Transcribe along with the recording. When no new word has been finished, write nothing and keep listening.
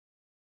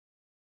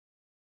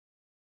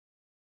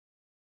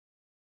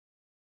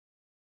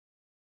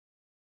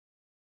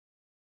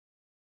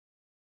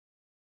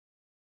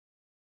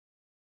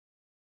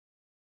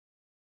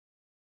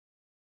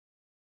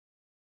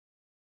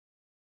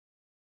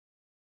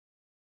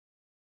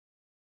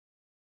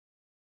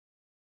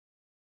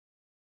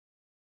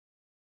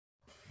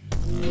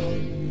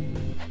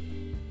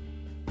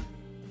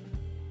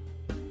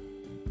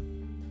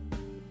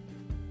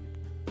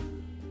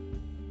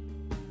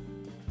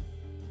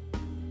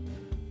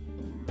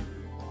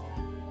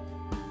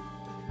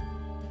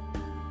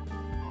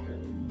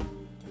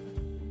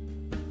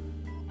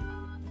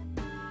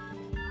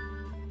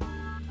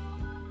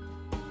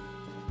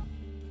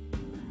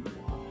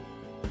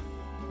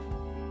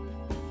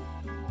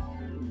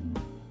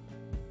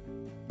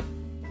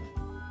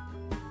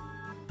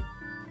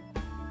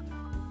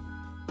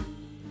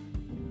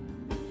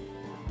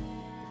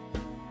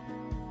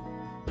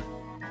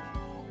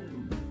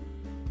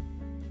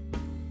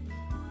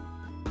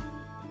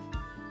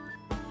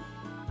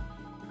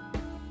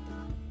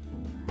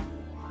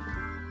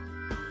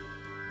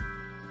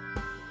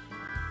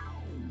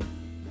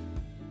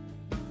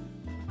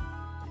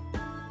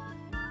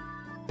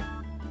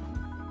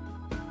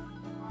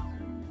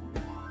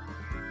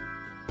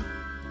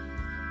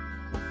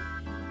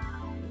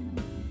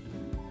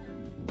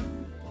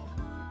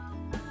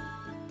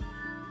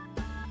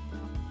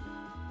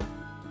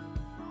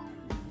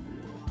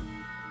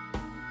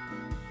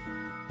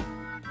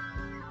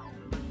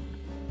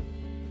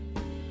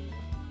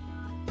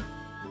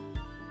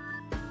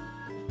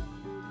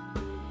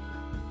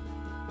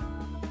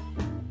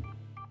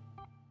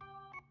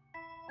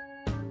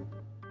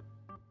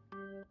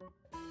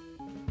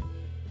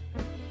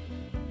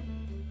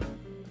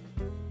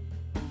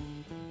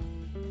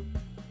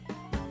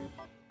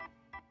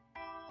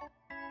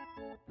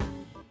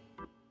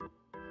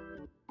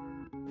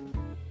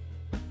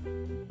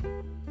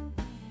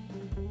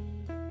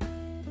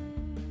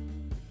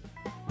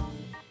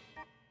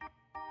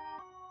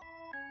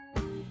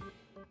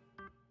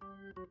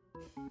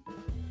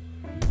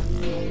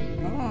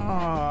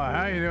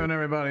doing,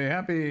 everybody?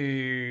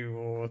 Happy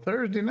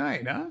Thursday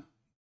night, huh?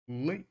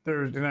 Late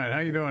Thursday night. How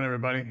you doing,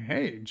 everybody?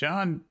 Hey,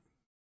 John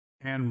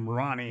and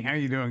Ronnie. How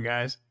you doing,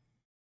 guys?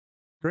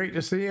 Great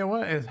to see you.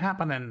 What is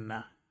happening?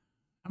 How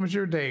was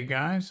your day,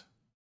 guys?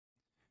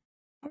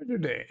 How was your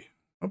day?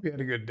 Hope you had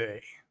a good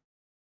day.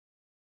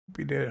 Hope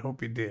you did.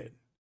 Hope you did.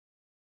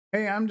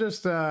 Hey, I'm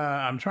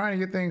trying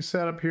to get things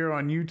set up here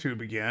on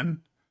YouTube again.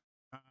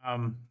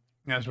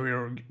 As we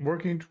are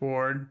working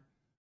toward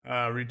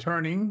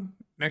returning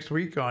next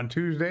week on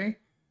Tuesday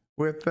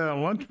with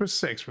Lunch with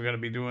Six. We're going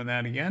to be doing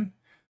that again.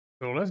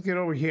 So let's get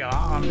over here.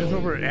 I'm just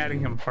over at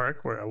Attingham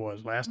Park where I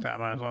was last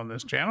time I was on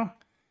this channel.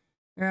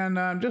 And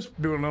I'm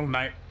just doing a little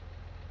night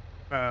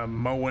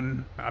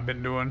mowing I've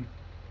been doing.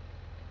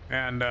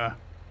 And now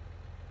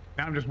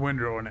I'm just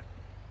windrowing it.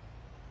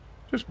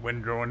 Just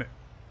windrowing it.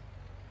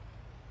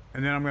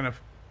 And then I'm going to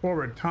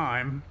forward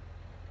time.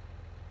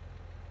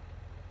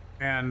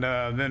 And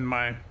then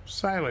my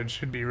silage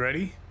should be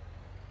ready.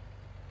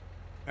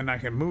 And I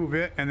can move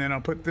it, and then I'll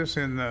put this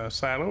in the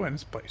silo in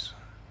its place.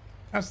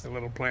 That's the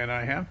little plan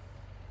I have.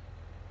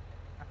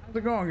 How's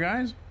it going,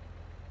 guys?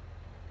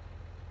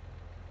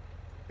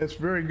 It's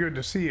very good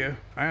to see you.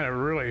 I had a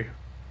really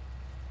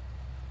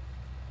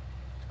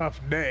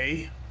tough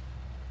day.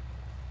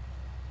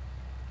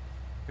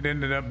 It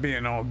ended up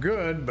being all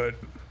good, but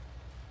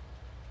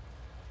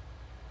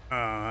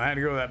I had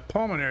to go to that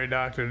pulmonary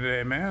doctor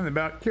today, man. They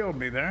about killed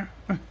me there.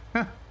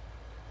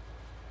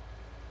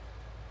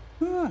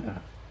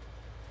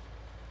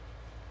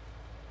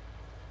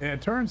 Yeah,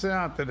 it turns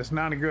out that it's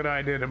not a good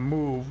idea to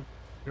move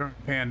during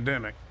the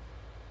pandemic.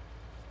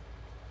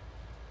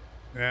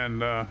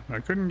 And I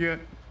couldn't get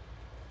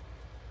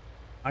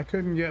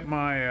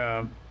my I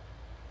haven't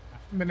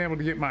been able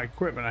to get my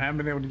equipment. I haven't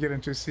been able to get in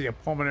to see a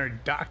pulmonary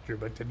doctor,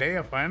 but today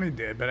I finally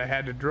did. But I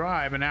had to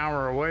drive an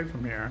hour away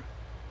from here.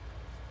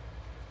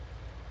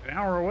 An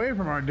hour away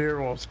from our dear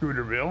old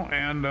Scooterville,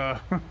 and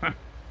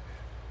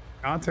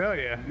I'll tell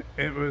you,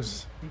 it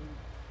was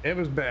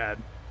bad.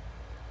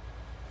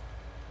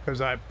 Because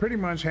I pretty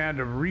much had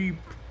to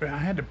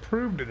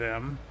prove to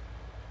them.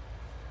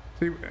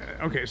 See,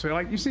 okay, so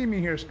like you see me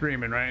here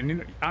streaming, right? And you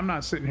know, I'm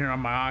not sitting here on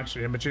my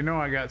oxygen, but you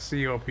know I got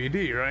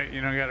COPD, right?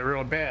 You know, I got it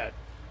real bad.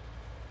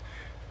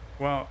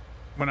 Well,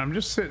 when I'm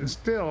just sitting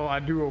still, I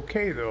do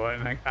okay though,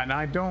 and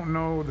I don't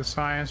know the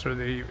science or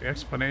the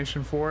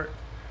explanation for it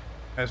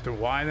as to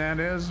why that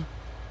is.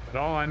 But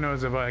all I know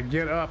is if I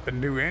get up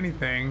and do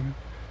anything,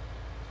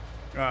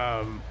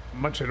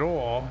 much at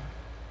all,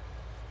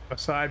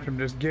 aside from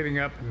just getting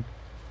up and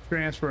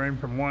transferring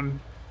from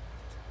one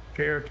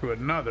chair to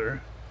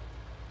another,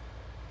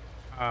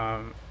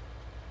 I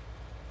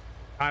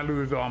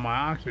lose all my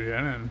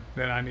oxygen, and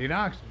then I need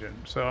oxygen.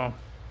 So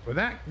with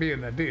that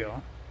being the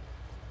deal,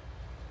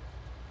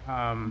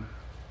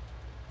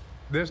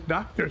 this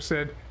doctor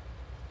said,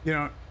 you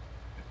know,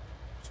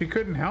 she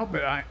couldn't help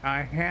it.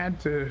 I had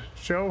to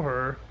show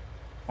her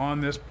on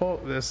this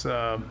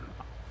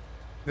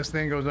this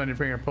thing goes on your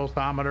finger,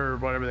 pulsometer or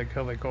whatever they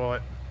call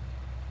it.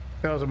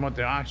 Tells them what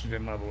the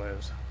oxygen level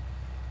is,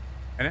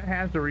 and it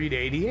has to read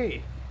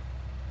 88.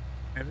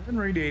 If it doesn't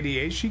read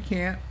 88, she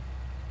can't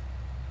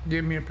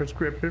give me a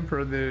prescription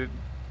for the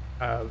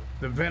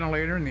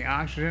ventilator and the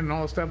oxygen and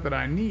all the stuff that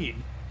I need.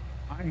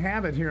 I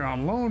have it here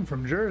on loan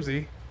from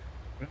Jersey,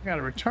 but I got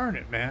to return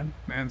it, man.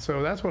 And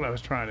so that's what I was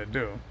trying to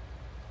do.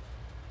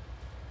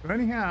 But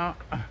anyhow,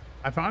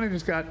 I finally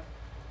just got,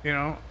 you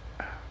know,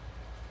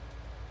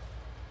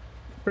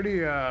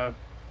 pretty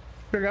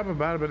shook up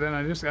about it, but then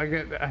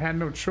I had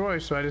no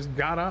choice, so I just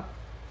got up,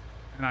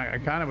 and I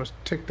kind of was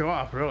ticked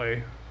off,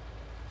 really.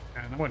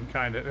 And I wasn't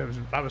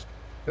I was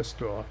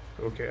pissed off.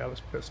 Okay, I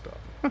was pissed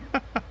off.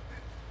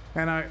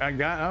 And I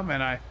got up,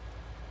 and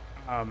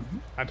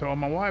I told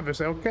my wife, I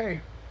said,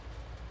 okay.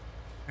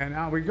 And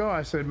out we go.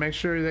 I said, make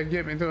sure they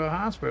get me to the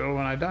hospital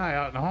when I die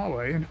out in the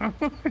hallway, you know.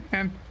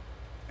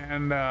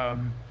 and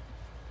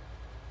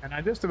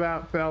I just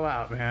about fell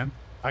out, man.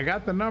 I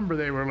got the number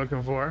they were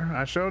looking for.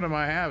 I showed them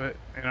I have it,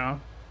 you know.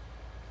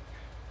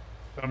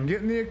 So I'm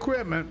getting the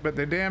equipment, but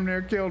they damn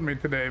near killed me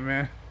today,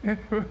 man. It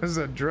was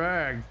a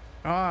drag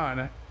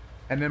on.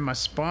 And then my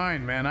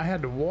spine, man, I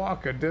had to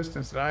walk a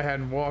distance that I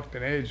hadn't walked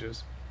in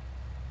ages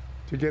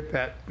to get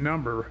that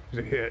number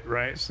to hit,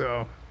 right?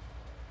 So,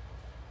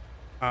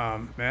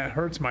 man, it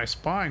hurts my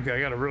spine because I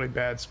got a really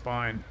bad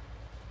spine.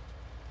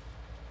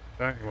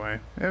 So anyway,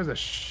 it was a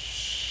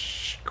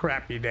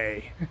crappy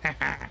day.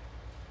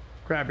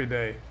 Crappy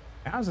day.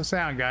 How's the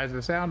sound, guys? Is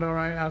the sound all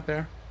right out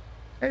there?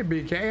 Hey,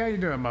 BK, how you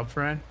doing, my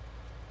friend?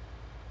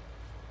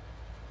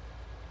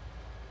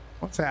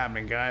 What's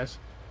happening, guys?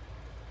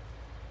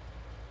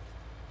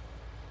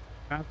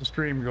 How's the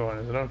stream going?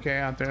 Is it okay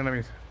out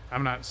there?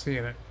 I'm not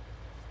seeing it.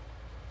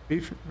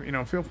 You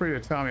know, feel free to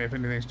tell me if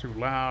anything's too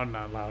loud,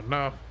 not loud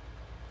enough.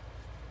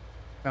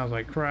 Sounds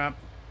like crap.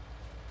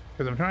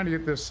 Because I'm trying to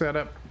get this set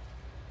up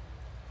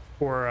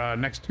for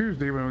next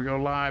Tuesday when we go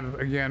live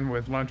again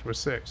with Lunch with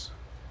Six.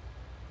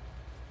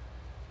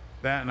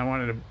 That, and I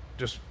wanted to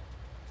just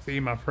see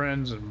my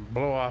friends and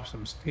blow off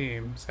some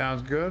steam.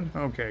 Sounds good?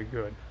 Okay,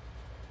 good.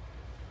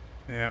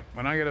 Yeah,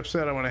 when I get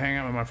upset, I want to hang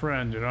out with my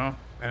friends, you know?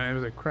 And it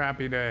was a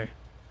crappy day.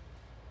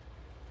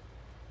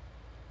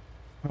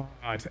 Oh,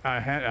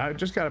 I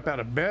just got up out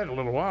of bed a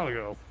little while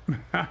ago.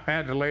 I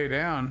had to lay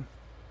down,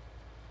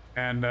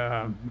 and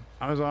I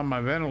was on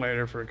my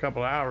ventilator for a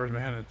couple hours,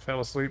 man, and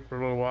fell asleep for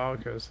a little while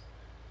because,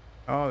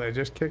 oh, they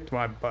just kicked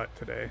my butt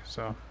today.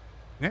 So,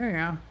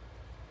 yeah,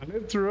 I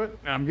lived through it.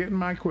 I'm getting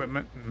my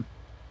equipment, and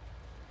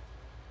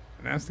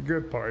that's the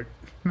good part.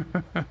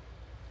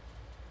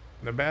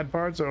 The bad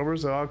part's over,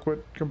 so I'll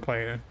quit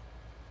complaining.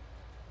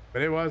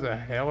 But it was a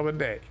hell of a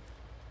day.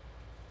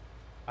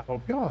 I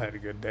hope y'all had a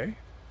good day.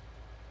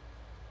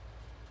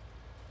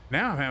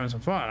 Now I'm having some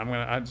fun.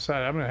 I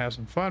decided I'm gonna have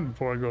some fun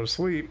before I go to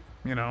sleep.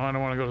 You know, I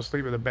don't want to go to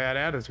sleep with a bad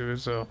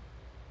attitude, so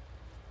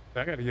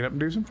I got to get up and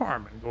do some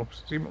farming. Go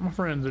see what my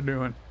friends are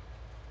doing.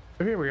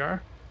 So here we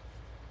are,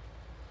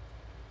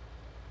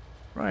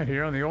 right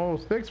here on the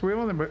old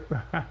Sixwheelin,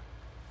 the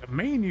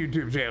main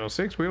YouTube channel,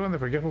 Sixwheelin, the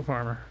Forgetful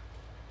Farmer.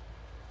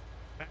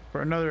 Back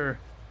for another,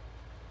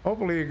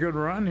 hopefully a good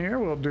run here.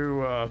 We'll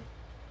do a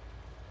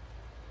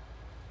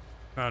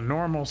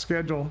normal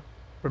schedule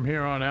from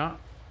here on out.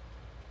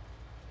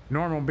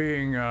 Normal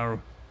being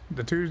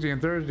the Tuesday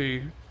and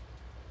Thursday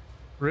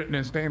written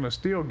in stainless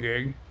steel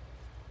gig,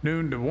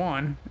 noon to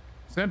 1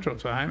 Central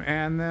Time,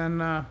 and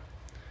then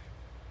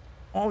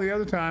all the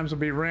other times will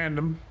be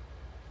random,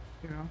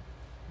 you know,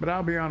 but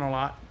I'll be on a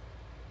lot.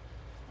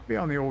 I'll be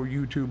on the old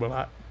YouTube a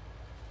lot.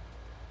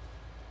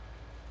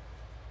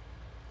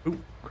 Ooh,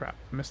 crap,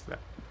 missed that.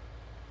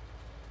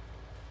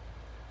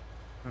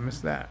 I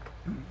missed that.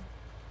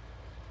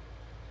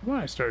 When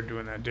I started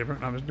doing that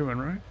different, I was doing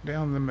right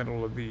down the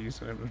middle of these,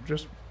 and it was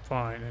just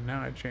fine, and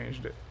now I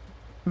changed it.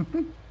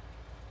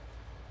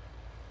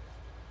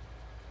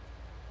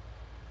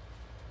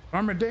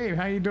 Farmer Dave,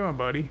 how you doing,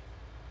 buddy?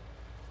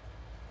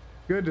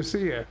 Good to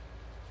see you.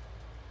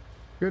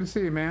 Good to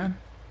see you, man.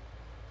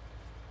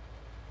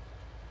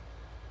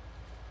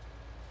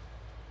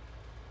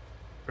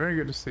 Very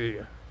good to see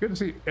you. Good to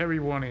see every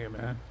one of you,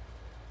 man.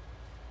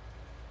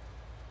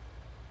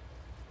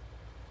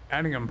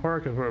 Attingham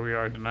Park is where we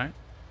are tonight,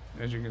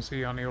 as you can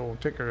see on the old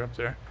ticker up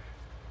there.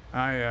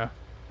 I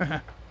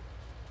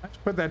let's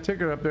put that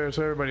ticker up there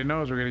so everybody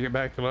knows we're gonna get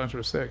back to lunch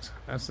with 6.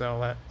 That's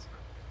all that's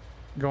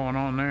going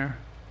on there.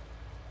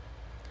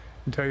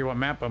 And tell you what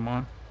map I'm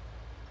on.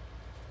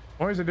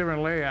 Always a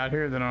different layout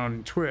here than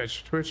on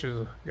Twitch. Twitch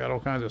has got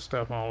all kinds of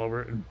stuff all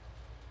over it,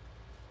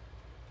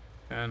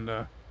 and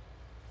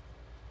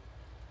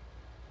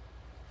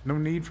no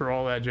need for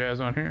all that jazz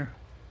on here.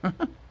 I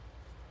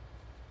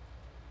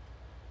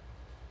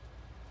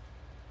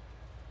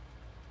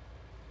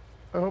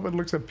hope it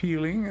looks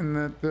appealing and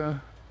that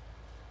the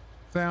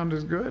sound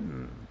is good,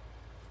 and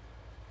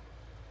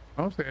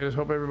mostly I just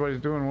hope everybody's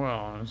doing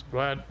well. And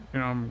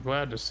I'm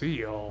glad to see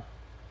y'all.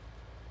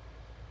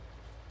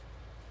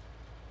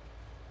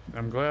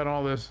 I'm glad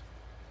all this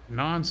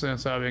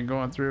nonsense I've been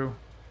going through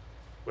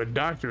with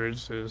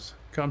doctorates has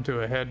come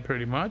to a head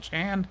pretty much,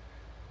 and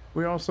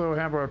we also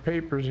have our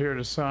papers here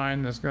to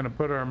sign that's going to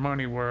put our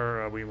money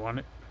where we want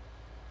it.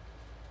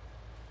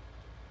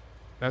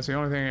 That's the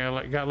only thing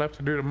I got left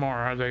to do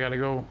tomorrow. Is I got to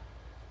go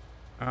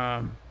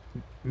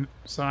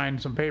sign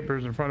some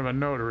papers in front of a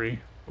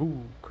notary.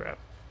 Ooh, crap.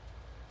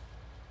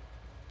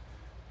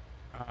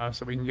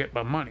 So we can get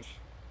my money.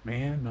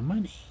 Man, my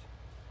money.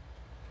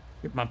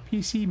 Get my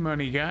PC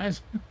money,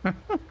 guys.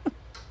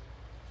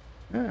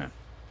 Yeah.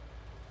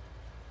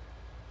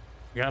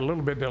 Got a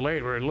little bit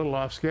delayed. We're a little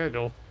off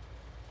schedule.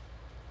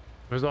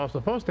 It was all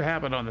supposed to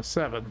happen on the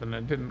 7th, and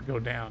it didn't go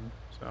down,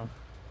 so.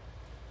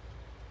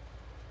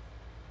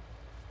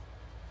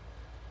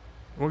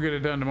 We'll get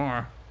it done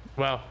tomorrow.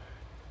 Well,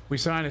 we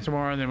sign it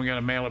tomorrow, and then we got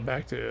to mail it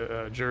back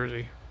to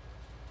Jersey.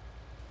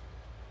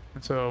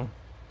 And so,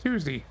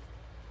 Tuesday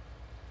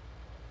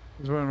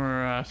is when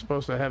we're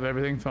supposed to have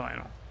everything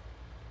final.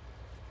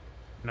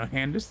 Now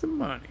hand us the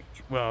money.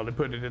 Well, they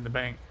put it in the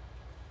bank.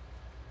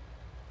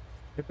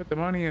 They put the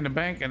money in the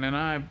bank, and then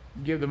I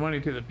give the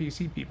money to the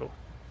PC people.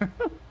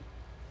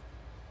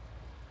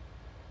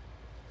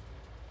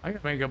 I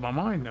gotta make up my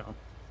mind, though.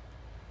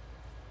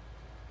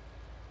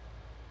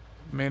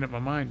 Made up my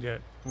mind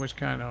yet, which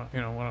kind of,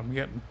 what I'm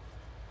getting.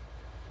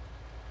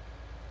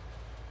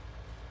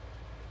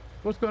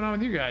 What's going on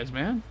with you guys,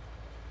 man?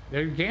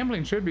 The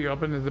gambling should be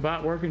open. Is the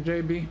bot working,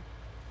 JB?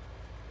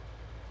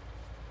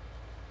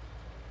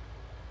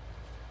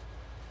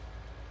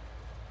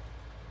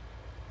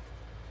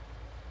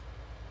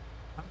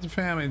 How's the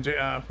family,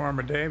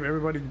 Farmer Dave?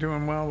 Everybody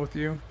doing well with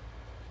you?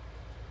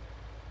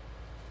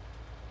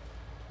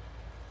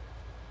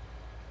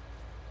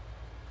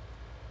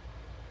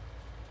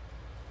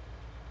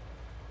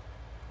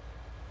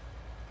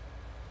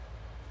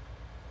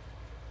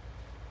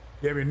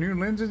 You have your new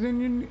lenses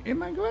in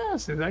my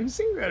glasses. I can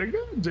see better.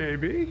 Good,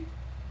 JB.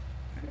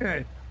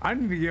 Hey, I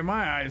need to get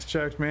my eyes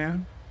checked,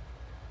 man.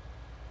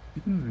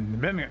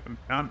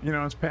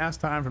 It's past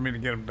time for me to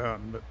get them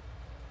done, but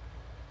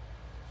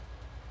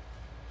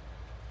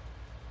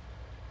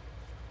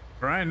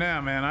right now,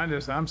 man,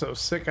 I'm so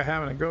sick of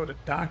having to go to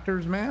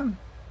doctors, man.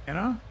 You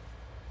know?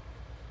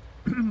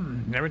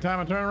 Every time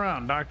I turn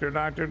around, doctor,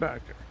 doctor,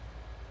 doctor.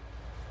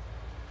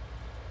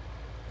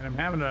 And I'm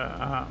having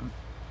to,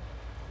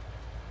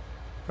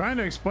 trying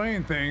to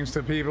explain things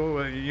to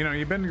people. You know,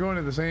 you've been going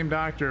to the same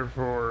doctor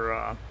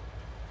for,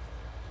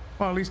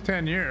 well, at least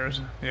 10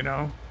 years, you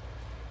know,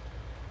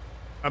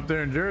 up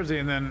there in Jersey,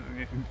 and then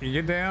you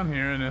get down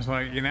here and it's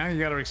like, you know, you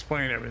got to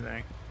explain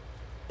everything,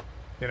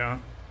 you know,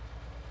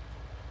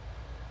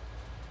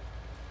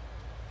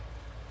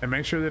 and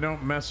make sure they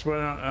don't mess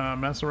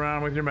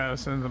around with your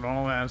medicines and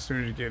all that as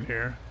soon as you get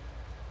here.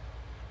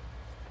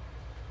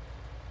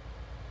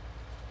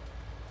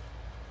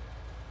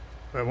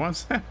 But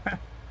once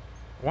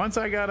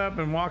I got up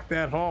and walked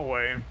that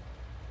hallway,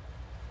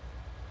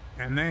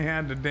 and they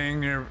had to dang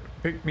near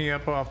pick me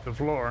up off the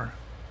floor.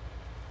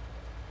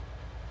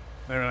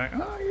 They were like,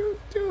 "Oh, you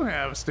do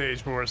have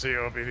stage 4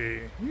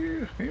 COPD.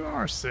 You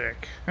are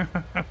sick." All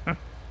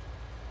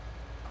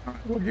right,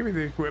 we'll give you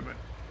the equipment.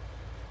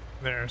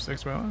 There,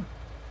 Sixwheelin.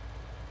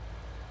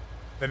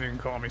 They didn't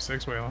call me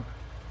Sixwheelin.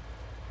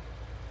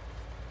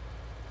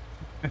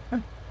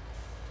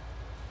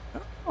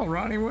 Oh,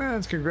 Ronnie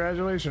wins.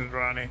 Congratulations,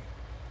 Ronnie.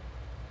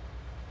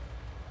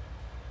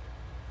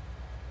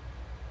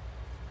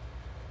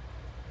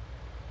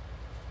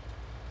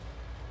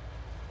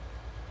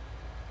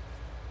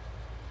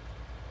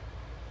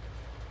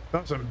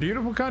 Saw some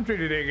beautiful country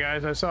today,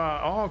 guys. I saw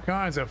all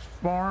kinds of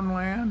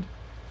farmland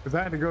because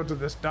I had to go to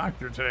this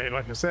doctor today,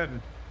 like I said,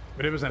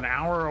 but it was an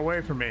hour away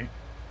from me,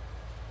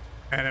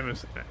 and it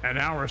was an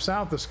hour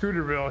south of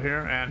Scooterville here.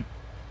 And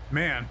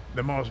man,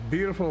 the most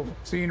beautiful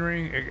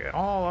scenery,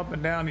 all up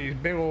and down these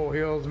big old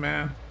hills,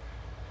 man.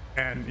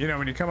 And you know,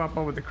 when you come up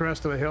over the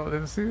crest of the hill,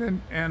 and see,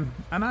 and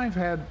I've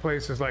had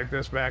places like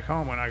this back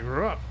home when I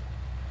grew up.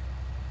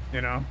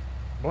 You know,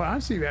 boy, I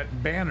see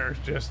that banner's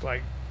just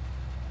like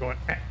going.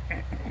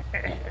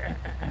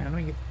 Let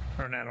me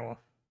turn that off.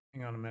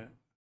 Hang on a minute.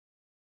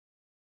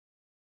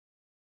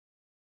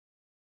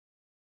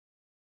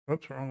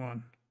 Whoops, wrong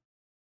one.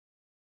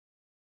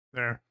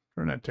 There,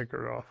 turn that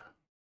ticker off.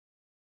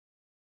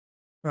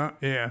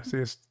 Yeah, see,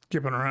 it's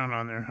skipping around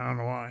on there. I don't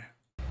know why.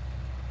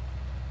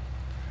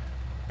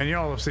 And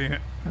y'all have seen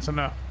it. That's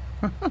enough.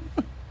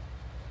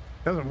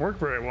 Doesn't work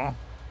very well.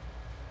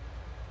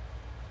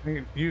 I think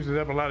it uses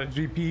up a lot of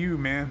GPU,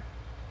 man.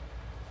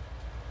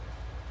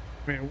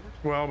 I mean, it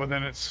works well, but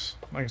then it's,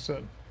 like I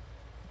said,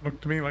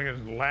 looked to me like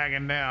it's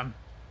lagging down.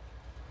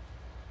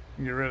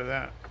 Get rid of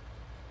that.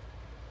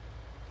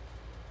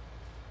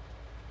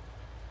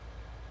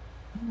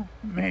 Oh,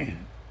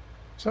 man.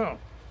 So,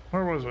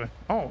 where was I?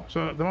 Oh,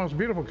 so the most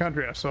beautiful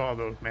country I saw,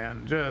 though,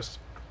 man. Just,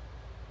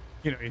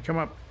 you know, you come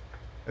up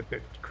at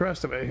the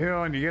crest of a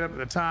hill and you get up at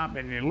the top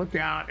and you look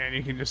out and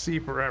you can just see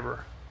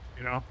forever,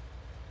 you know?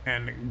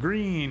 And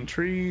green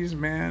trees,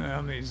 man,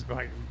 on these,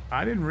 like,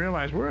 I didn't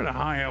realize we're at a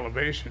high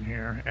elevation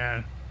here,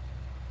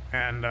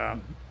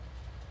 and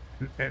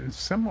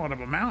somewhat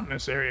of a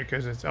mountainous area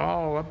because it's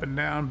all up and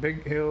down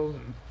big hills,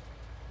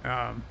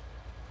 and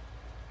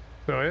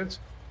so it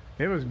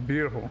was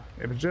beautiful.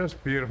 It was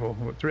just beautiful.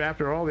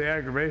 After all the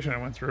aggravation I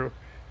went through,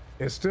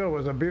 it still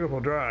was a beautiful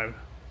drive.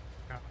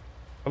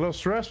 A little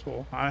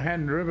stressful. I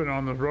hadn't driven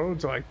on the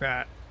roads like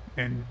that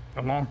in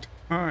a long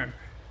time.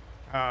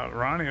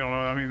 Ronnie, don't know.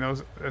 I mean,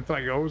 it's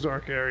like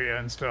Ozark area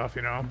and stuff,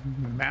 you know.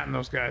 Matt and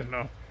those guys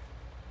know.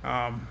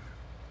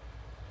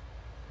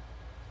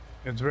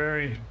 It's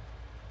very,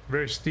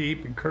 very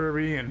steep and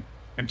curvy and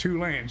 2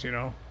 lanes, you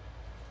know.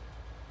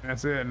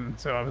 That's it. And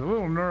so I was a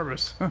little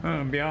nervous,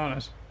 to be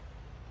honest.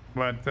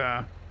 But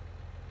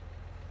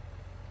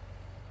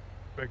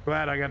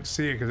glad I got to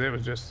see it because it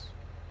was just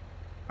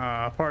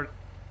part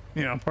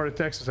of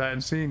Texas I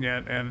hadn't seen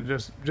yet, and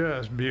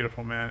just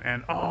beautiful, man.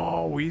 And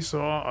oh, we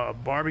saw a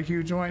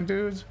barbecue joint,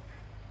 dudes.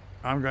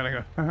 I'm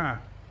gonna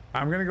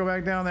go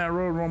back down that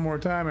road one more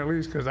time at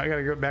least because I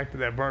gotta go back to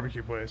that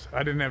barbecue place.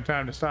 I didn't have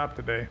time to stop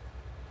today.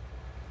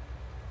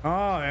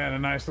 Oh, they had a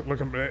nice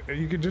looking,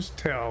 you could just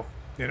tell,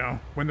 you know,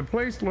 when the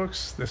place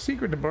looks, the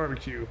secret to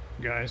barbecue,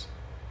 guys,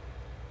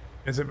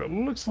 is if it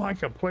looks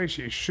like a place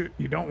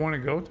you don't want to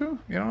go to,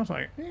 you know, it's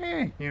like,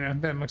 you know,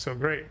 it doesn't look so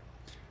great.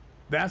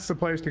 That's the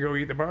place to go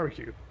eat the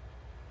barbecue.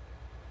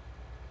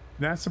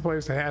 That's the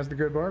place that has the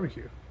good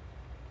barbecue.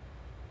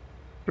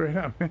 Straight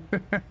up.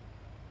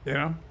 You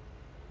know?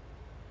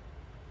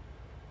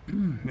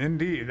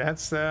 Indeed.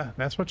 That's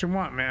what you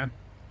want, man.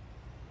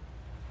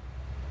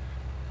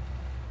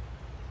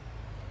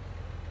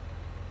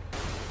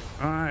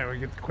 All right, we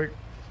get the quick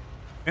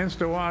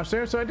Insta wash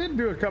there. So I did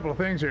do a couple of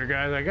things here,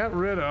 guys. I got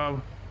rid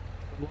of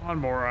the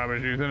lawnmower I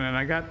was using, and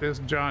I got this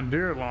John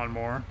Deere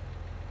lawnmower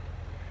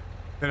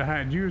that I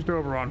had used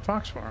over on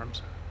Fox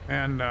Farms,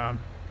 and now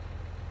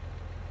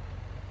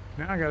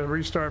I got to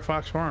restart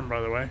Fox Farm,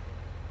 by the way,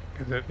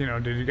 because you know,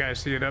 did you guys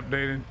see it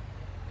updated?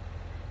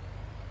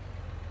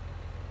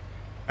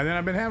 And then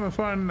I've been having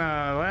fun the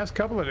last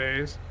couple of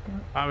days.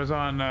 I was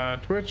on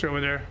Twitch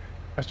over there.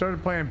 I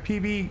started playing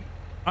PB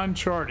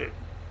Uncharted,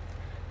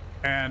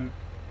 and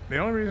the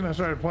only reason I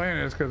started playing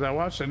it is because I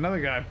watched another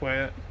guy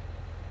play it,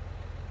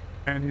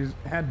 and he's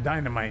had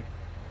dynamite,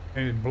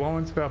 and he's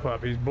blowing stuff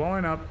up. He's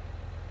blowing up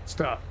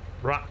stuff,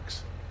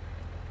 rocks,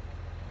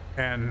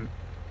 and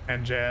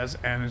jazz,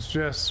 and it's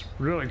just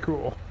really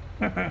cool.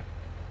 I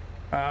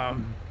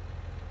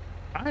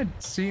had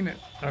seen it,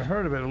 I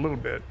heard of it a little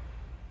bit,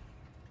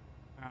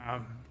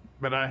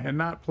 but I had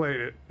not played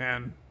it,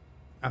 and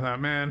I thought,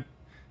 man,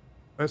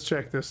 let's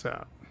check this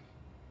out.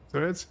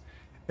 So it's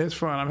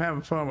fun. I'm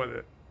having fun with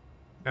it,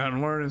 and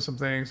I'm learning some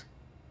things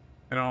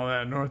and all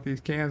that.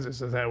 Northeast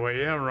Kansas is that way.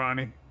 Yeah,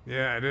 Ronnie.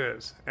 Yeah, it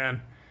is. And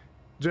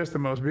just the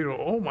most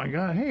beautiful. Oh my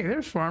God. Hey,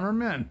 there's Farmer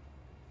Men.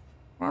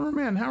 Farmer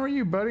Men, how are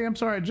you, buddy? I'm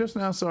sorry, I just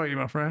now saw you,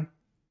 my friend.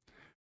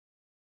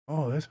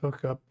 Oh, let's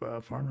hook up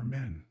Farmer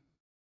Men.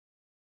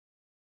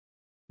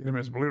 Get him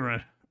his blue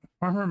run.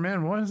 Farmer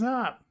Men, what is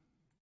up?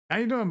 How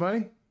you doing,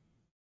 buddy?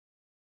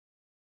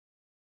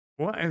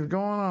 What is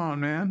going on,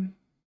 man?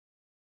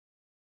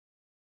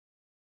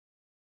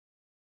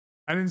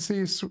 I didn't see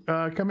you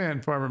come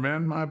in, Farmer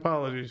Man. My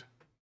apologies.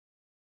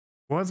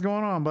 What's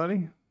going on,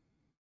 buddy?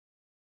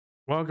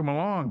 Welcome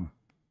along.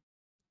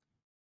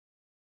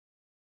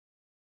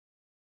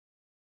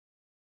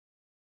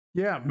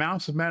 Yeah,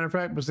 Mouse, as a matter of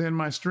fact, was in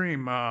my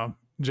stream,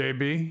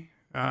 JB,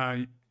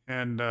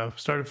 and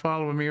started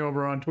following me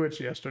over on Twitch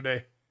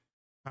yesterday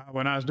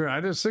when I did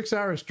a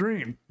 6-hour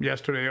stream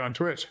yesterday on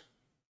Twitch.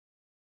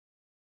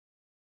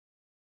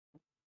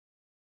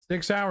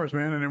 6 hours,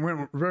 man, and it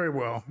went very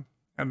well.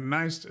 And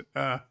nice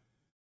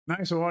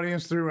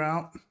audience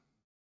throughout.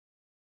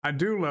 I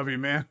do love you,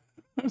 man.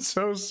 I'm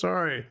so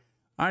sorry.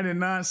 I did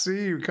not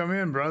see you come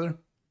in, brother.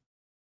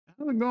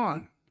 How's it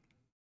going?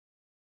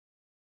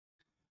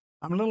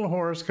 I'm a little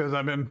hoarse because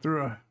I've been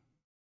through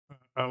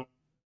a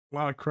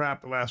lot of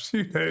crap the last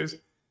few days.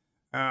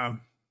 But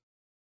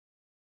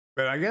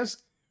I guess,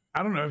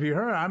 I don't know if you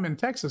heard, I'm in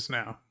Texas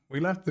now. We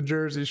left the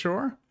Jersey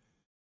Shore.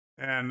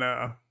 And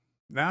now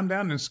I'm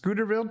down in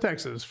Scooterville,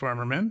 Texas,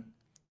 Farmer Men.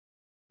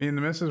 Me and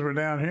the missus were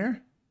down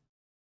here,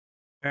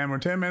 and we're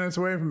 10 minutes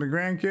away from the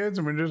grandkids,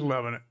 and we're just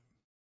loving it.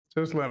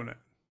 Just loving it.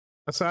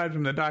 Aside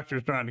from the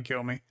doctors trying to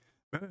kill me.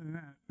 But other than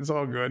that, it's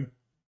all good.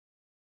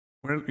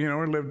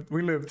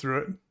 We lived through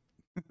it.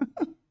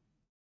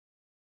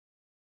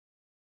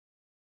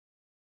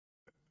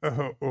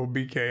 Oh,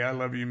 BK, I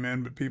love you,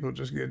 men, but people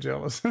just get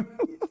jealous.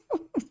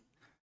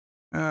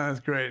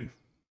 That's great.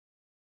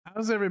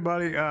 How's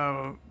everybody?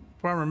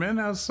 Farmer Men,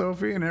 how's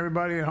Sophie and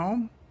everybody at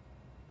home?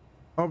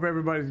 Hope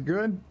everybody's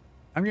good.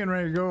 I'm getting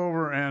ready to go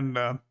over and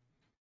I'm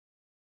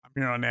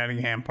here on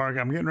Attingham Park.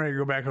 I'm getting ready to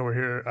go back over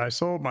here. I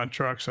sold my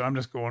truck, so I'm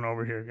just going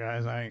over here,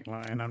 guys. I ain't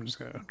lying. I'm just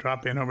going to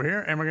drop in over here,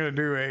 and we're going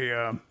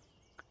to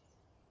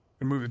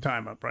do move the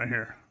time up right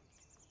here.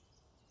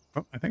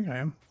 Oh, I think I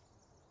am.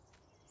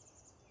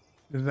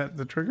 Is that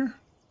the trigger?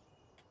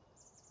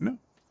 No.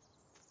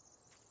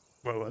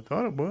 Well, I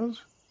thought it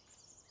was.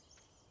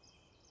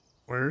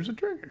 Where's the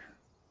trigger?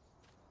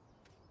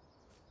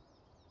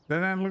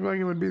 Doesn't that look like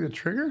it would be the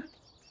trigger?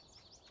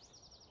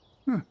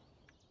 Huh.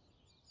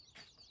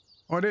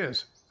 Oh, it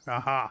is.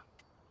 Aha.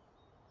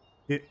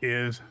 It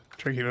is.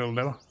 Tricky little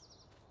devil.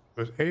 It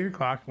was 8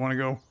 o'clock. I want to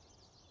go.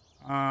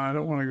 I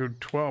don't want to go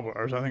 12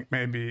 hours. I think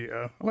maybe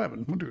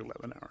 11. We'll do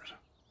 11 hours.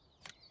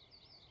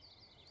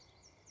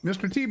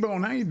 Mr.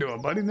 T-Bone, how you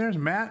doing, buddy? There's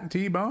Matt and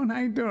T-Bone.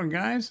 How you doing,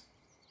 guys?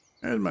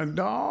 There's my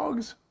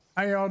dogs.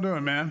 How y'all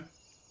doing, man?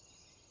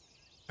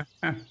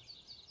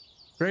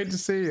 Great to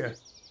see you.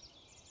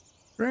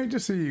 Great to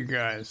see you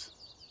guys.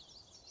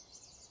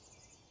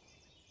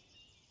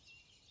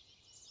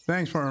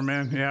 Thanks, Farmer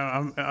Man.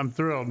 Yeah, I'm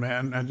thrilled,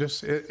 man.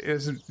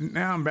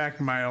 Now I'm back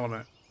in my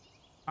element.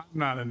 I'm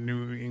not a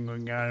New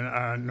England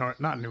guy.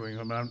 Not New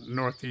England, but I'm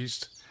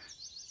Northeast.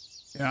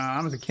 Yeah,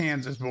 I'm the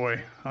Kansas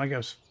boy.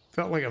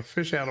 Felt like a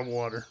fish out of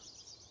water.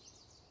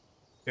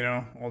 You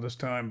know, all this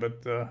time,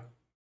 but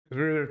we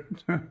were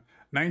there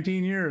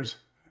 19 years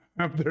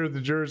up there at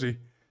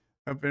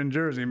up in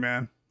Jersey,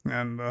 man,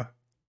 and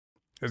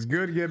it's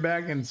good to get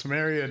back in some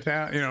area of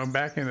town,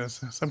 back in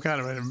some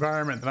kind of an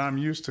environment that I'm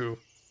used to.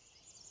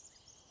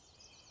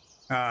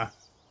 I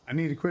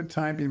need to quit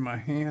typing. My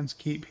hands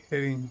keep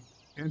hitting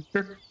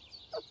enter.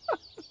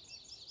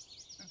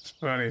 That's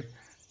funny.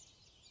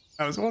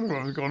 I was wondering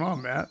what was going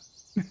on, Matt.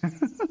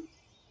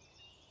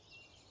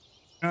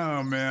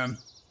 Oh, man.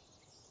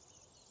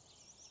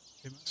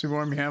 You must be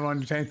warm you have on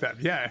your tank top.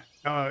 Yeah.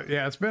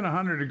 Yeah, it's been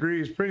 100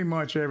 degrees pretty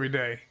much every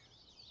day.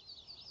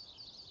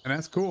 And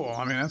that's cool.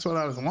 I mean, that's what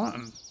I was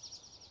wanting.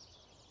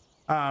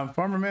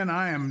 Farmer Man,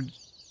 I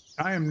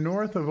am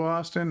north of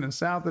Austin and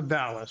south of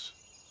Dallas.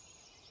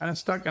 Kind of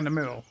stuck in the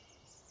middle.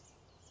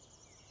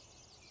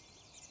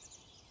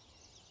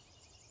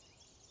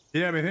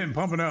 Yeah, I've been hitting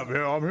pumping up.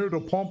 Yeah, I'm here to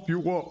pump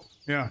you up.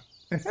 Yeah.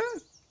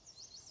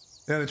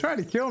 Yeah, they tried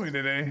to kill me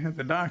today at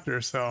the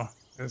doctor, so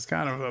it's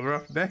kind of a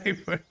rough day,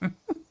 but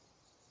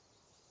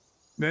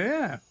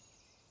yeah.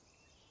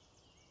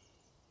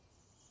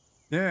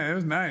 Yeah, it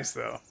was nice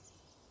though.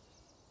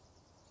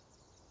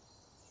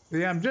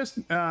 Yeah, I'm just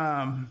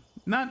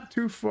not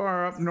too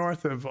far up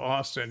north of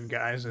Austin,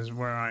 guys, is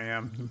where I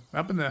am.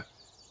 Up in the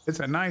It's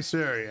a nice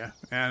area,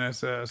 and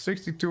it's a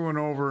 62 and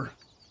over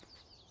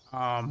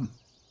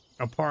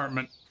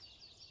apartment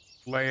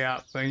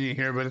layout thingy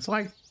here. But it's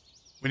like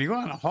when you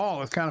go in the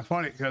hall, it's kind of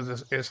funny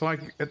because it's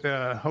like at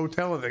the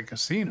hotel or the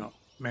casino.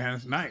 Man,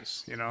 it's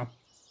nice, you know.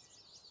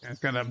 And it's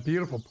got a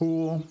beautiful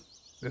pool.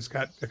 It's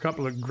got a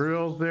couple of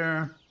grills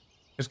there.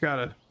 It's got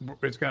a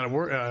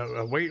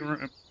weight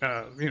room,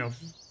 you know,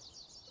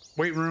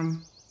 weight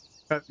room,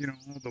 you know,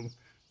 the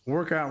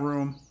workout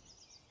room.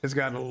 It's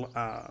got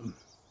a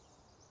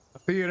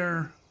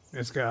theater.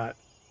 It's got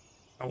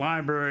a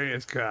library.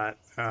 It's got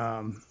they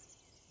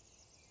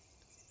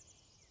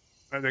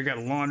got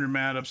a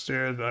laundromat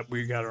upstairs, but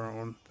we got our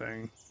own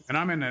thing. And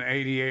I'm in an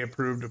ADA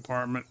approved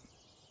apartment.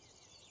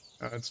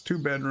 It's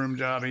 2-bedroom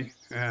jobby,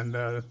 and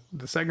the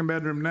second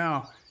bedroom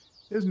now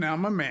is now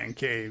my man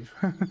cave.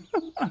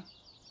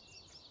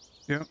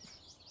 Yep,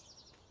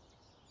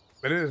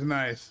 but it is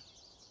nice.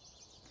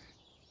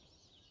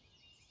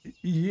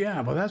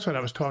 Yeah, well, that's what I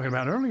was talking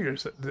about earlier.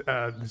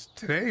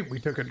 Today we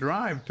took a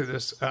drive to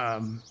this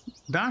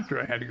doctor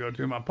I had to go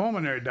to, my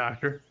pulmonary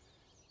doctor,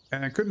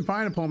 and I couldn't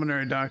find a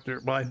pulmonary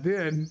doctor. Well, I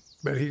did,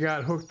 but he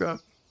got hooked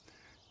up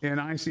in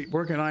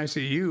working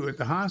ICU at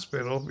the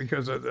hospital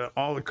because of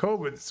all the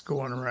COVID that's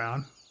going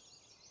around.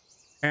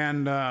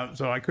 And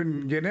so I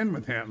couldn't get in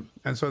with him.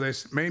 And so they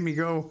made me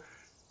go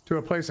to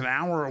a place an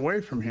hour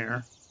away from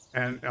here.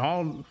 And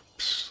you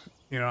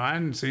know, I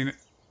hadn't seen it.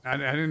 I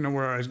didn't know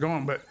where I was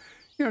going, but,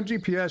 you know,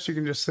 GPS, you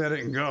can just set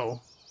it and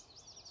go.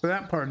 So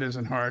that part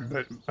isn't hard,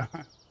 but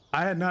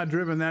I had not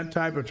driven that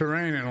type of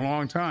terrain in a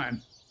long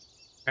time.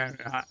 And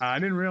I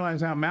didn't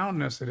realize how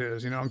mountainous it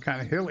is, you know, kind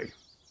of hilly.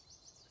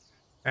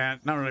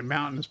 And not really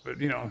mountainous, but,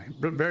 you know,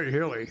 very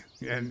hilly.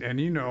 And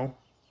you know,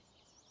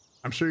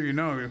 I'm sure you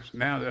know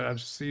now that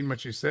I've seen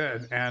what you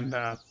said. And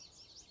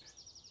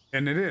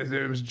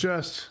it was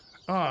just,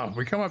 oh,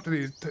 we come up to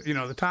these, you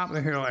know, the top of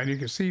the hill and you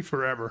can see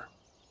forever,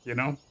 you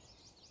know,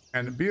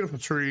 and the beautiful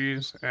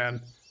trees. And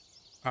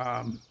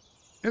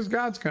it's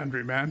God's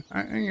country, man.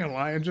 I ain't gonna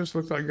lie. It just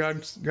looks like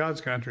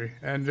God's country,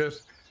 and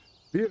just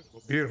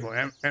beautiful, beautiful.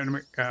 And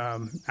I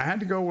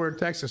had to go where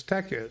Texas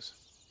Tech is.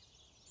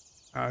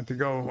 To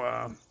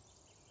go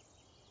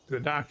to the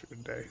doctor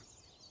today.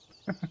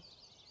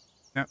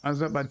 Yeah, I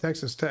was up by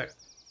Texas Tech,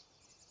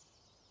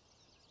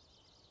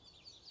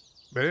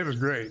 but it was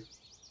great.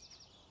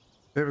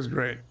 It was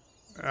great.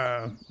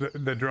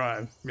 The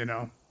drive, you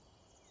know,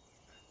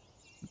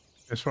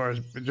 as far as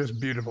just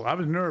beautiful. I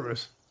was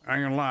nervous. I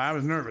ain't gonna lie. I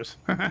was nervous.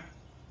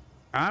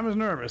 I was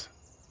nervous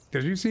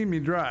because you seen me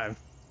drive,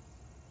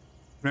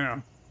 you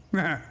know.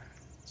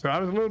 So I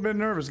was a little bit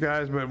nervous,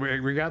 guys, but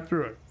we got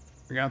through it.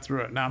 We got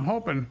through it. Now I'm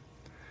hoping,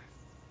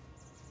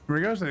 in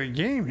regards to the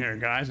game here,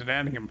 guys, at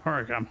Attingham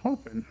Park, I'm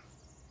hoping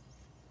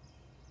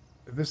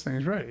that this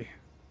thing's ready.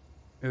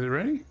 Is it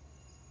ready?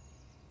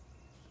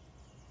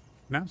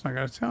 Now it's not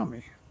gonna tell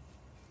me.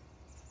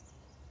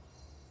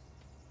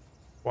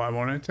 Why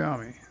won't it tell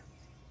me?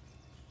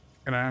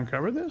 Can I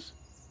uncover this?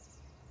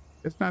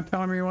 It's not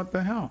telling me what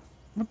the hell.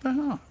 What the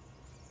hell?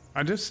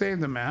 I just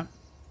saved the map.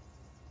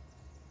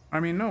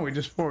 I mean, no, we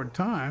just forward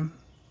time.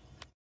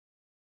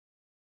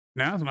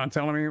 Now it's not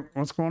telling me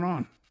what's going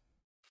on.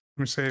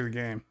 Let me save the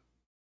game.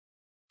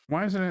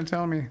 Why isn't it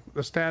telling me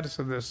the status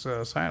of this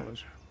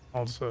silage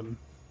all of a sudden?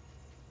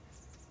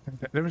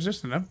 There was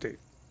just an update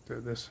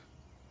to this.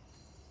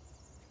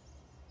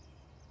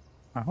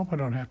 I hope I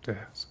don't have to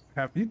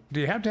have you. Do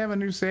you have to have a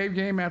new save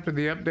game after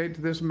the update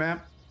to this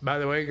map? By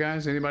the way,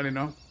 guys, anybody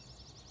know?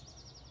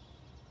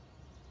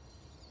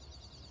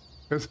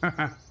 Because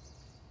I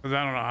don't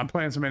know. I'm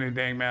playing so many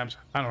dang maps.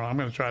 I don't know. I'm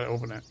going to try to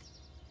open it.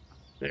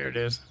 There it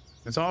is.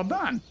 It's all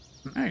done.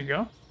 There you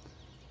go.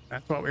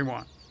 That's what we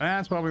want.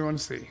 That's what we want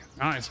to see.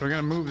 All right, so we're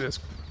going to move this.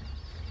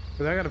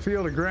 Because I got a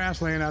field of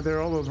grass laying out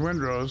there, all those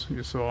windrows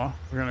you saw.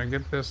 We're going to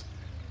get this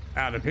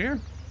out of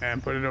here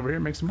and put it over here,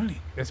 make some money.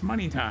 It's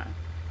money time.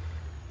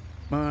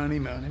 Money,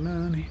 money,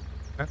 money.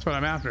 That's what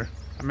I'm after.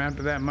 I'm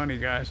after that money,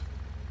 guys.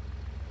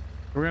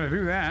 We're going to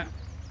do that.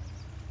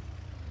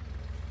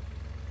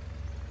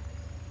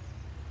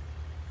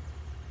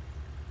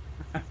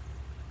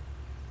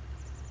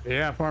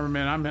 Yeah, Farmer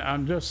Man,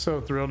 I'm just so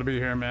thrilled to be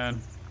here,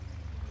 man.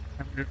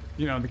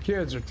 You know, the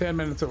kids are 10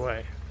 minutes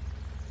away.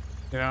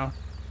 You know,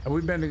 and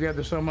we've been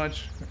together so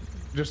much.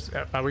 Just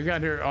we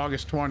got here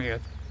August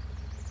 20th,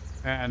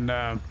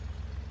 and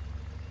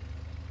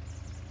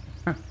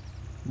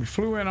we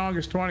flew in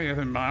August 20th,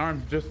 and my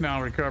arm's just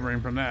now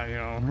recovering from that. You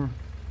know.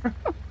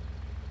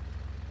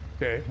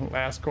 Okay,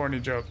 last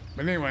corny joke.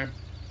 But anyway,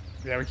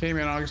 yeah, we came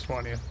in August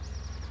 20th,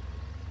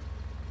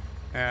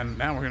 and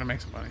now we're gonna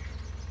make some money.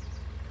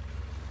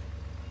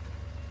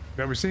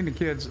 But we've seen the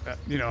kids,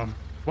 you know,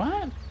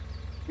 what?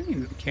 You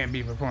mean it can't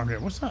be performed here?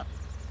 What's up?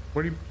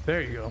 Where do you,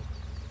 there you go.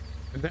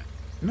 Is that,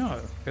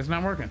 no, it's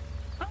not working.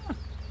 Ah,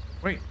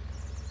 wait,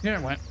 yeah,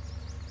 it went.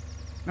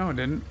 No, it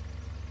didn't.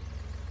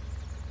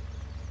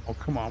 Oh,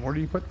 come on, where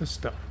do you put this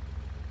stuff?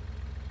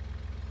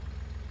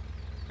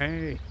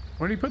 Hey,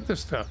 where do you put this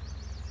stuff?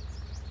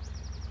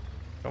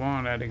 Come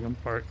on, Attingham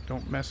Park,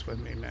 don't mess with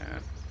me,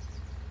 man.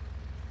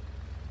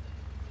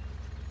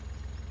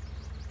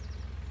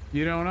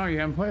 You don't know. You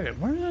haven't played it.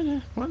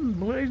 What in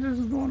blazes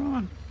is going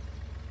on?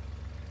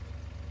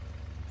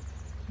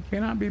 It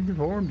cannot be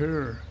performed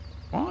here.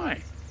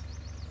 Why?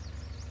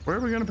 Where are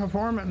we going to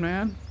perform it,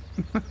 man?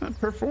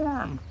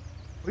 Perform.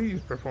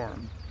 Please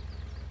perform.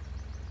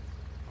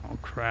 Oh,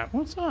 crap.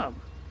 What's up?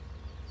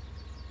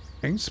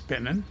 Thing's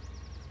spinning.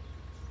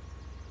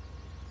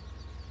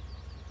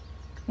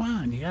 Come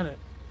on, you got it.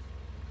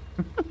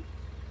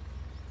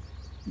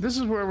 This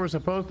is where we're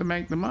supposed to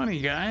make the money,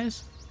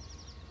 guys.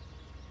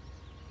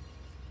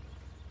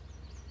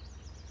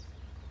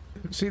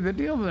 See, the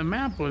deal with the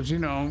map was, you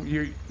know,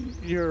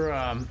 you're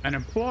an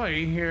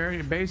employee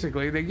here.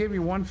 Basically, they give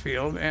you one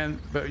field,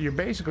 but you're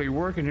basically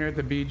working here at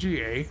the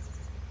BGA,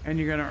 and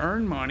you're going to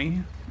earn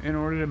money in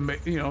order to,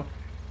 you know,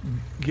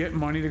 get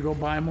money to go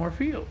buy more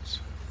fields.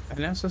 And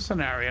that's the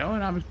scenario.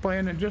 And I was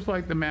playing it just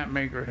like the map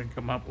maker had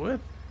come up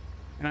with.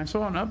 And I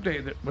saw an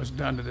update that was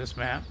done to this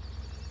map.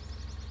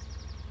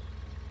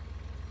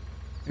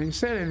 And he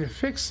said it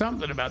fixed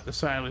something about the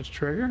silage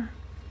trigger.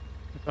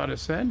 I thought it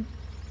said.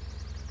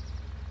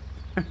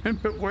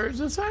 But where's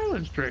the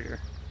silage trigger?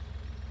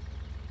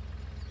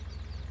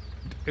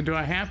 Do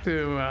I have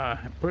to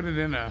put it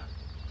in a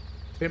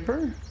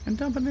tipper and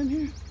dump it in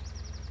here?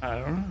 I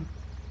don't know.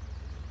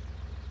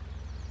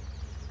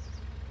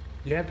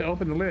 You have to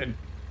open the lid.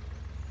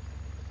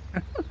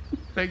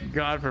 Thank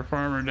God for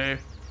Farmer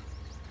Dave.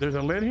 There's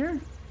a lid here?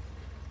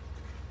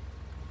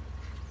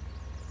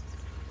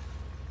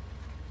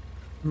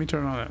 Let me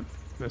turn on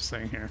this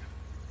thing here.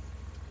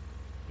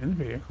 In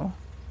the vehicle.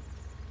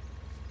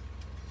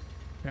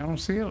 I don't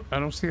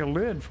see a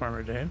lid,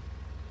 Farmer Dave.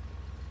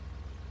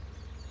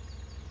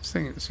 This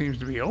thing seems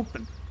to be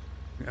open.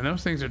 And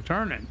those things are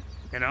turning,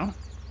 you know?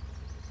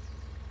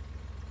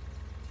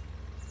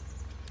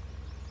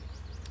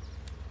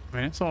 I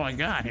mean, that's all I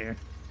got here.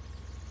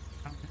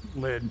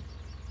 Lid.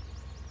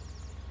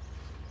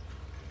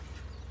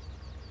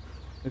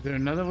 Is there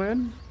another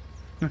lid?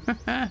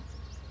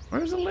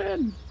 Where's the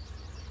lid?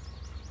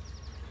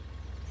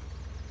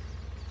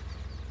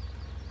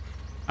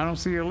 I don't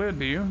see a lid,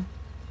 do you?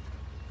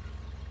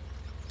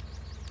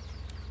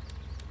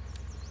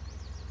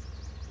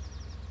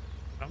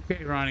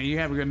 Okay, Ronnie, you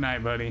have a good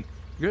night, buddy.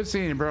 Good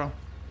seeing you, bro.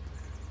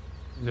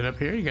 Is it up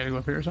here? You gotta go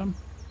up here or something?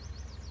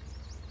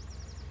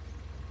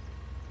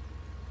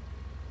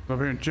 Go up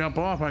here and jump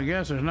off, I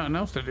guess. There's nothing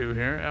else to do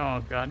here.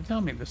 Oh, God, tell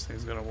me this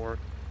thing's gonna work.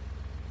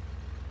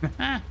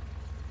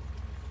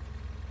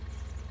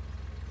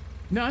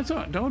 No, it's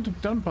all, don't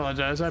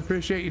apologize. I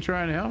appreciate you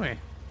trying to help me.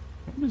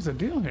 What is the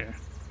deal here?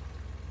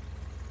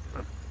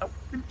 Oh,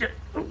 that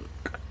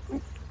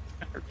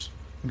hurts.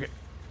 Okay,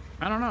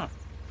 I don't know.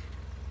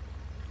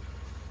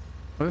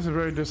 Well, this is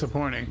very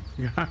disappointing.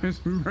 Guys,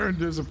 very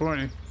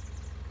disappointing.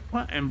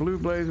 What in blue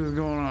blaze is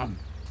going on?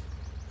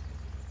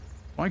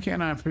 Why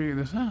can't I figure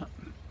this out?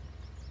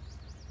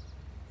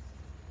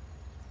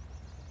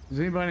 Does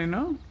anybody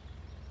know?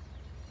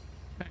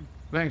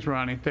 Thanks,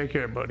 Ronnie. Take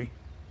care, buddy.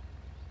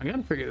 I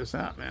gotta figure this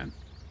out, man.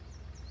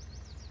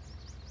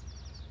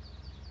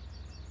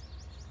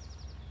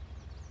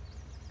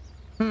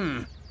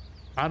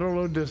 Auto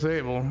load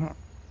disabled.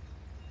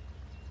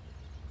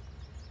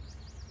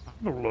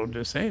 Auto load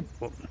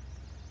disabled.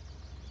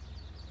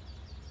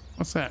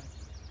 What's that?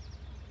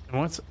 And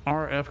what's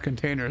RF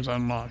containers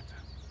unlocked?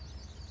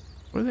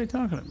 What are they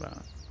talking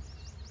about?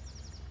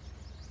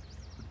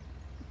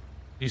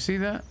 You see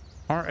that?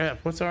 RF.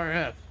 What's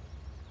RF?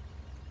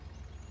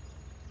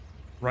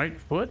 Right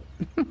foot?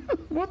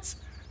 What's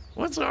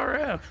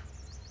RF?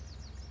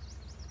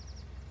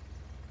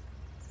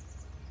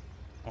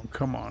 Oh,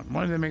 come on.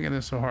 Why are they making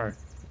this so hard?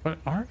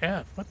 What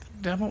RF? What the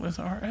devil is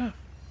RF?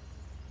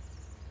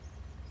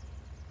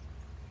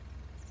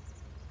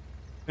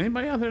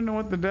 Anybody out there know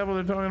what the devil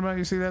they're talking about?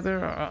 You see that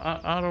there?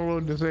 Auto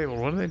load disabled.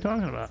 What are they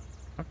talking about?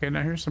 Okay,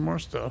 now here's some more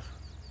stuff.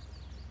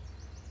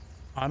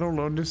 Auto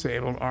load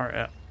disabled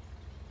RF.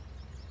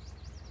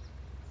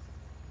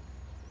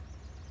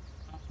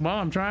 Well,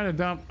 I'm trying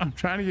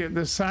to get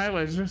this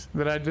silage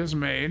that I just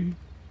made.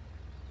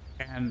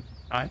 And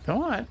I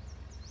thought,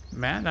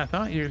 Matt,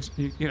 you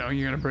know,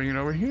 you're going to bring it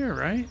over here,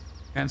 right?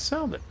 And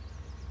sell it.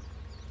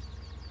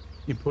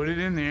 You put it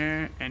in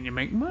there and you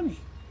make money.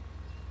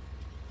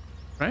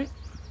 Right?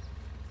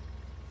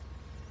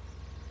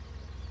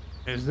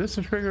 Is this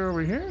a trigger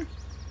over here?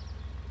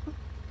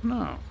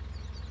 No.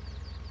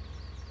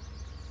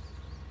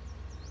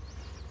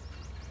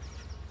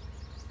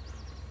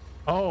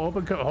 Oh,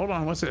 open code. Hold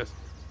on, what's this?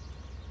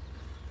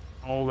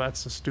 Oh,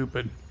 that's the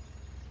stupid.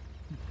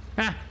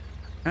 Ha!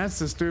 That's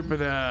the stupid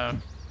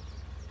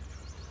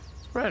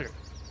spreader.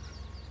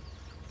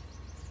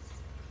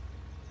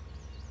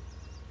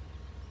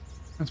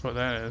 That's what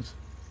that is.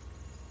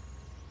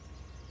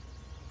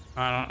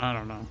 I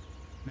don't know.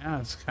 Now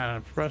it's kind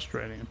of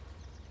frustrating.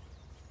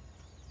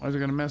 Why is it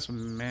gonna mess with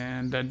me,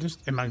 man?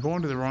 Am I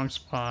going to the wrong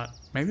spot?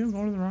 Maybe I'm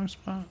going to the wrong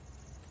spot.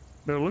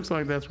 But it looks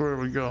like that's where it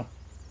would go.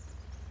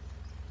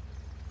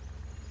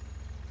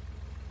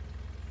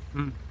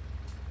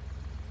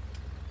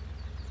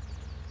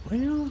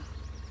 Well,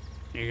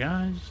 you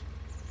guys,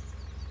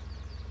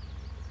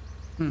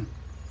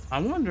 I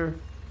wonder,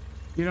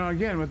 you know,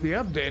 again, with the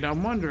update,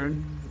 I'm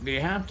wondering, do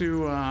you have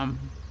to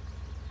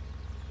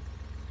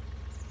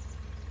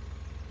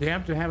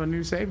have a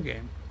new save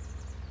game?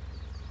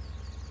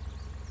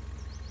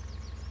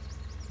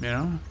 You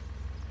know?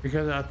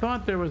 Because I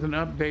thought there was an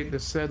update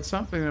that said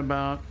something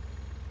about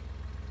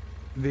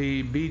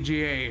the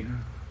BGA,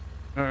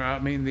 or I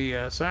mean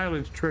the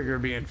silage trigger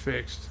being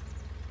fixed.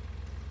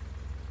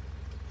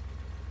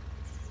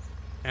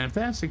 And if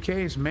that's the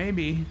case,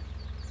 maybe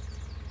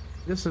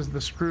this is the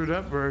screwed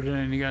up version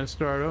and you got to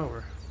start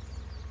over.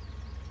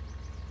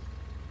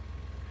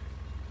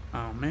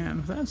 Oh man,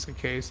 if that's the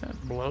case, that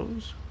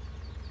blows.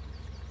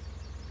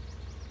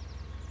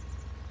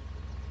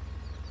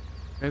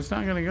 It's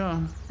not gonna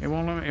go. It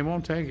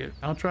won't take it.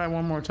 I'll try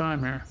one more time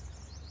here.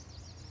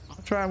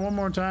 I'll try one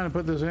more time to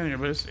put this in here,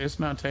 but it's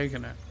not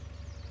taking it.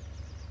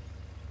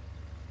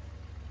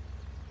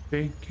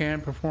 See,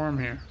 can't perform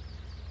here.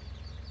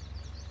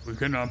 We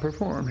cannot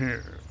perform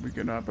here. We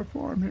cannot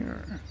perform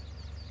here.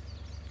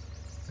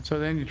 And so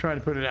then you try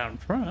to put it out in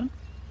front,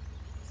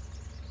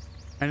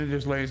 and it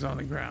just lays on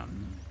the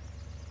ground.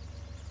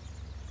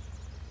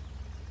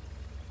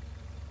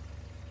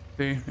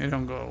 See, it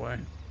don't go away.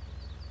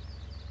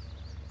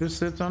 Just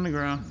sits on the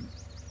ground.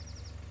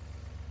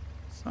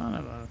 Son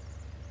of a...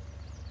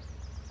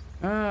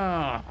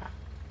 Ah.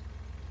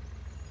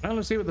 Well,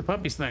 let's see what the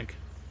puppies think.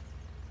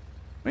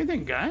 What do you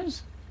think,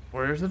 guys?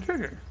 Where's the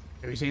trigger?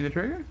 Have you seen the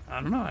trigger?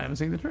 I don't know. I haven't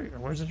seen the trigger.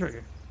 Where's the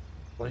trigger?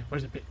 Boy,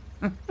 where's the pig?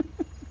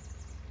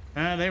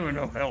 Ah, they were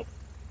no help.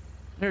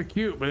 They're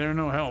cute, but they're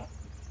no help.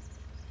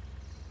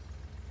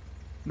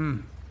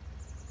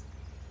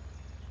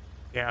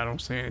 Yeah, I don't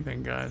see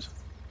anything, guys.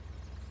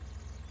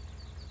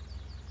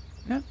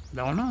 Yep,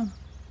 don't know.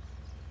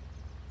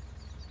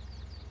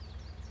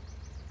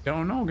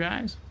 Don't know,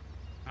 guys.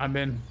 I've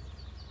been...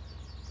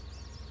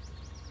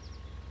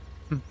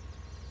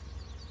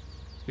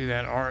 See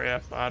that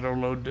RF auto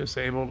load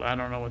disabled? I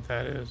don't know what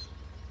that is.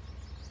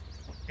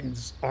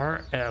 It's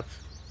RF.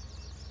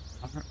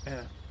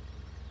 RF.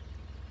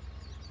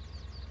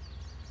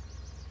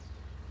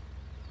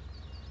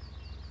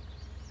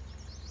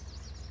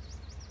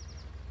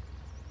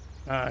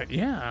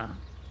 Yeah.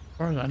 As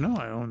far as I know,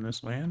 I own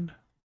this land.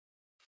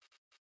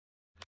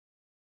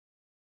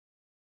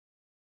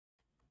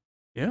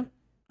 Yep,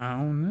 I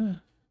own this.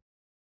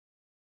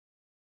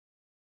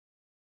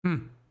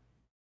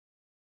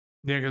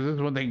 Yeah, because this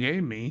is what they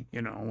gave me,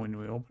 you know, when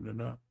we opened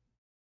it up.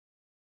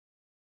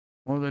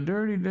 Well, the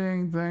dirty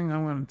dang thing,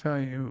 I'm going to tell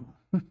you.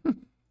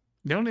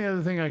 The only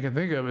other thing I can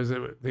think of is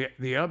that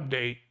the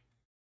update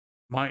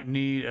might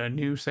need a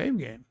new save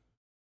game.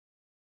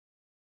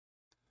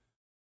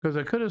 Because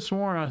I could have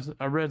sworn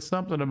I read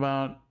something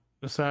about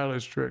the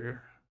silage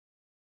trigger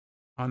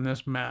on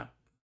this map.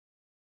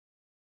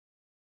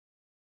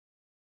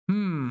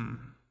 And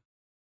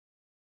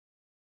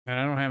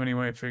I don't have any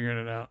way of figuring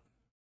it out.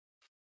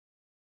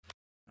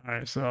 All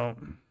right, so...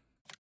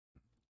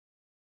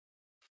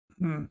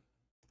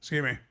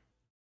 Excuse me.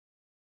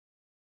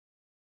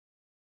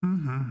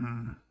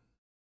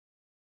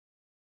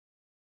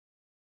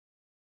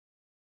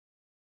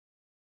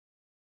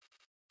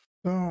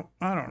 So,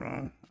 I don't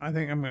know. I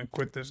think I'm going to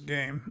quit this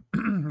game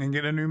and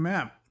get a new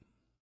map.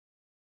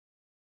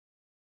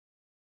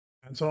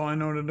 That's all I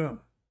know to do.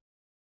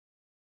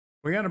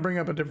 We got to bring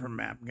up a different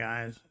map,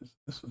 guys.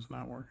 This is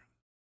not working.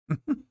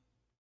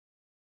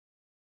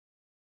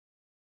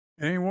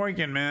 It ain't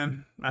working,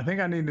 man. I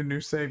think I need a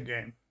new save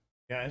game,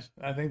 guys.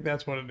 I think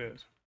that's what it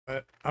is.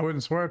 But I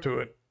wouldn't swear to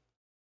it.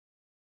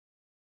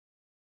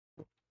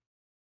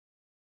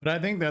 But I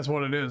think that's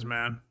what it is,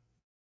 man.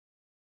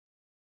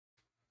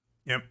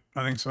 Yep,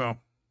 I think so.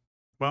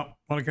 Well,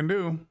 what I can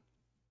do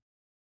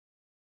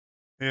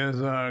is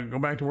go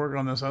back to work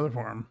on this other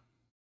farm.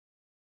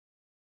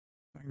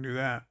 I can do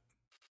that.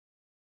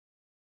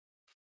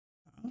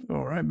 I'll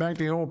go right back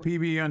to the old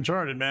PB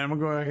Uncharted, man. We'll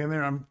go back in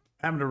there. I'm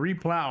having to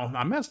replow.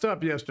 I messed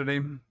up yesterday.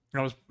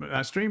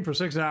 I streamed for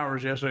 6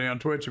 hours yesterday on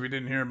Twitch, if you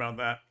didn't hear about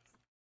that.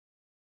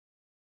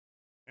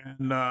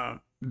 And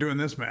doing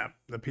this map,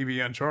 the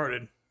PB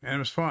Uncharted, and it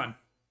was fun.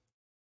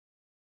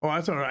 Oh,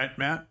 that's all right,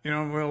 Matt. You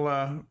know,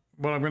 we'll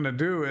what I'm going to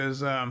do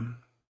is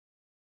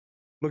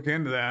look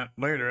into that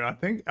later.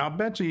 I'll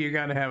bet you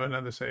got to have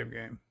another save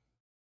game.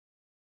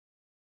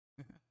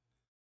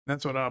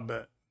 That's what I'll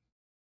bet.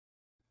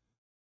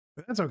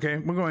 But that's okay.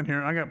 We'll go in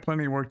here. I got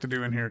plenty of work to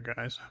do in here,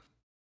 guys.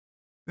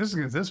 This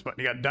is this fun.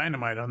 You got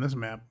dynamite on this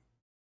map.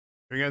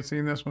 Have you guys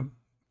seen this one?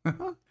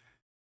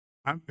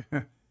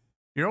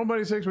 Your old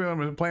buddy Sixwheelin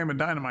was playing with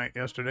dynamite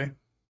yesterday.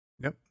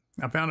 Yep.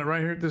 I found it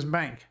right here at this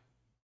bank.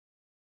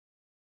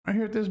 Right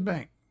here at this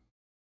bank.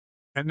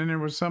 And then there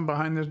was some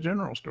behind this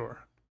general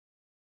store.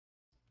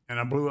 And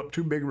I blew up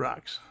 2 big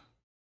rocks.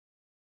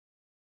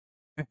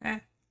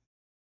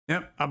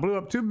 Yep, I blew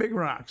up 2 big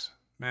rocks,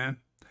 man.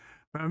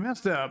 But I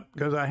messed up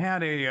because I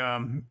had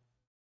a,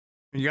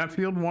 you got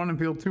field 1 and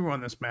field 2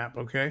 on this map,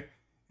 okay?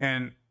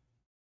 And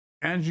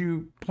as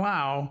you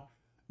plow,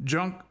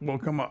 junk will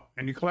come up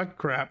and you collect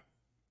crap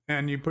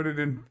and you put it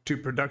into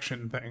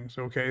production things,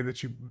 okay,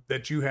 that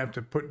you have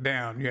to put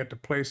down. You have to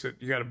place it.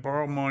 You got to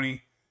borrow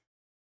money,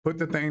 put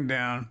the thing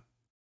down.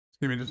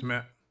 Give me just a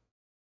minute.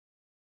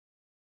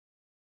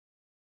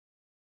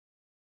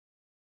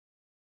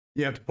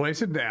 You have to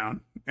place it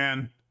down,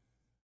 and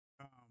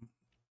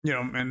you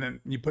know, and then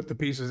you put the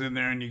pieces in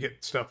there, and you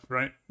get stuff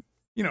right.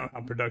 You know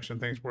how production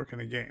things work in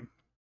a game.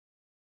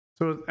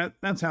 So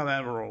that's how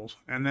that rolls.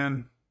 And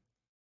then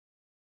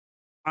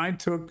I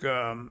took,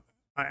 I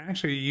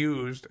actually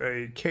used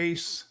a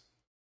case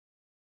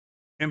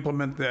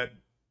implement that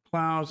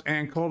plows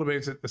and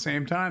cultivates at the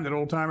same time that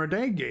old timer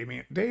Dave gave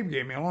me. Dave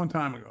gave me a long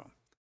time ago,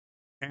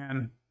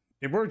 and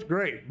it works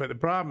great. But the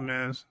problem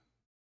is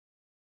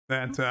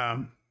that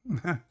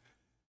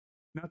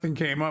nothing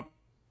came up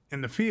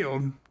in the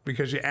field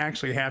because you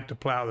actually have to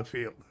plow the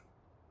field.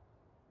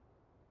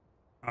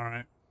 All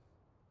right.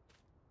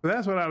 So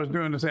that's what I was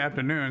doing this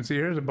afternoon. See,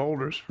 here's the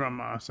boulders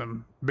from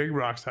some big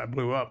rocks I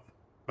blew up.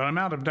 But I'm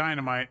out of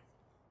dynamite.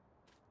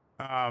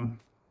 I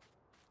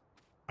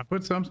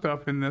put some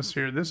stuff in this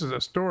here. This is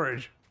a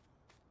storage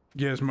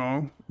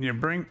gizmo. You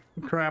bring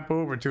crap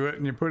over to it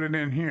and you put it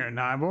in here.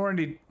 Now, I've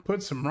already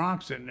put some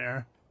rocks in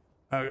there.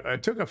 I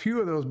took a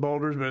few of those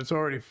boulders, but it's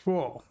already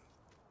full.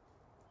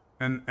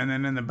 And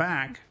then in the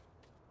back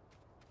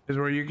is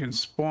where you can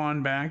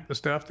spawn back the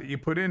stuff that you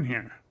put in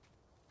here.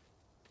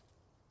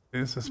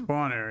 This is a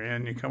spawn area,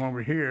 and you come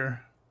over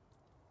here.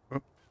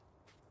 Oh,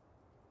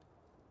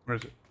 where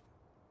is it?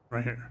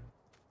 Right here.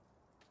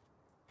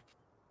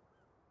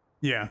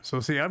 Yeah, so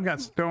see, I've got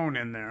stone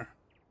in there.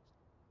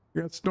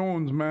 You got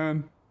stones,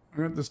 man.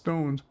 I got the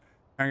stones.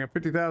 I got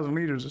 50,000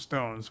 liters of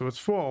stone, so it's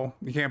full.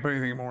 You can't put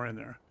anything more in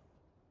there.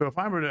 So if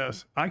I were to,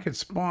 I could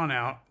spawn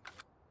out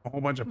a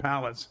whole bunch of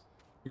pallets.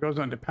 It goes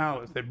onto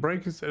pallets. It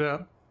breaks it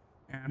up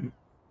and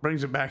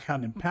brings it back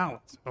out in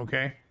pallets,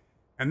 okay?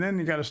 And then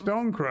you got a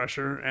stone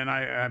crusher, and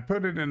I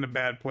put it in a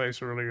bad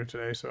place earlier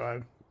today, so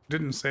I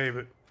didn't save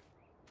it.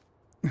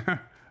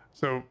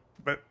 So,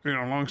 but, you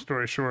know, long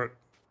story short,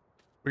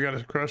 we got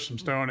to crush some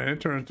stone, and it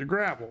turns to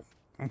gravel,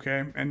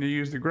 okay? And you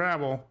use the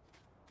gravel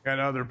at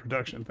other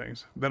production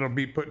things that'll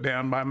be put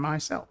down by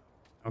myself,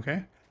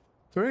 okay?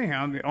 So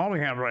anyhow, all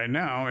we have right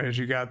now is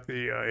you got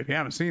the, if you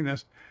haven't seen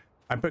this,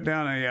 I put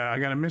down I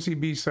got a Missy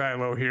B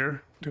silo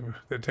here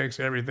that takes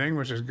everything,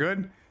 which is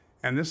good.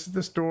 And this is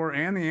the store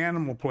and the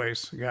animal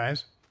place,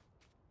 guys.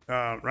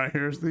 Right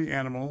here's the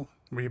animal,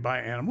 where you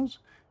buy animals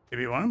if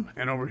you want them.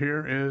 And over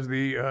here is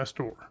the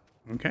store,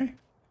 okay?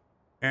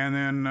 And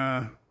then,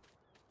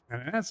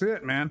 and that's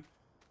it, man.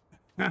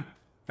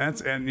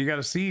 And you got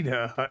a seed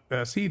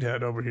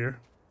hut over here.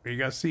 Where you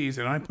got seeds,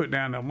 and I put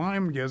down a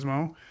lime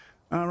gizmo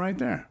right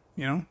there.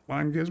 You know,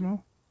 lime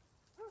gizmo,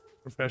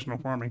 professional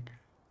farming.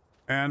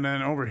 And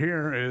then over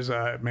here is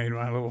I made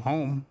my little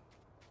home.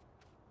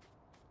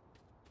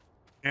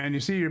 And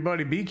you see your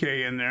buddy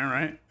BK in there,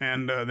 right?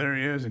 And there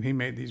he is, and he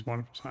made these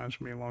wonderful signs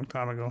for me a long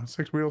time ago.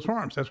 Six Wheels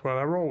Farms, that's what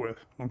I roll with,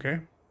 okay?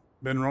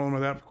 Been rolling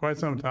with that for quite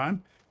some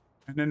time.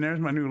 And then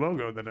there's my new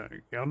logo that I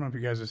don't know if you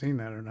guys have seen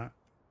that or not.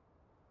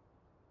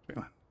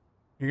 Here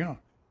you go.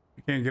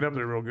 You can't get up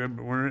there real good,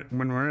 but when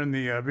we're in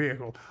the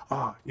vehicle.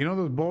 Oh, you know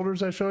those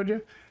boulders I showed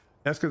you?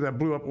 That's because I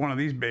blew up one of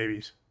these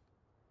babies.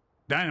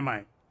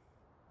 Dynamite.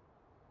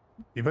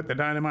 You put the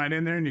dynamite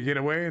in there and you get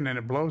away, and then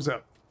it blows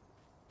up.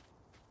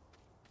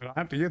 But I'll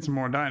have to get some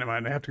more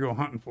dynamite. I have to go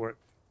hunting for it.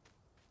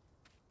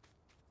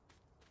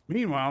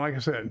 Meanwhile, like I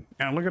said,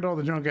 now look at all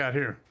the junk out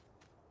here.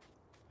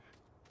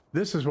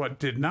 This is what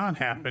did not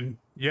happen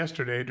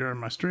yesterday during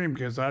my stream,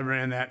 because I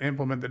ran that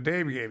implement that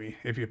Dave gave me.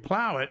 If you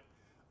plow it,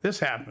 this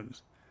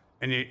happens.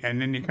 And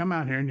then you come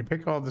out here and you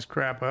pick all this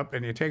crap up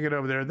and you take it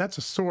over there. That's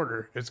a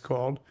sorter, it's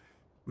called.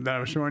 That I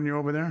was showing you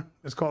over there.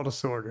 It's called a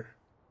sorter.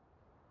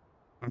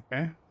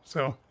 Okay?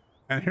 So,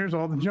 and here's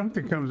all the junk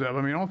that comes up.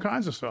 I mean, all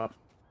kinds of stuff.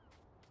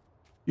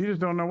 You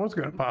just don't know what's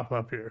going to pop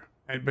up here.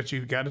 But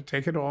you've got to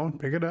take it all and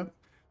pick it up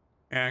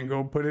and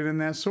go put it in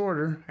that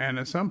sorter. And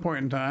at some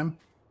point in time,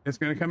 it's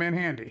going to come in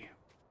handy.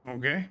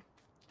 Okay?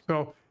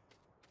 So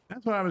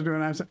that's what I was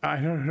doing. I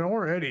had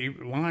already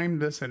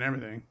limed this and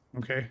everything.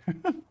 Okay?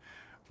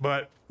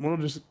 But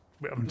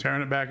I'm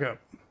tearing it back up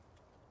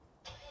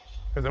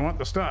because I want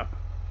the stuff.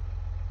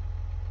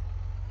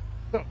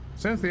 So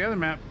since the other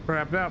map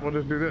crapped out, we'll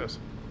just do this.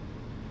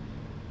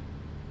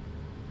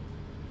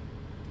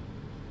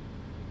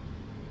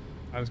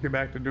 I'll just get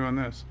back to doing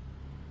this.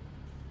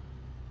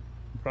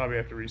 Probably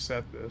have to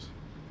reset this.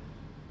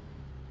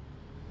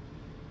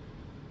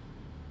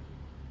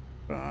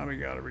 We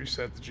gotta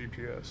reset the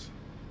GPS.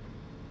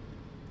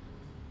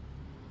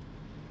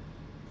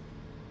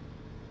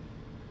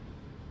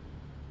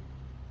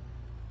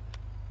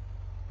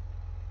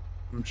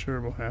 I'm sure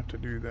we'll have to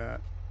do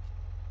that.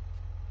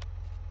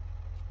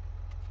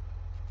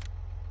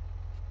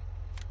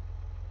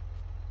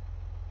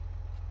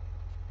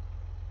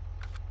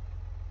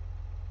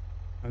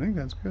 I think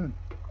that's good.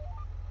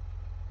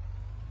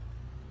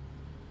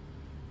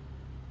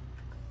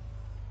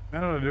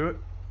 That ought to do it.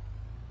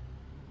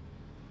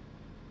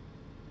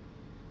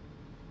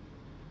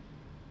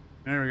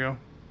 There we go.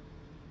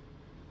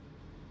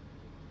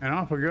 And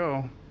off we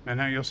go. And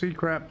now you'll see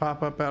crap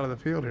pop up out of the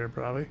field here,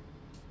 probably.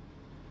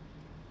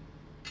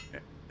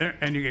 There,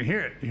 and you can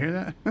hear it. You hear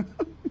that?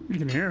 You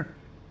can hear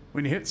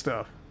when you hit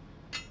stuff.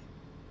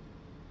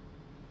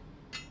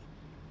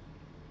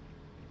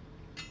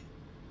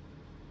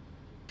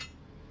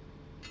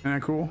 Isn't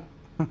that cool?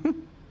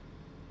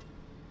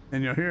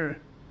 And you'll hear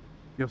it.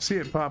 You'll see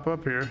it pop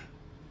up here.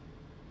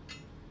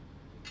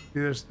 See,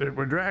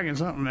 we're dragging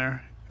something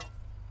there.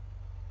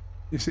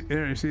 You see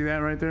there? You see that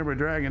right there? We're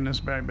dragging this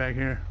back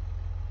here.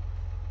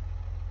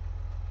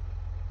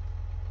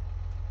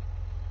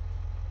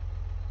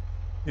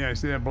 Yeah, you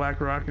see that black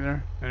rock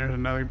there? And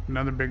there's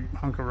another big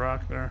hunk of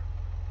rock there.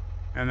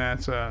 And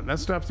that's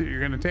stuff that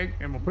you're gonna take,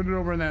 and we'll put it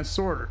over in that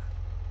sorter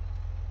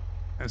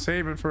and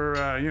save it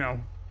for you know,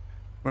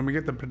 when we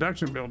get the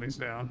production buildings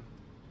down.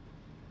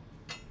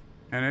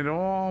 And it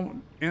all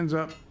ends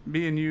up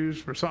being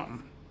used for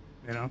something,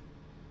 you know.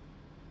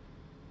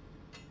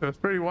 So it's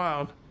pretty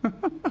wild.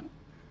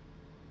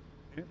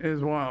 It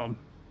is wild.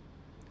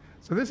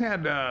 So this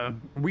had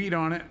wheat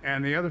on it,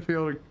 and the other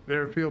field,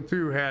 their field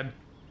 2, had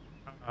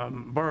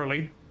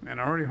barley,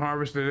 and I already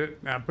harvested it.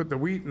 And I put the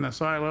wheat in the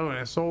silo, and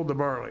I sold the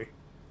barley.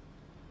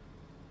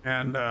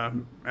 And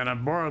I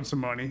borrowed some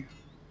money.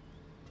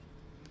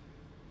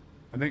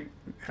 I think,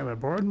 have I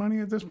borrowed money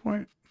at this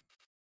point?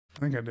 I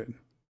think I did.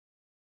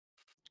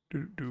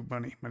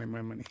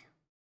 Money.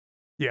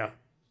 Yeah,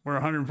 we're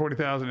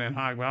 140,000 in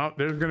hog. Well,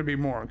 there's going to be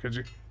more, because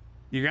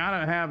you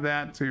gotta have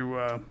that to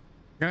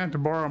you're gonna have to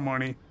borrow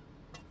money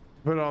to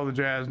put all the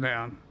jazz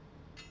down.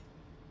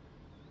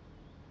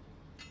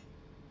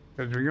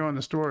 Because we go in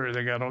the store here,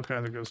 they got all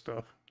kinds of good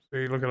stuff.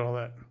 See, look at all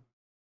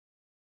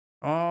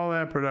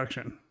that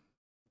production.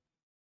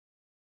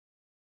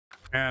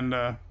 And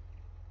I'm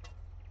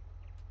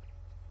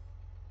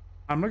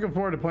looking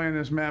forward to playing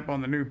this map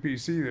on the new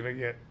PC that I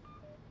get.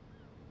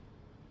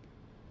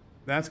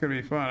 That's gonna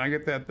be fun. I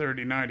get that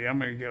 3090. I'm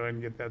gonna go ahead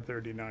and get that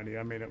 3090.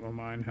 I made up my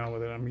mind. Hell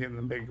with it. I'm getting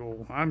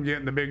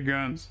the big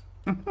guns.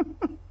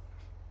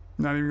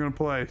 Not even gonna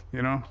play,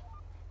 you know.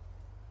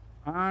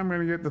 I'm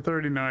gonna get the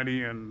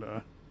 3090 and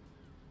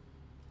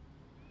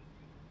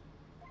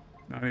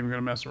not even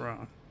gonna mess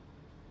around.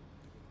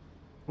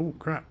 Oh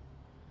crap.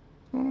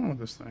 What's going on with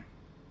this thing?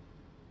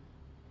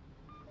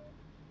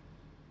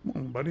 Come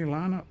on, buddy,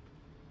 line up.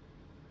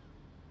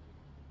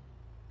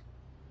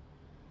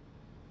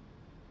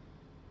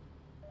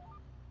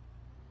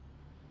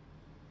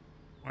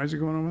 Why is he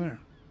going over there?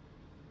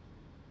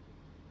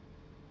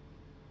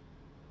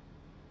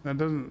 That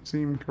doesn't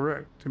seem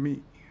correct to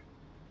me.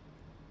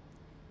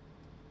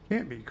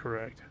 Can't be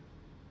correct.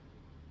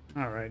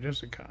 All right,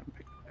 just a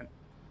copy.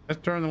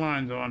 Let's turn the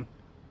lines on.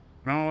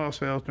 When all else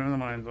fails, turn the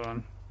lines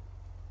on.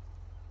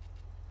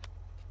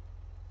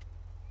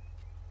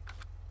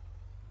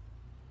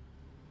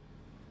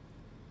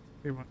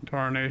 See what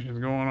tarnation's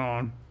going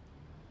on.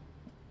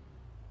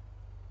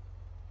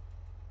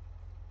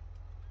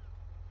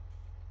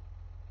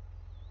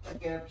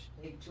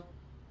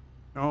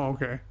 Oh,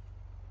 okay.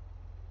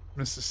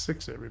 Mrs.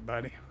 6,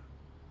 everybody.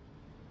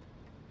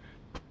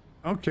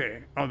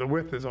 Okay. Oh, the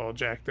width is all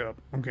jacked up.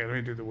 Okay, let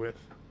me do the width.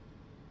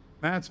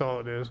 That's all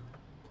it is.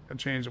 I'll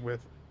change the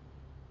width.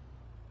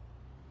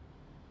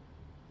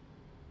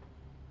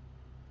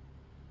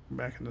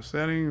 Back in the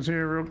settings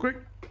here real quick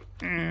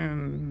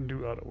and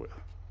do auto width.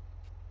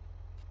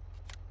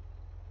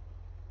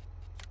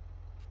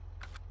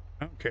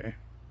 Okay,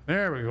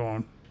 there we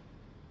go.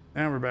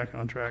 Now we're back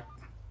on track.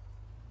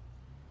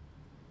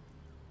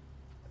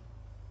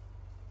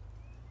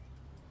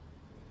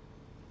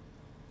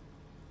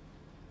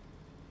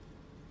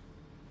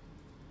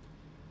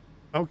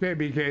 Okay,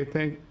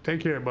 BK,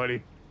 take care,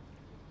 buddy.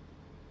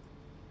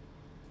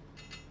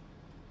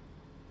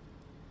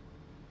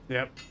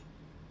 Yep.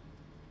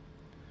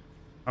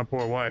 My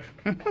poor wife.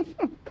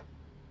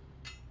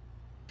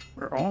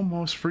 We're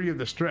almost free of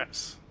the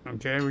stress.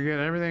 Okay, we get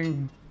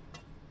everything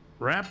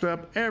wrapped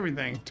up,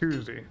 everything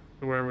Tuesday,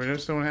 where we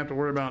just don't have to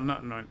worry about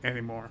nothing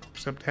anymore,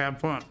 except to have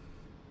fun.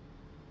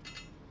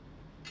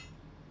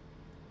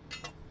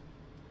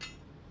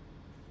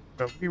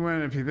 So we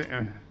went, if you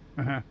think,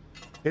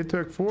 it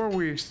took 4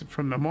 weeks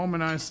from the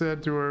moment I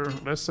said to her,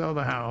 let's sell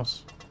the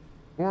house.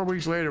 4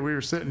 weeks later, we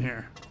were sitting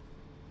here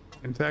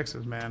in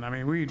Texas, man. I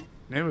mean,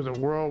 it was a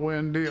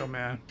whirlwind deal,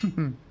 man.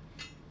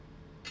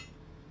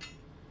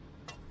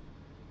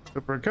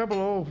 So for a couple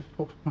of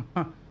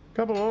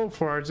old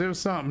farts, it was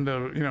something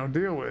to, you know,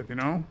 deal with, you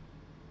know.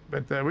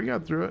 But we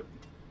got through it,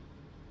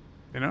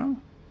 you know.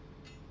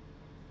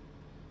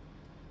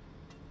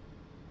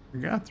 We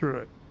got through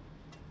it.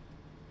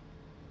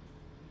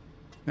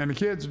 And the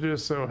kids are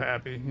just so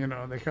happy, you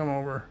know. They come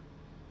over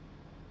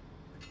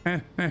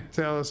and they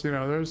tell us, you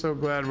know, they're so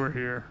glad we're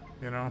here,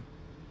 you know.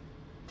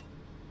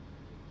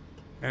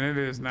 And it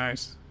is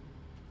nice.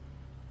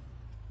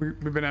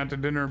 We've been out to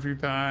dinner a few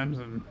times,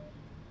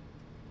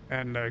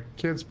 and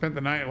kids spent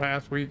the night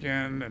last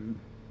weekend, and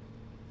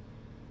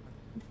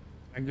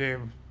I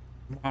gave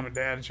mom and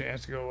dad a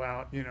chance to go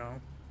out, you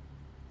know.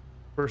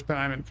 First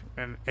time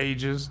in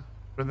ages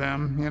for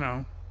them, you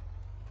know.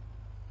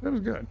 It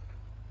was good.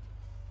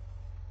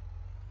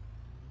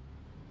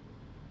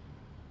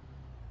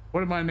 What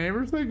did my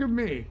neighbors think of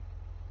me?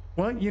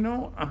 Well, you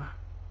know, I'm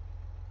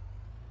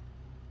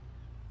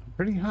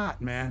pretty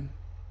hot, man.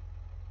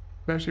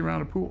 Especially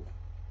around a pool.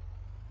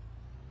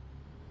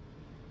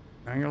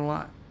 I ain't gonna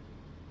lie.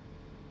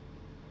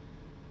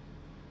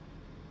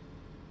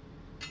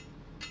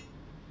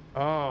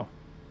 Oh.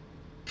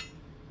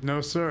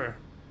 No, sir.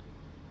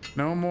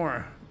 No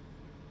more.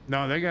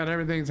 No, they got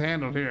everything's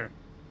handled here.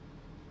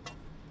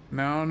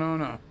 No, no,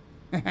 no.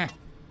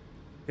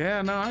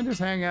 Yeah, no, I just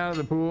hang out at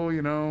the pool,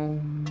 you know.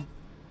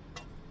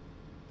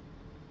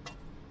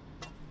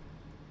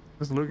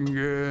 Just looking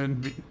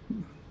good.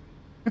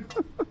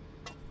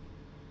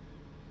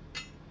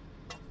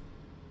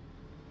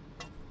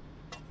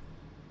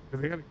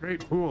 They got a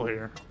great pool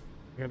here.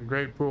 They got a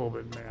great pool,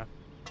 but man.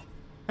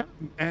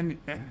 And,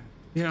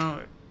 you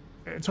know,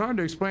 it's hard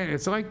to explain.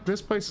 It's like,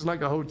 this place is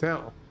like a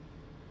hotel.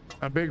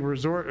 A big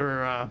resort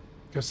or a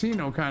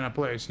casino kind of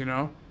place, you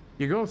know.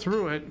 You go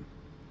through it,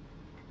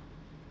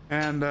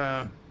 and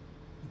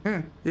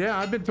yeah,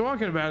 I've been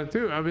talking about it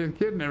too. I've been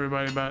kidding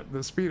everybody about the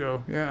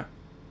Speedo. Yeah,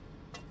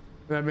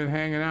 I've been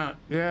hanging out.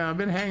 Yeah, I've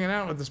been hanging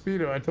out with the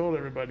Speedo. I told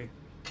everybody.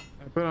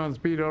 I put on the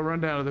Speedo,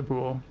 run down to the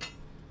pool.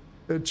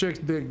 The chicks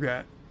dig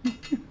that.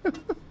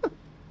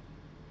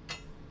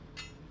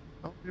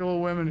 All the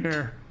old women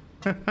here.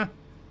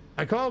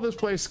 I call this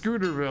place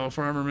Scooterville,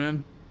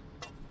 Farmerman,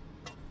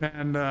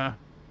 and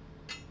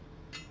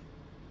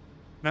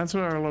that's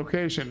our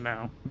location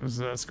now. Is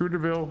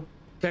Scooterville,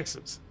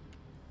 Texas.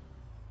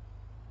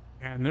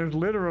 And there's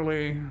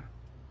literally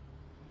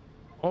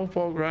old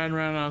folk riding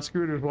around on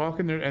scooters,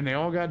 walking there, and they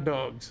all got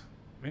dogs.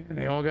 Man,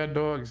 they all got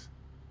dogs.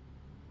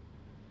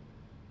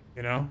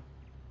 You know?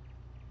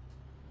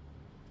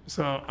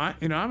 So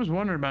I was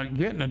wondering about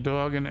getting a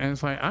dog, and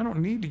it's like, I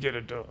don't need to get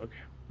a dog.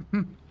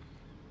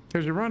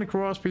 Because you run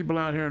across people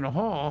out here in the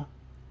hall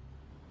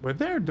with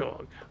their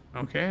dog,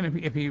 okay?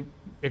 And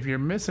if you're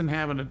missing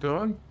having a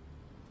dog,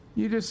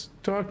 you just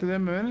talk to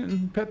them a minute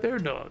and pet their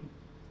dog,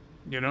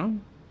 you know?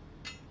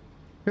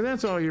 Because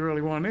that's all you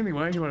really want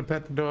anyway. You want to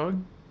pet the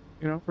dog,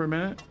 you know, for a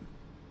minute.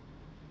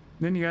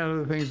 Then you got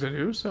other things to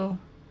do, so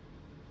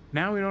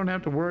now we don't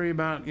have to worry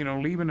about, you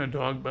know, leaving a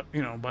dog, but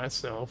you know, by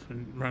itself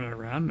and running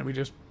around. And we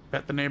just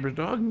pet the neighbor's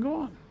dog and go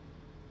on.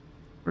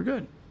 We're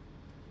good.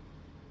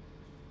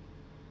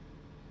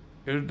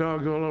 There's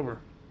dogs all over.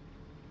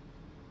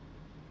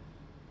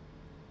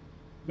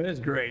 But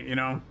it's great, you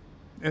know.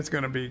 It's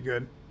gonna be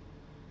good.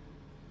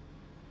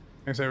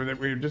 Like I said,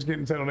 we're just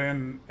getting settled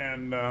in,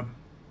 and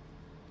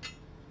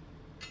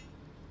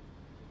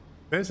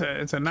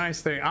it's a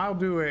nice thing. I'll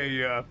do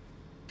a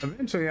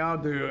eventually I'll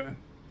do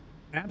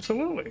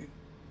absolutely.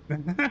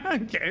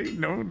 Okay,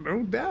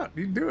 no doubt.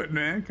 You do it,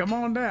 man. Come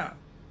on down.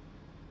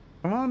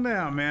 Come on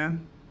down,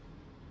 man.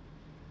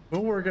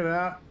 We'll work it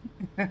out.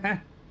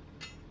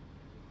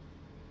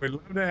 We'd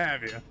love to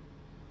have you.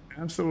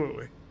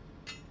 Absolutely.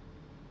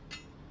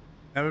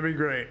 That would be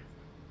great.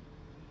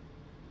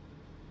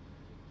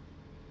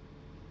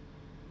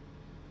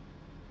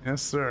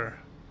 Yes, sir.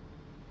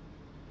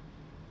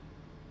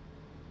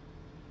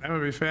 That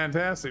would be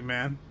fantastic,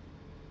 man.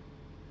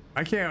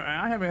 I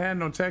haven't had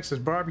no Texas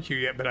barbecue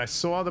yet, but I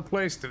saw the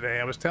place today.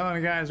 I was telling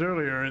the guys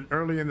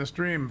early in the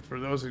stream,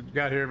 for those who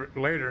got here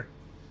later,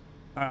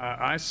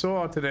 I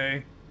saw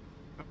today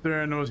up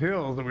there in those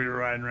hills that we were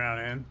riding around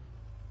in,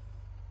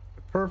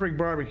 the perfect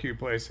barbecue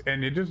place.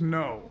 And you just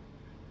know,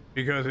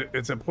 because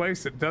it's a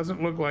place that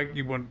doesn't look like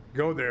you would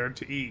go there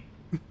to eat.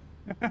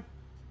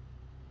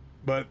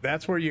 But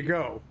that's where you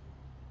go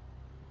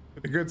for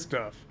the good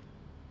stuff.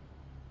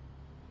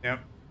 Yep.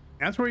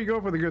 That's where you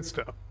go for the good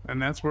stuff. And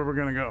that's where we're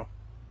going to go.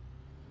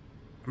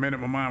 I made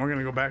up my mind. We're going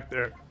to go back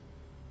there.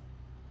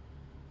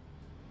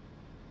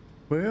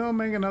 We'll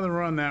make another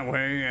run that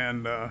way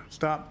and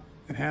stop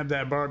and have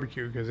that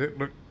barbecue, because it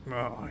looked,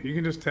 oh, you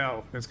can just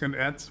tell. That's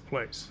the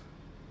place.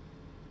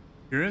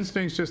 Your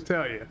instincts just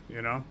tell you,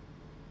 you know?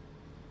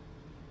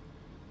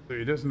 So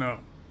you just know.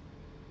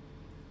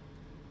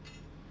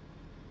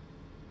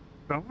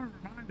 So I want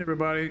to remind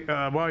everybody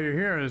while you're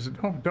here is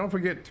don't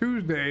forget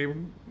Tuesday,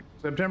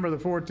 September the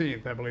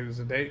 14th, I believe is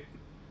the date.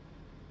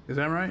 Is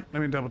that right?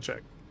 Let me double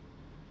check.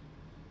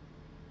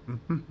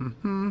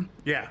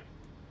 Yeah.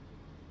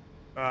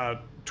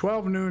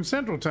 12 noon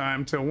Central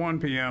Time till 1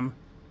 p.m.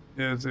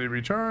 is the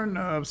return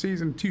of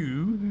season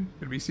 2.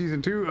 It'll be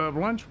season 2 of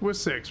Lunch with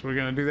Six. We're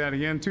going to do that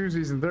again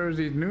Tuesdays and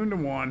Thursdays, noon to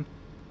 1.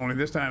 Only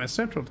this time is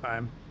Central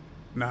Time,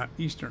 not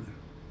Eastern.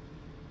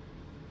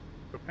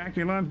 So pack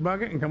your lunch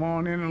bucket and come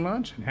on in to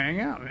lunch and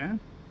hang out, man.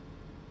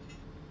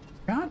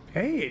 Scott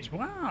Page,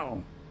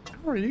 wow.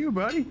 How are you,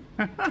 buddy?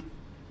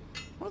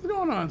 What's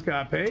going on,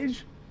 Scott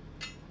Page?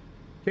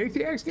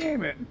 KTX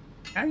Gaming.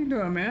 How you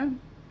doing, man?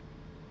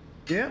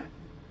 Yeah?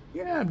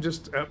 Yeah, I'm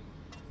just up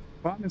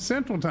on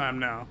Central Time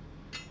now.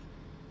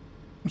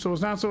 So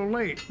it's not so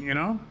late, you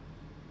know?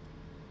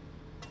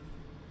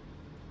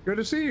 Good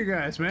to see you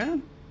guys,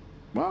 man.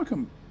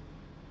 Welcome.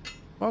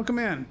 Welcome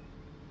in.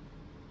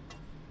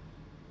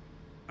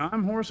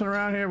 I'm horsing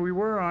around here. We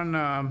were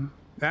on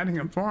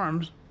Attingham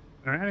Farms,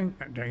 or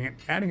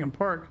Attingham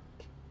Park,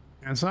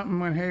 and something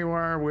went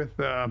haywire with,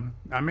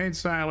 I made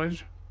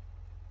silage,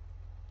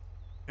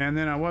 and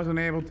then I wasn't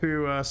able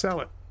to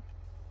sell it.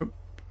 Oop,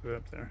 put it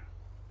up there.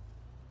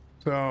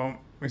 So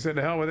we said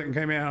to hell with it and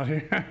came out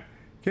here.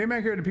 Came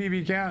back here to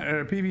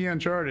PV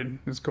Uncharted,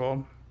 it's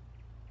called.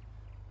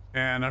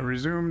 And I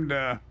resumed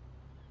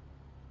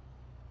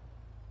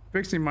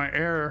fixing my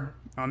error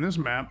on this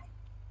map,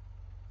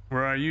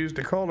 where I used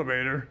a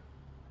cultivator,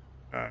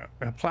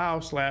 a plow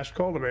 /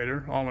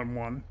 cultivator, all in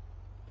one.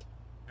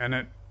 And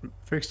it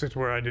fixed it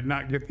where I did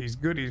not get these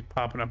goodies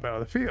popping up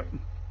out of the field.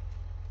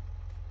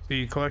 So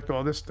you collect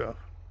all this stuff.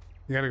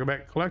 You gotta go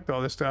back and collect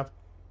all this stuff.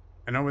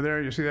 And over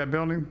there, you see that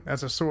building?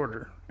 That's a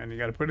sorter. And you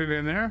gotta put it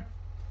in there.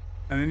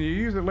 And then you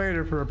use it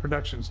later for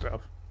production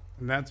stuff.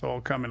 And that's all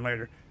coming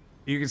later.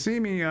 You can see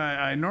me,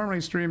 I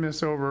normally stream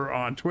this over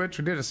on Twitch.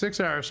 We did a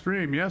 6-hour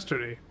stream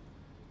yesterday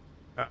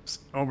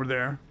over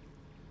there.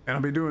 And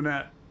I'll be doing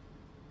that,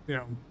 you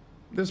know,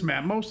 this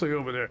map mostly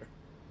over there.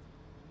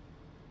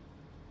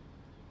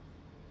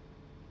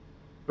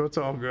 So it's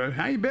all good.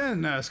 How you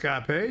been,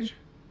 Scott Page?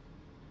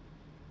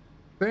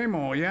 Same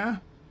old, yeah?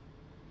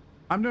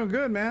 I'm doing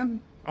good,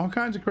 man. All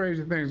kinds of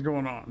crazy things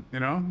going on, you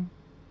know?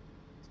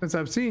 Since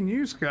I've seen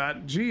you,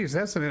 Scott, geez,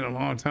 that's been a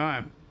long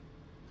time.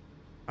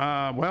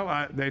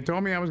 Well, they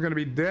told me I was going to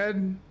be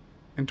dead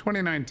in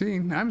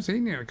 2019. I haven't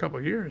seen you in a couple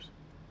of years.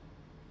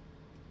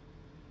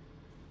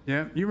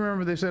 Yeah, you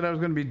remember they said I was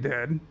going to be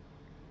dead.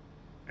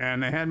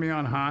 And they had me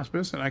on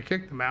hospice, and I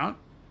kicked them out.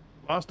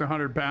 Lost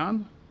 100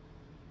 pounds.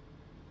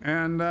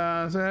 And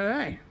said,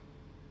 hey,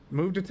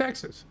 move to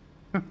Texas.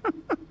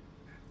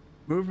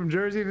 Moved from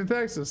Jersey to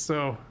Texas,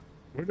 so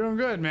we're doing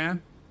good,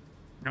 man.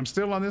 I'm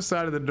still on this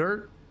side of the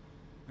dirt,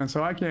 and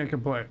so I can't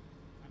complain.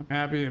 I'm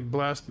happy and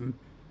blessed and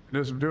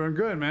just doing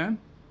good, man.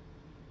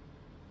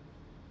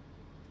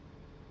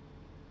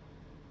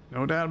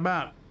 No doubt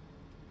about it.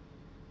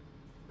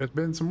 It's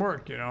been some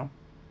work, you know.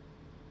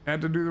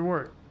 Had to do the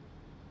work.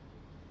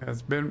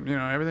 It's been, you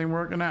know, everything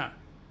working out.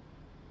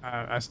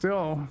 I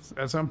still,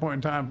 at some point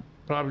in time,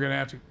 probably gonna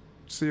have to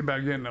see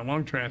about getting a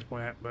lung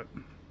transplant, but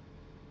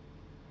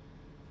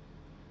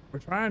we're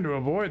trying to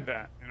avoid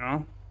that, you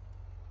know.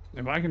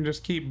 If I can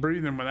just keep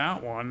breathing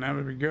without one, that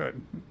would be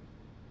good.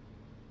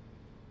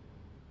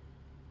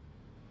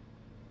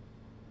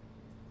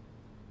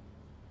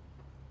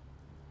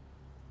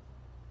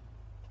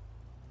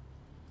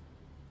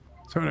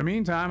 So in the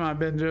meantime, I've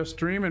been just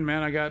streaming,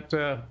 man. I got,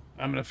 I'm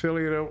an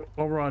affiliate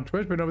over on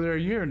Twitch, been over there a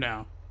year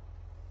now.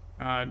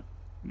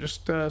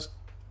 Just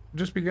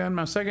begun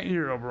my 2nd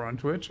year over on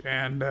Twitch,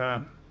 and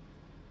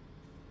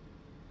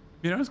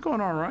you know, it's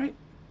going all right.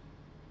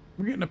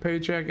 We're getting a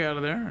paycheck out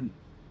of there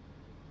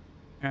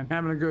and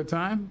having a good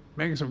time,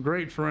 making some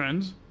great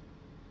friends.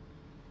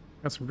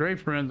 Got some great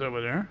friends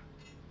over there.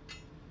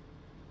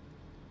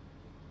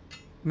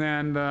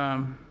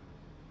 And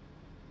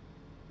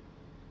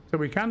so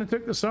we kind of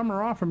took the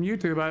summer off from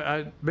YouTube.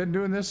 I've been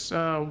doing this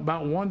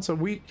about once a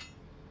week.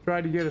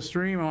 Tried to get a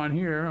stream on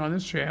here on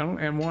this channel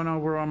and one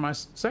over on my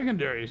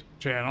secondary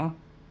channel,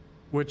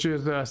 which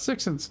is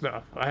Sixwheelin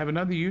stuff. I have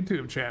another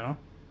YouTube channel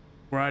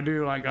where I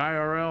do like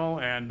IRL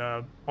and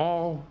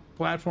all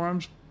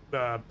platforms,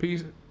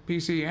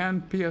 PC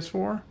and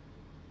PS4,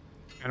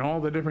 and all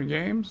the different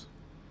games.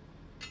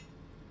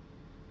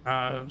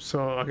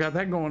 So I got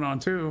that going on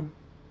too.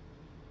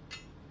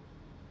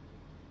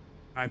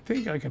 I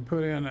think I can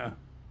put in a,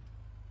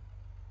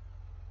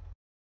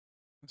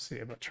 let's see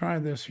if I try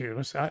this here.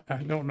 I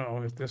don't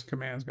know if this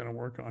command's going to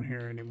work on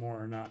here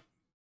anymore or not.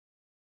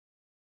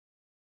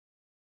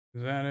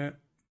 Is that it?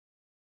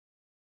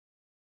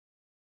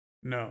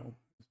 No,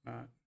 it's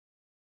not.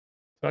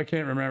 So I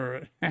can't remember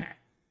it.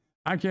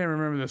 I can't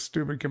remember the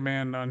stupid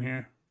command on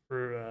here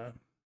for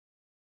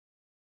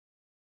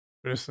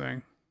this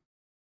thing.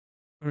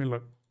 Let me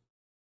look.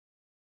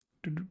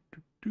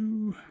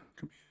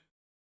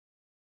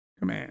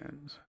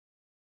 Commands.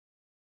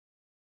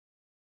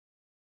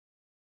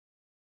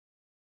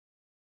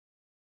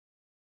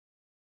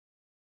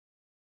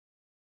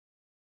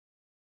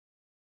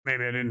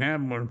 Maybe I didn't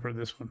have one for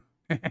this one.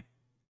 I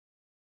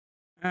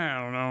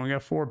don't know. We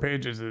got 4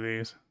 pages of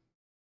these.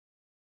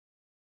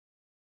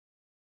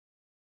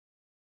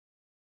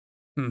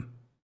 Oh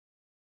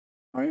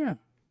yeah,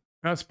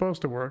 that's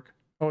supposed to work.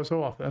 Oh, it's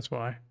off. That's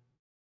why.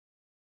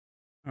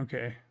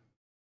 Okay,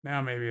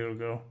 now maybe it'll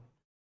go.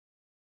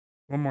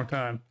 One more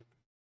time.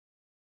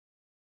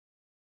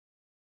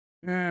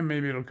 And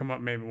maybe it'll come up,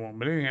 maybe it won't.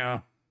 But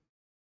anyhow,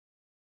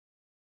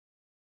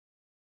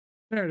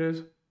 there it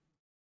is.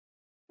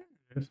 There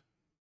it is.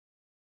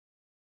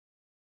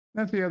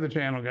 That's the other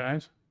channel,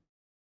 guys.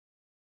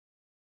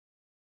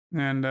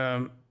 And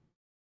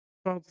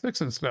called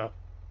Sixwheelin stuff.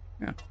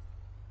 Yeah.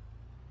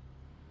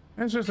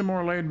 It's just a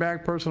more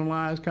laid-back,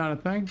 personalized kind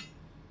of thing,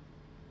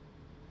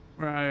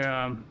 where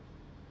I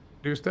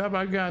do stuff.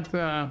 I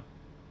got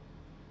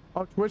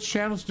Twitch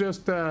channels.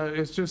 Just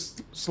it's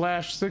just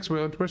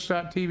 /Sixwheelin,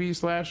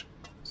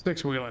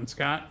 twitch.tv/Sixwheelin,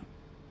 Scott.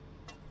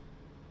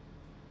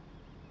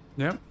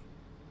 Yep.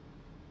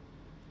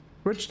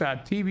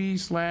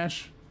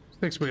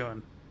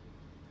 Twitch.tv/Sixwheelin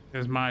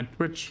is my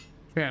Twitch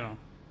channel.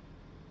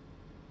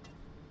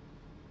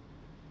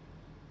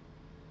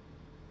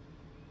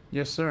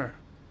 Yes, sir.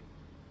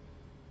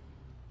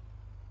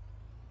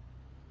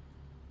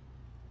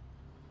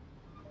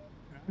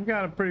 I've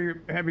got a pretty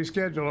heavy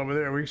schedule over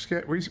there. We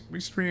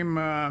stream.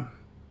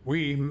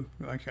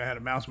 Like I had a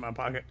mouse in my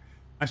pocket.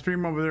 I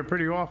stream over there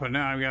pretty often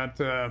now. I've got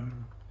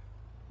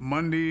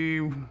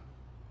Monday,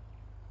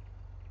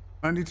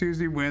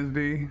 Tuesday,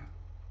 Wednesday.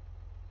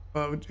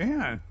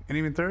 Yeah, and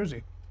even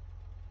Thursday.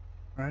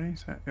 Friday,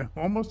 Saturday,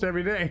 almost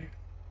every day.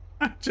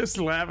 I'm just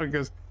laughing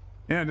because,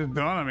 yeah, it just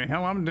dawned on me.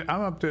 Hell, I'm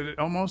up to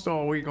almost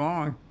all week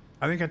long.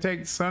 I think I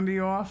take Sunday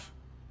off.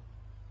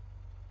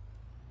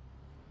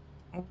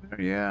 Oh,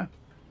 yeah.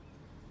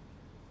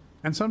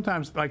 And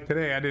sometimes, like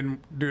today, I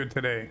didn't do it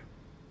today.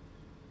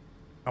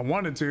 I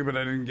wanted to, but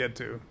I didn't get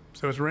to.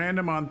 So it's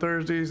random on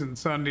Thursdays and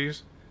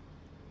Sundays,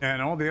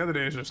 and all the other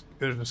days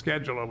there's a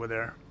schedule over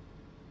there.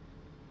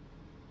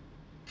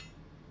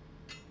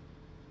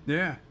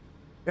 Yeah.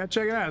 Yeah,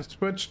 check it out. It's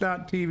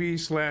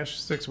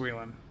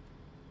twitch.tv/Sixwheelin.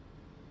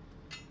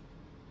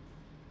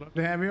 Love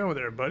to have you over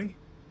there, buddy.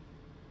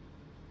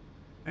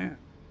 Yeah.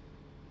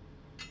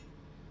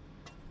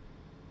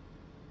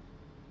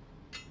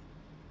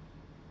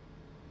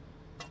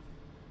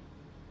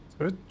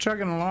 So it's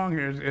chugging along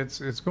here.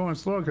 It's going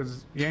slow because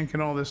it's yanking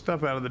all this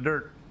stuff out of the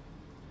dirt.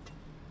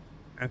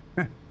 And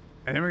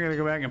then we got to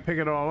go back and pick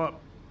it all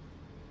up.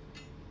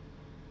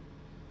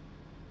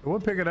 We'll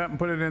pick it up and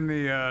put it in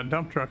the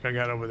dump truck I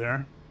got over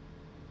there.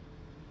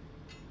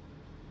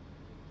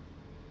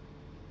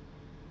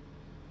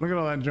 Look at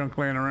all that junk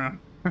laying around.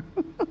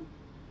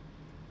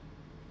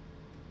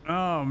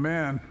 Oh,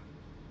 man.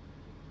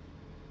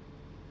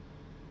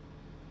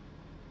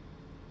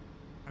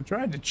 I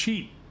tried to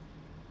cheat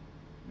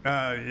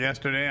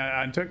yesterday.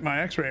 I took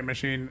my x-ray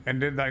machine and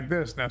did like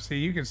this. Now, see,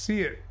 you can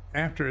see it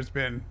after it's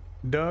been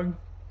dug,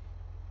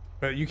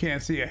 but you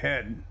can't see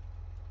ahead.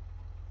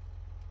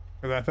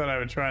 Because I thought I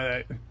would try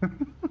that.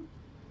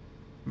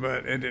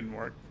 But it didn't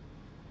work,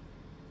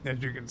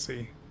 as you can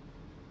see.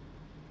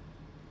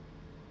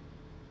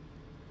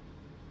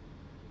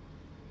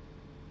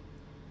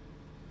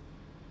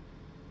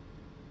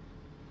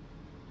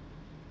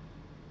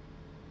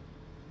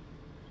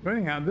 But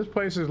anyhow, this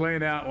place is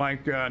laid out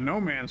like no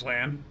man's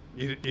land.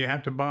 You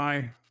have to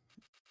buy,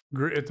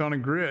 it's on a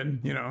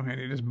grid, you know,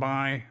 and you just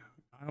buy.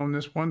 I own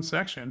this one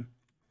section.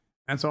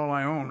 That's all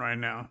I own right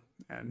now.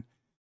 And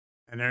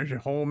there's your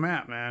whole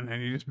map, man.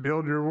 And you just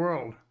build your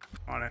world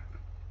on it.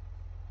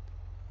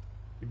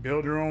 You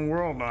build your own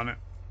world on it.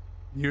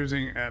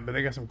 Using, but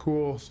they got some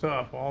cool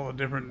stuff, all the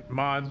different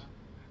mods.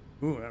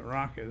 Ooh, that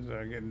rock is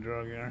getting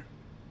drug there.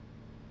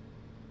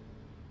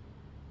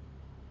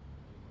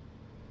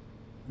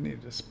 I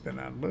need to spin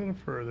out a little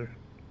further.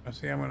 I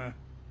see I'm gonna,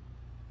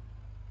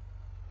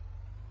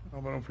 I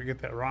hope I don't forget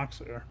that rock's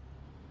there.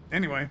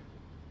 Anyway.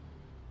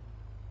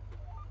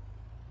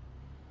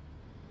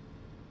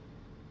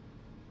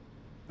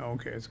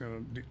 Okay, it's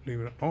gonna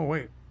leave it. Oh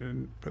wait,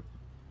 didn't put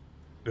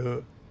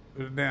it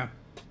down.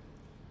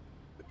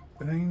 Put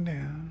the thing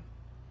down.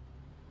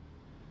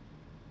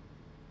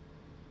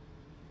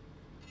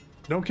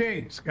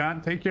 Okay,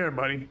 Scott, take care,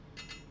 buddy.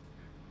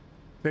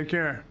 Take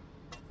care.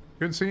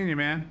 Good seeing you,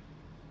 man.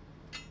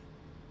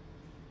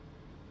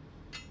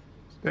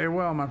 Stay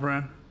well, my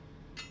friend.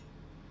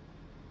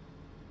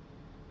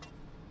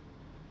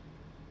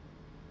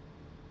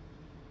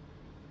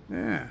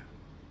 Yeah.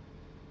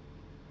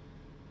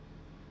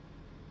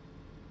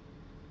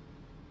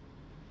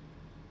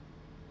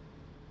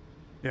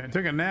 Yeah, I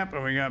took a nap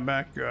when we got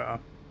back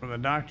from the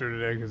doctor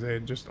today because they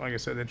just, like I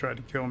said, they tried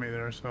to kill me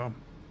there. So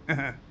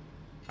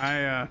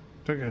I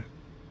took a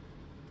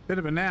bit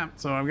of a nap,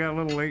 so I've got a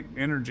little late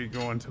energy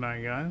going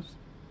tonight, guys.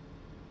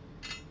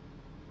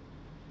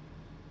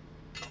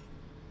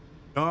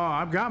 Oh,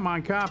 I've got my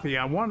copy.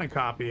 I want a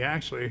copy,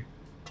 actually.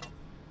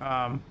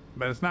 But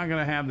it's not going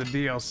to have the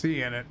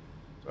DLC in it.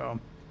 So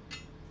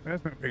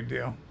that's no big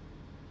deal.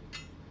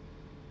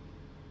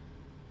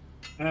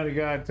 I had a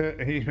guy,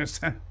 he was,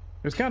 it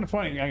was kind of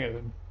funny. I got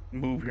to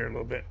move here a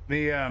little bit.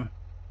 I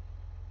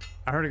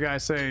heard a guy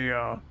say,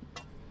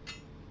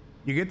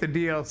 you get the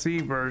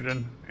DLC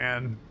version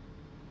and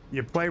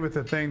you play with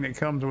the thing that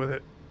comes with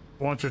it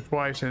once or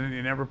twice and then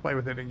you never play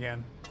with it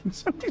again.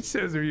 Somebody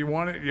says if you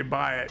want it, you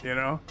buy it, you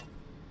know?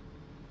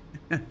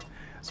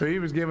 So he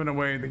was giving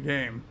away the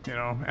game, you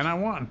know, and I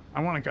won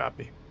a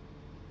copy.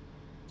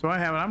 So I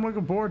have it. I'm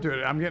looking forward to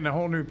it. I'm getting a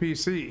whole new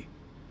PC,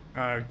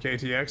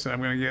 KTX, and I'm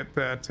going to get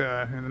that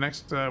in the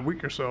next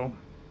week or so.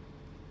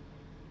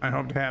 I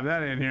hope to have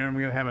that in here. I'm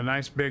going to have a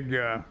nice big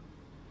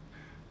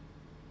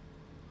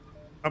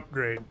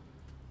upgrade,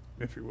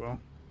 if you will.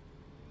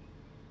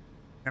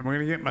 And we're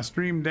going to get my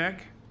Stream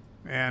Deck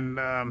and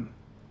a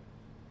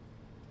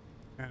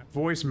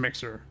voice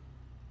mixer.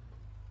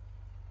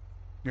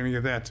 I'm going to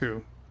get that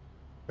too.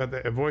 Got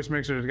the voice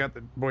mixer, has got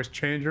the voice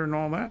changer and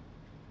all that.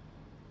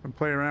 I'll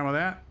play around with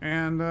that,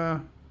 and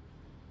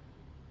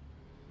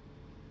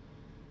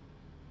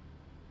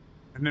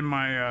And then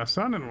my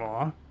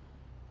son-in-law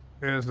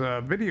is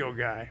a video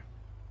guy,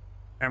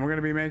 and we're going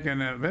to be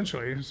making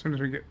eventually, as soon as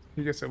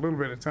he gets a little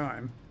bit of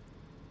time,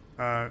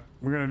 we're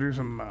going to do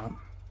some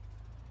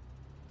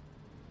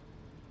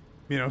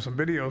some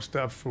video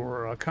stuff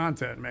for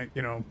content,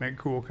 make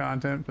cool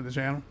content for the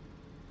channel.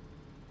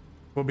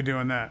 We'll be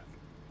doing that.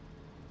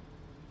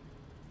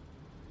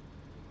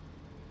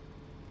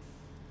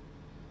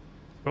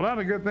 A lot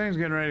of good things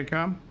getting ready to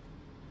come,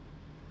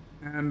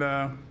 and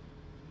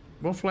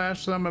we'll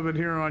flash some of it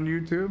here on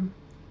YouTube,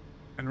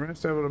 and the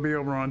rest of it will be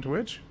over on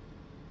Twitch,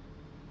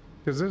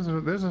 because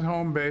this is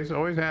home base,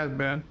 always has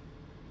been.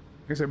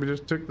 Like I said, we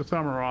just took the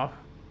summer off,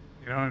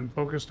 and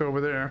focused over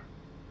there.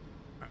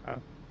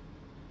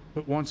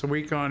 Put once a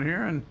week on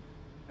here, and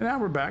now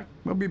we're back.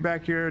 We'll be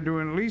back here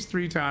doing at least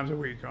 3 times a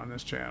week on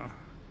this channel.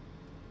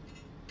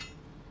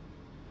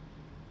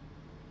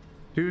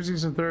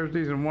 Tuesdays and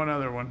Thursdays and one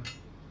other one,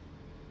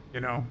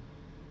 And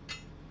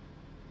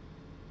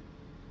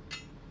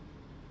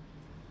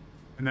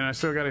then I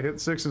still got to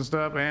hit 6 and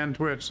stuff and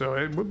Twitch, so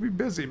it would be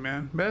busy,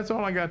 man. But that's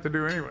all I got to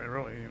do anyway,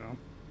 really,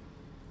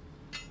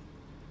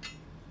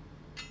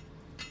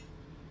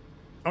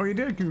 Oh, you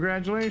did?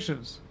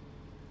 Congratulations.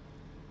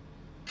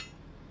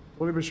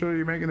 Slowly but surely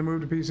you're making the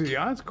move to PC.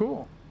 Yeah, that's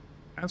cool.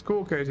 That's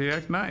cool,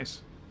 KTX.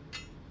 Nice.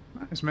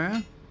 Nice,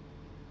 man.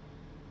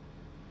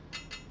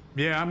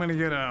 Yeah, I'm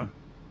gonna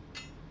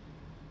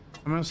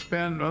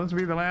spend, well, this will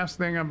be the last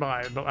thing I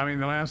buy. I mean,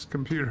 the last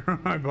computer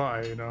I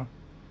buy,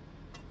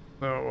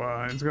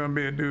 So, it's gonna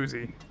be a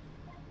doozy.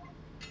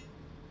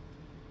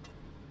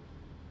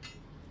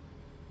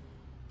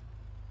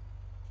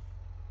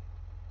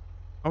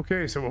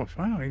 Okay, so we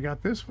finally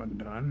got this one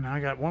done. Now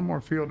I got one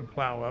more field to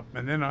plow up,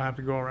 and then I'll have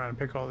to go around and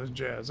pick all this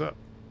jazz up.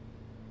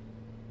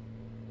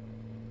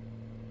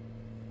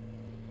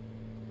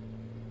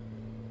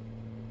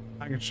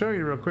 I can show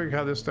you real quick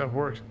how this stuff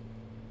works.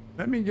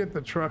 Let me get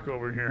the truck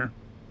over here,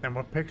 and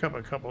we'll pick up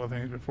a couple of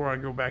things before I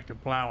go back to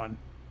plowing.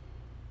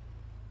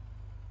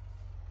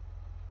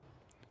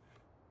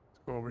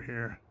 Let's go over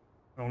here.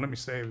 Oh, let me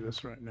save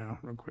this right now,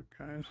 real quick,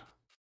 guys.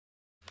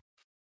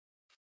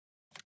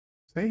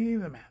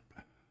 Save the map.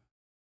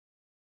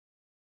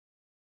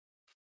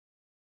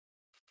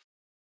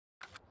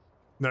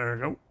 There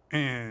we go.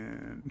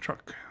 And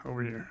truck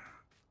over here.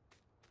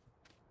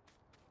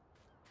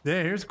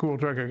 Yeah, here's a cool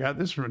truck I got.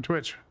 This is from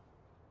Twitch.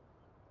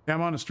 Yeah,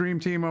 I'm on a stream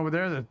team over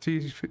there, the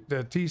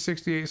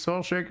T68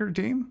 Soul Shaker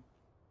team.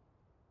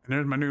 And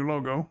there's my new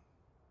logo.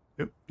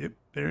 Yep,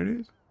 there it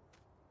is.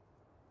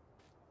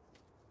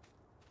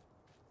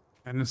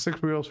 And the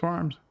 6 Wheels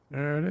Farms.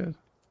 There it is.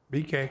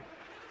 BK.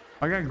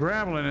 I got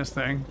gravel in this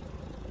thing.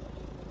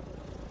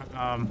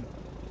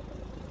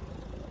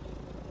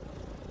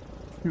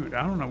 Shoot,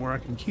 I don't know where I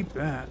can keep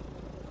that.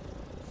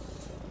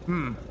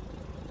 I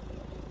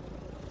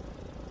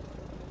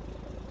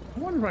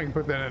wonder if I can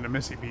put that in a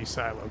Missy B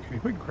silo. Can you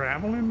put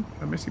gravel in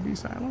a Missy B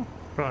silo?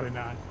 Probably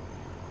not.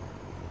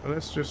 But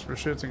let's just, for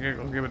shits and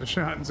giggles, give it a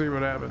shot and see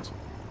what happens.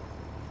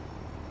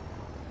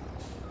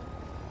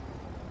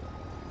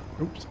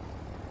 Oops.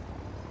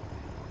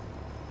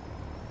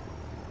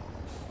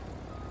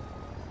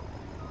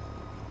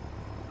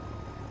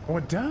 Oh,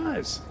 it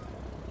does.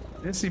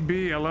 Missy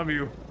B, I love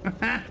you.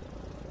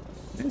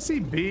 Missy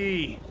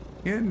B,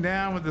 getting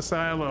down with the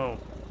silo.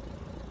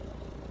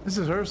 This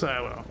is her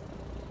silo.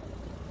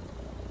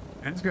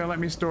 And it's gonna let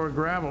me store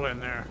gravel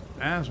in there.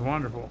 That's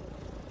wonderful.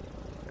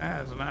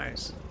 That's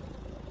nice.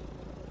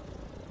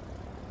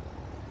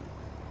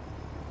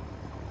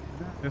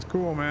 It's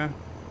cool, man.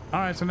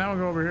 Alright, so now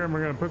we'll go over here and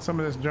we're gonna put some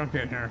of this junk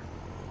in here.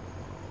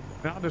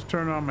 And I'll just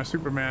turn on my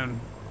Superman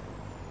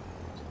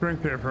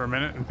strength here for a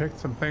minute and pick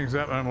some things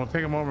up, and we'll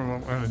take them over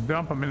and we're gonna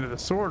dump them into the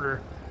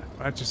sorter.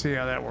 I'll let you see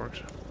how that works.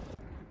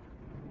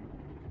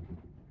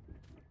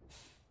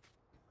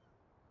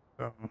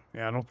 So,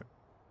 yeah, I don't think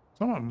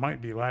someone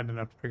might be light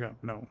enough to pick up.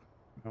 No.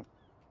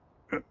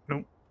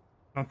 Nope.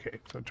 Okay,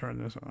 so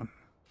turn this on.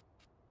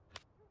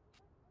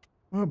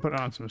 We'll put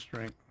on some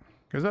strength,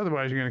 because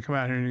otherwise you're going to come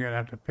out here and you're going to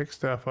have to pick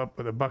stuff up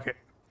with a bucket,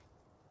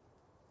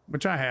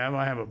 which I have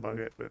a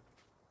bucket, but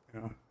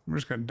we're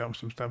just going to dump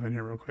some stuff in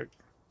here real quick.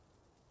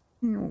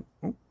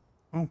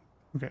 Oh,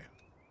 okay,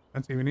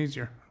 that's even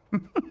easier.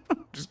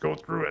 Just go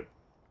through it.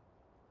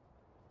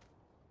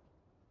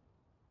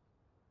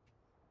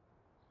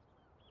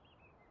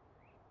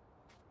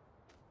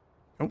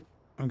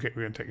 Okay,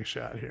 we're gonna take a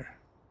shot here.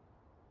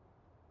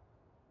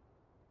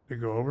 To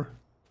go over?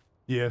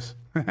 Yes.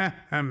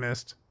 I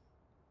missed.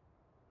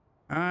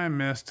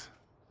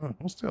 Oh,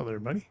 hold still there,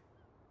 buddy.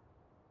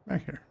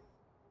 Back here.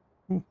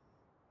 Ooh.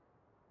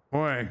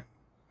 Boy,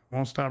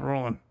 won't stop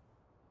rolling.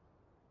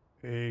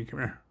 Hey, come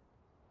here.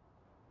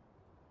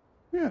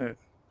 Got it.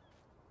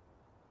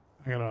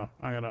 I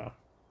got off.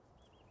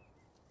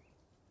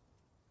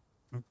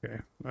 Okay,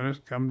 let us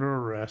come to a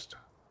rest.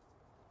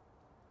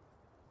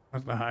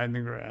 Let's hide in the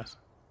grass.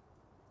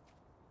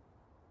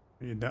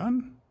 Are you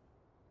done?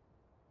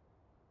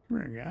 Come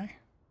here, guy.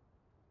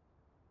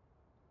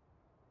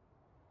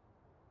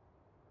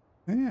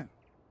 Man.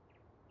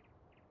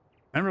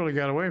 That really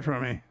got away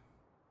from me.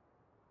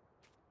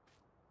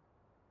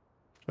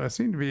 So I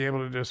seem to be able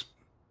to just...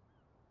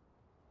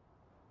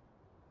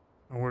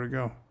 Oh, where'd it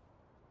go?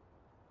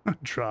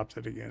 Dropped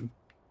it again.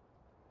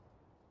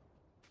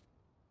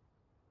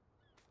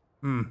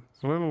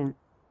 It's a little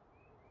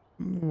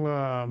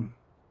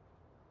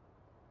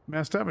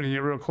messed up when you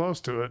get real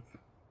close to it.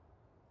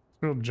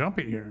 It's real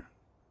jumpy here.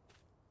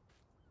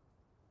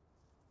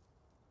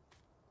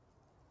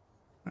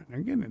 All right, now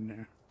get in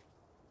there.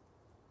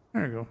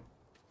 There you go.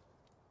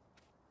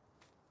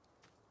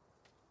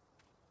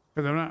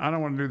 Because I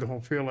don't want to do the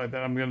whole field like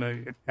that. I'm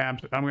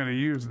gonna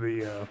use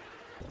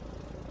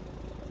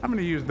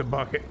the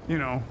bucket, you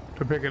know,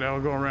 to pick it up.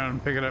 I'll go around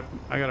and pick it up.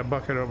 I got a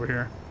bucket over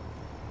here,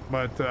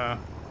 but I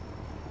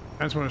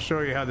just want to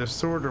show you how this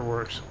sorter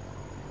works.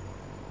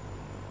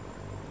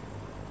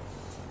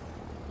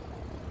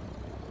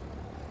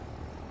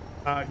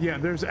 Yeah,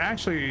 there's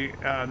actually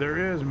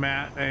there is,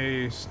 Matt,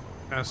 a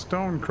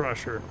stone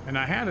crusher, and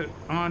I had it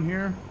on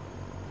here.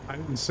 I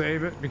didn't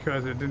save it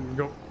because it didn't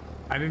go.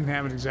 I didn't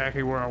have it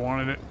exactly where I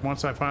wanted it.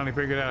 Once I finally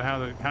figured out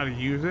how to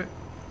use it.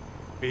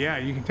 But yeah,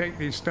 you can take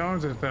these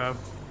stones and stuff.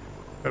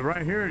 But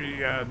right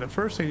here, the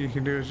first thing you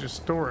can do is just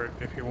store it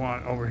if you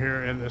want over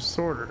here in this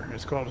sorter.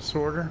 It's called a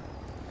sorter.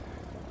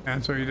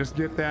 And so you just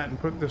get that and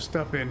put this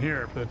stuff in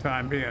here for the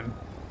time being.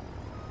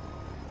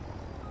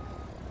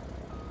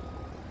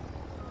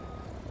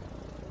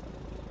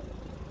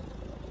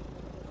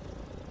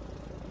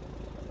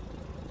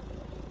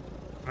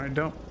 All right,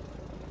 dump.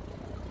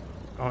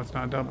 Oh, it's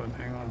not dumping.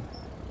 Hang on.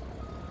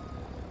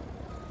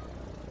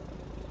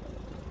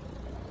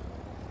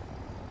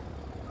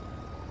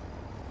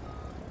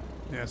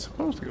 Yeah, it's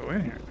supposed to go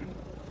in here.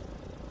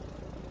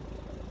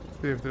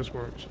 See if this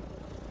works.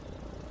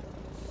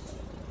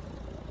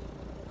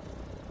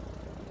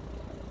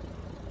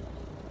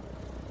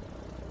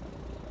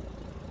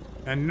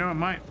 And you know, it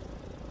might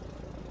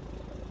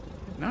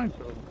not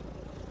go.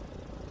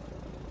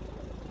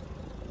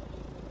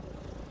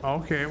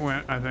 Okay, it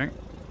went, I think.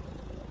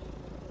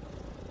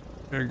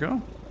 There you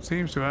go.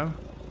 Seems to have.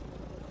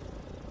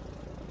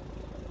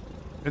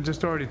 It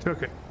just already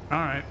took it. All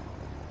right.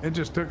 It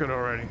just took it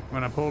already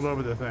when I pulled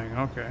over the thing.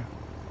 Okay.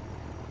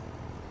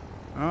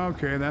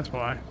 Okay, that's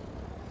why.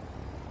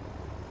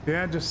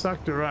 Yeah, it just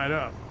sucked it right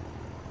up.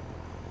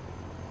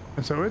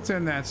 And so it's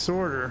in that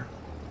sorter.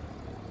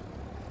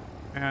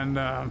 And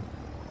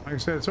like I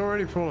said, it's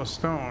already full of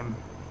stone.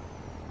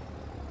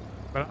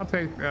 But I'll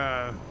take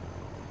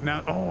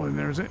now. Oh, and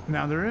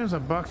there is a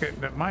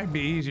bucket that might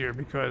be easier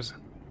because.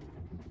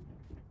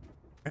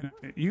 And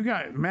you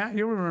got Matt.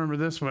 You'll remember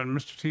this one,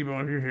 Mr.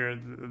 T-Bone. If you're here,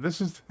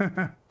 this is.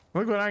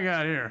 Look what I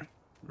got here.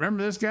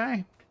 Remember this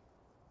guy?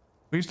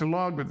 We used to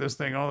log with this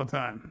thing all the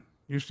time.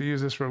 Used to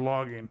use this for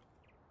logging.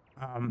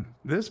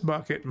 This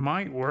bucket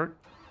might work,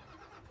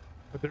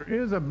 but there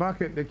is a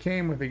bucket that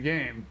came with the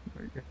game.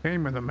 It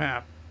came with a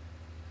map.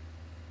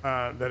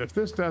 That if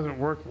this doesn't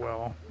work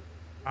well,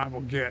 I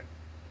will get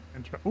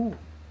and try. Ooh,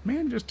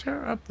 man, just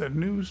tear up the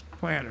news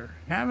planner.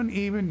 Haven't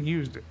even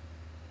used it.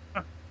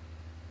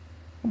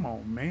 Come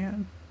on,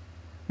 man.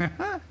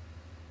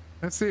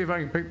 Let's see if I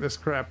can pick this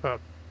crap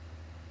up.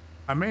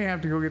 I may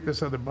have to go get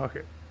this other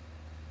bucket.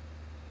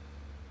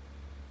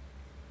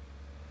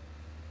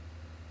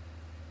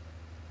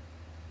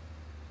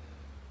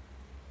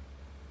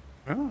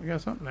 Well, I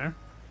got something there.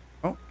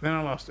 Oh, then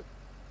I lost it.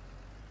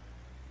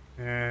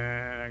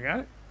 And I got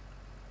it.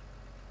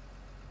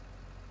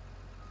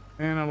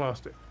 And I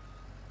lost it.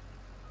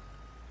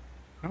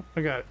 Oh,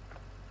 I got it.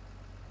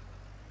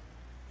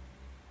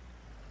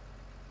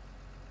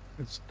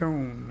 It's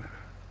stone.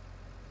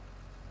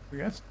 We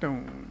got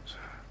stones.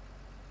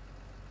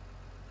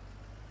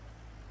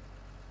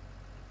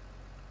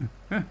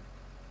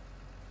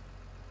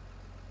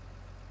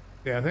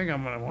 Yeah, I think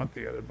I'm gonna want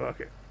the other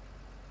bucket.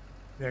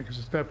 Yeah, because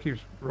the stuff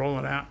keeps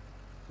rolling out.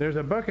 There's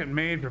a bucket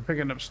made for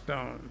picking up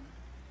stone.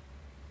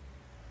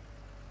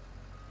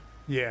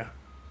 Yeah.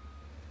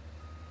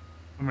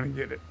 I'm gonna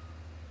get it.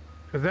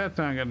 Because that's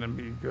not gonna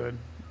be good.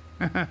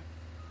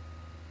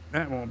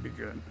 That won't be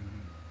good.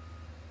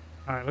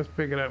 Alright, let's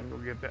pick it up and go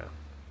get that.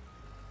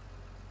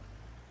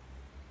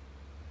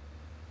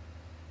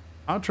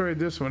 I'll trade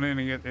this one in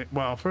and get it.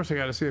 Well, first I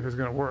gotta see if it's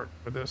gonna work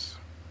with this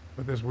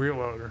wheel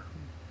loader.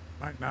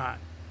 Might not.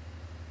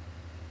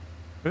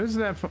 But this is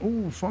that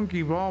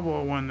funky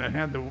Volvo one that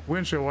had the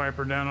windshield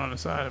wiper down on the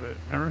side of it.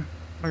 Remember?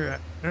 Look at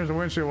that. There's a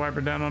windshield wiper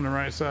down on the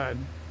right side.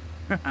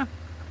 But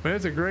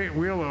it's a great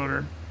wheel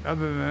loader.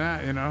 Other than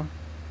that, you know,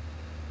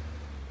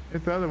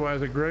 it's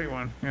otherwise a great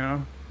one. You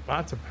know,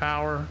 lots of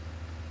power.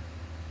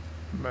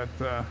 But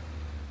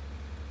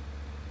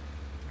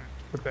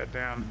put that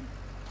down.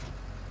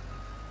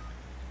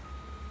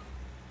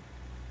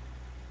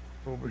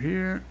 Over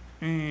here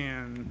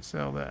and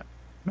sell that.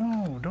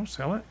 No, don't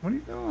sell it. What are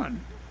you doing?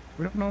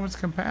 We don't know if it's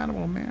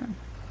compatible, man.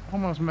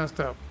 Almost messed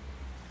up.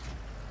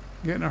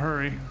 Get in a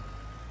hurry.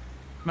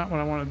 Not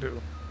what I want to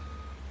do.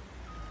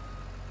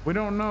 We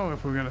don't know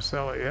if we're going to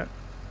sell it yet.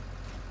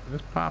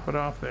 Just pop it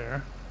off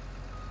there.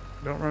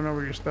 Don't run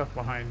over your stuff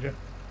behind you.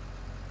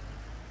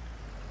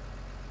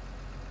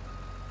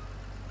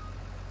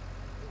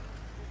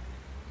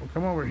 we'll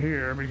come over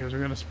here because we're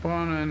going to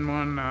spawn in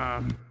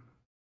one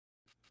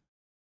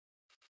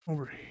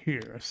over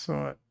here. I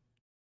saw it.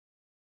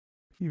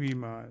 PV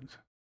mods.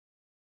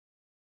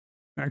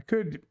 I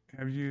could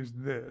have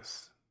used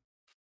this.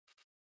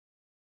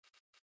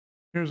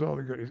 Here's all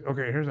the goodies.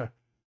 Okay, here's a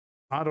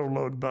auto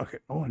load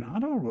bucket. Oh, an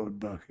auto load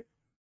bucket.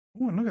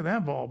 Oh, and look at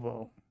that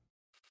Volvo.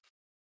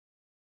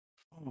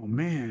 Oh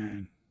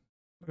man,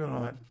 look at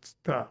all that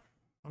stuff.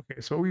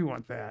 Okay, so we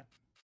want that.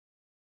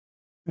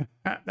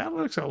 That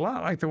looks a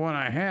lot like the one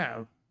I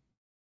have.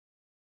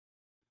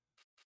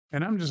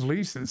 And I'm just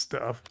leasing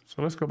stuff.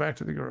 So let's go back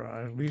to the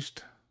garage.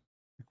 Leased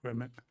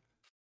equipment.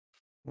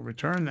 We'll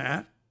return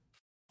that.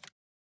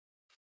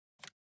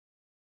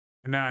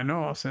 And now I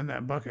know I'll send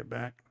that bucket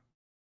back.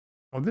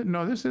 Oh,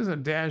 no, this is a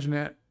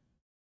Dashnet.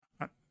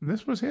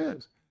 This was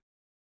his.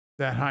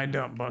 That high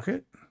dump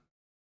bucket.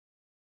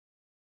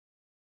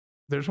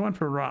 There's one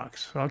for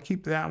rocks. So I'll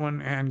keep that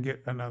one and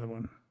get another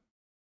one.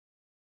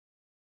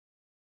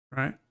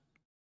 Right?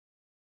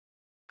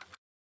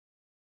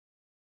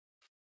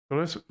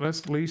 So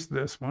let's lease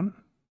this one.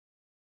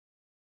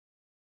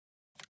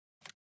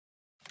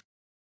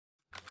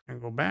 And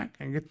go back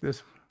and get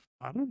this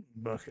auto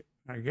bucket,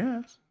 I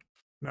guess.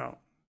 No.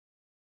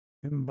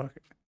 In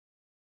bucket.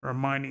 Or a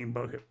mining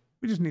bucket.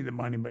 We just need the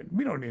mining bucket.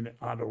 We don't need an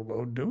auto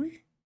load, do we?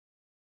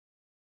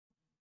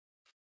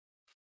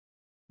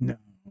 No.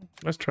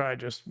 Let's try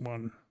just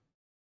one.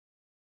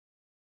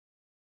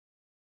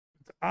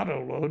 If it's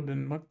auto load,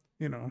 then what,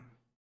 you know,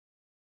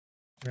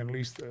 we're gonna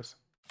lease this.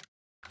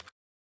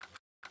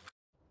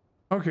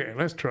 Okay,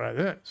 let's try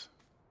this.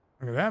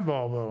 Look at that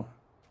Volvo.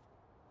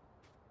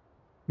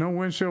 No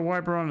windshield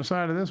wiper on the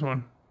side of this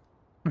one.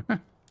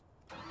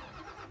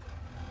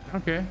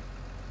 Okay.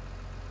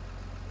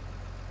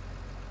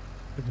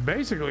 It's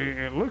basically,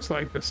 it looks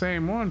like the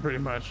same one pretty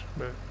much,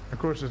 but of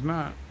course it's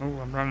not. Oh,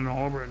 I'm running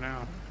all over it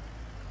now.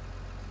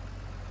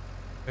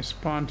 They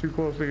spawn too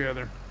close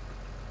together.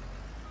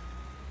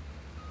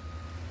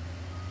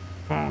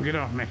 Come on, get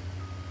off me.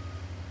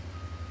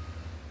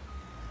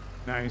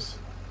 Nice.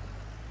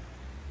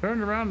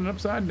 Turned around and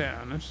upside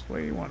down. That's the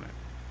way you want it.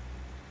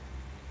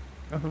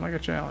 Nothing like a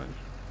challenge.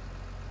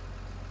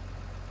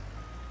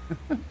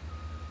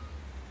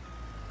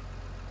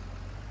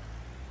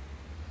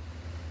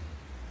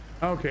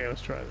 Okay,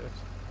 let's try this.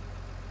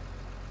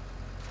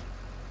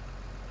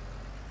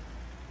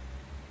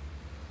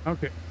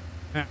 Okay,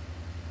 now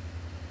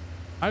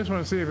I just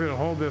want to see if it'll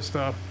hold this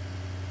stuff.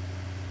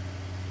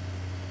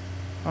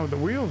 Oh, the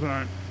wheels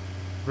aren't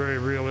very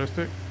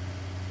realistic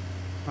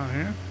on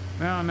here.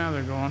 Now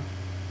they're going.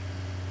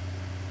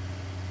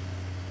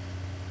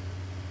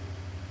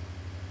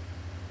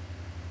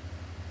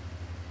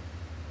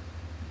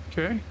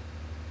 Okay.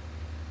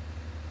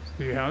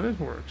 See how this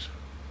works.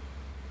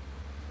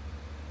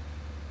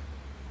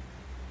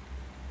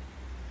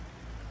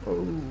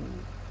 Oh.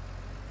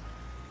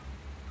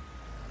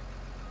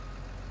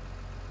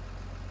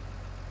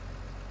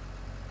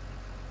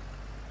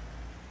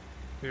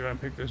 See if I can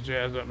pick this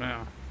jazz up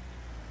now.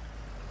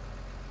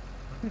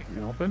 Ain't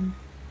helping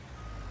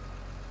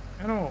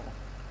at all.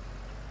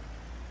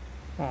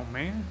 Oh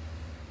man.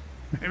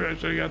 Maybe I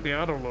should have got the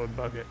auto load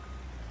bucket.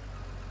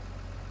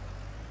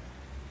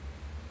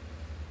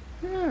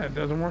 Yeah, it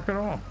doesn't work at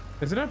all.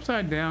 Is it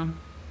upside down?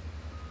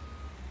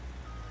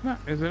 No,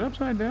 is it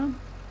upside down?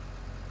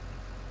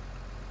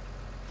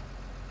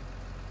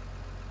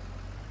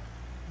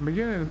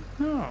 Beginning.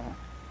 No,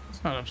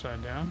 it's not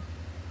upside down.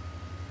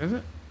 Is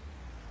it?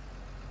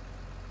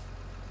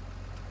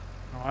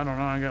 Oh, I don't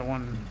know. I got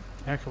one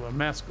heck of a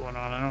mess going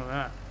on. I know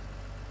that.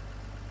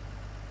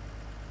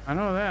 I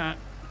know that.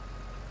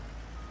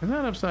 Is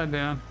that upside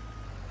down?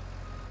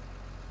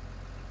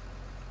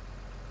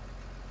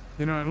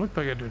 You know, it looked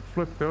like it had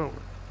flipped over.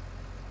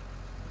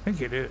 I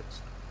think it is.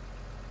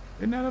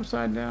 Isn't that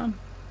upside down?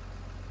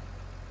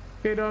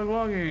 K-Dog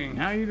Logging,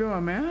 how you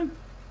doing, man?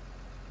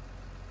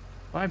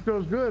 Life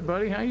goes good,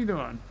 buddy. How you doing?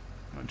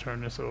 I'm gonna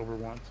turn this over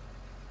once.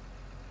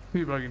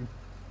 See if I can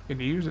you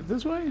use it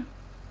this way?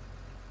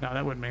 No,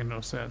 that wouldn't make no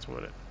sense,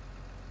 would it?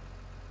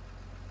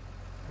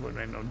 It wouldn't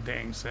make no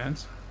dang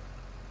sense.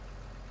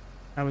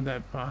 How would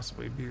that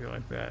possibly be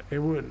like that? It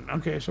wouldn't.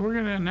 Okay, so we're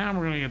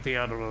gonna get the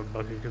auto load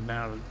bucket because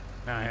now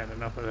I had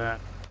enough of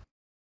that.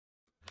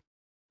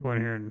 Go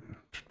in here and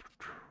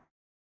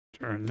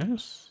turn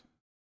this.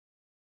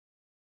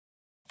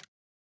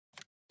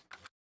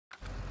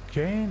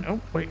 Okay. Oh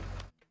wait.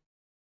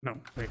 No,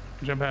 wait.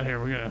 Jump out here.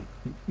 We're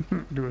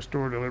gonna do a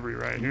store delivery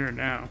right here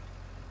now.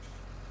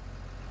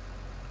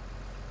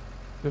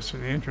 Just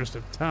in the interest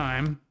of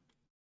time.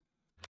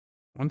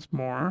 Once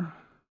more.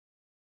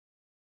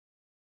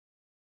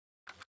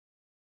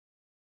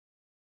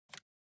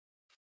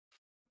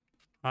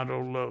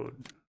 Auto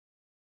load.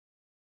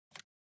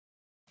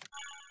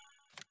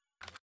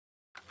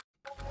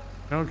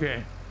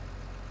 Okay.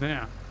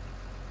 Now.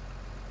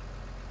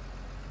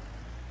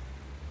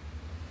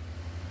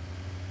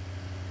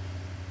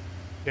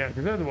 Yeah,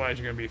 because otherwise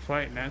you're going to be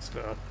fighting that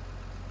stuff.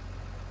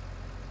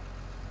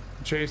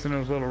 Chasing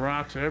those little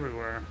rocks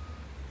everywhere.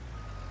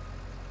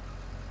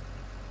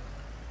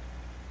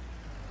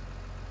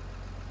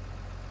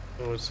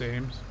 So it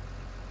seems.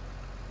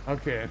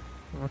 Okay,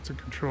 what's the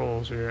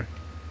controls here?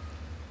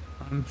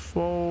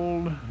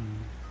 Unfold.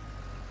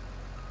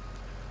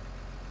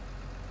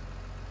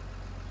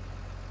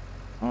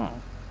 Oh,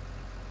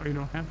 you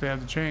don't have to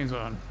have the chains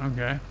on.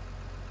 Okay.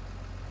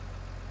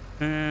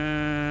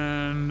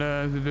 And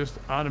is it just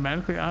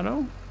automatically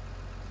auto?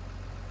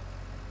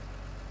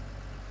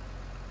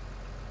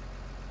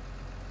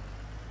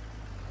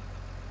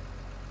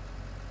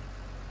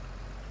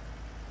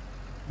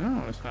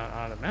 No, it's not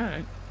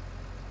automatic.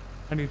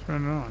 How do you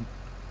turn it on?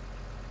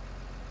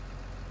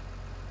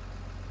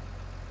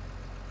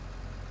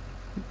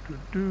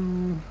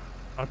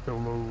 Auto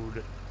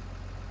load.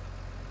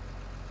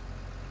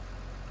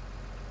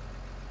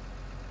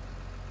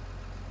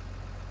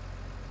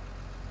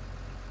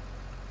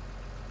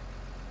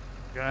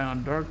 Guy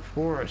on Dark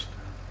Forest.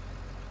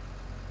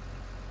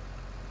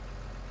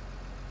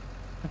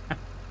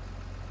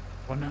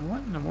 Well, now what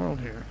in the world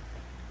here?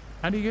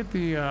 How do you get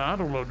the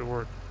auto load to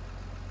work?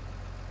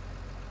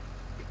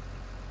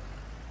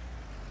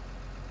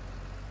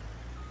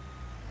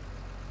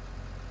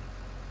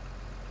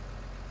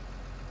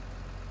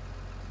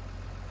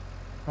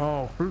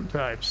 Oh, fruit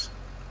types.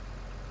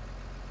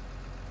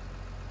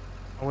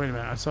 Oh, wait a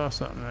minute. I saw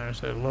something there. It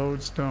said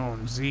load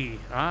stone Z.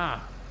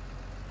 Ah.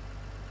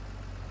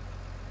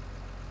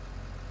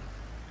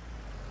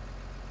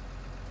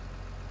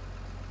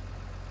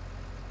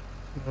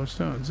 Load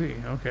stone Z.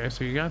 Okay,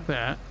 so you got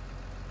that.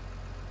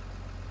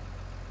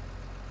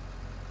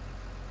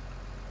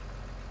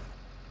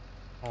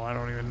 Oh, I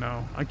don't even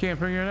know. I can't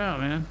figure it out,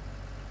 man.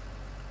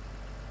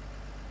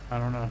 I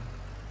don't know.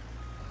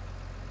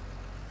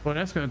 Well,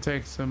 that's going to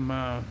take some,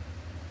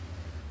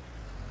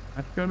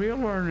 that's going to be a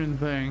learning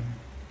thing.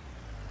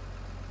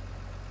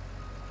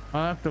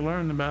 I'll have to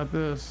learn about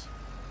this.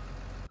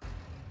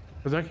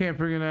 Because I can't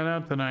figure that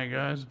out tonight,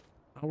 guys.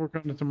 I'll work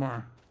on it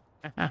tomorrow.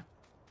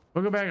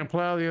 We'll go back and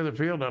plow the other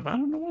field up. I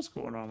don't know what's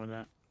going on with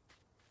that.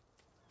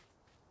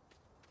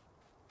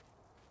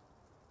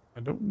 I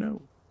don't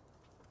know.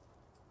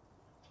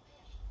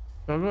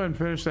 So I'll go ahead and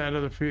finish that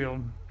other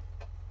field.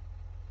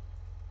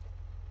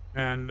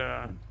 And,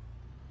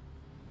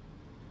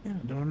 yeah,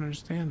 I don't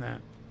understand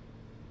that.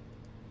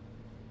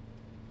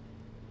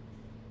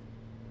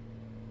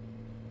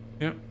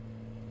 Yep.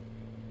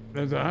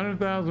 There's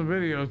 100,000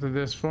 videos to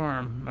this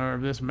farm, or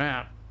this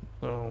map.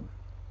 So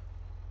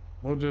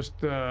we'll just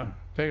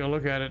take a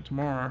look at it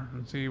tomorrow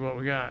and see what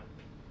we got.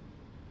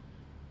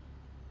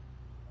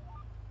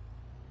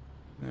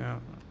 Yeah.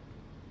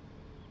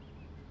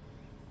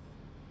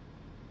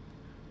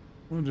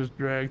 We'll just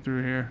drag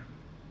through here.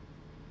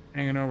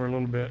 Hanging over a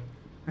little bit.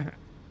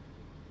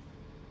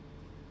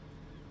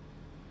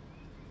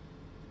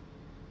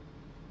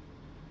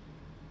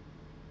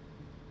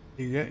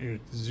 You got your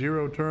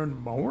zero turn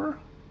mower?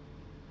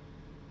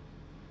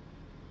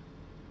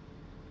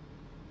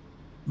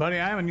 Buddy,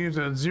 I haven't used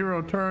a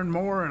zero turn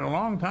mower in a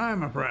long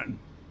time, my friend.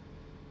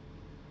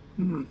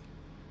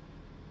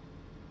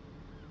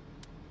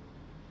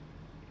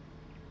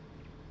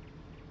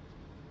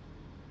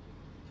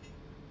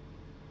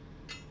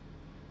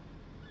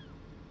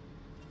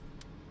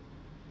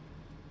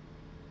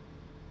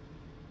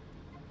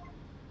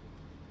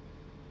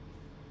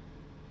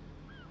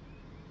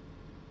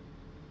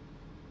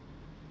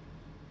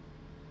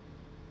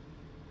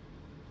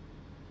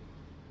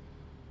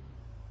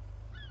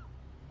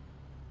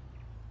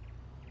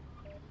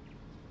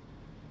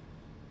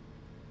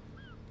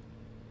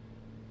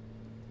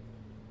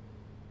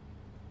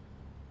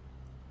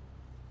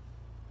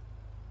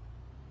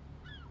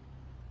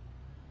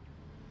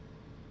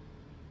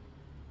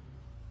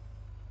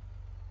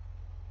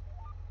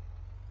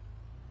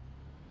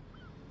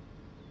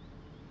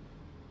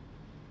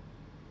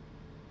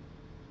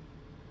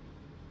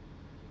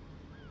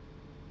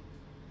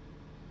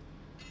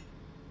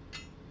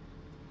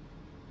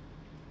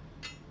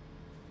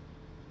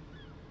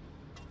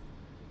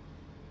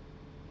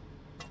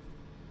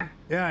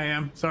 Yeah, I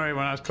am. Sorry,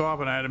 when I was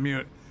coughing, I had to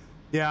mute.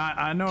 Yeah,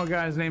 I know a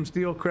guy's named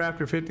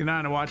SteelCrafter59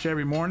 I watch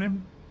every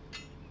morning.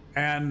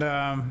 And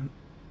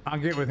I'll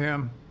get with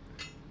him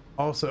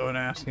also and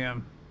ask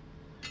him.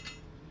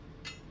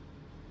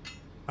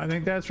 I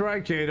think that's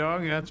right,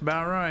 K-Dog. That's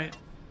about right.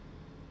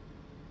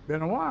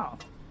 Been a while.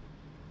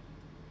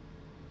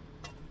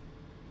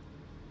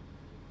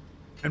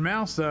 And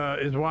Mouse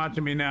is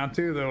watching me now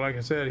too, though. Like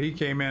I said, he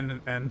came in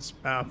and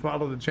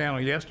followed the channel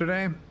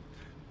yesterday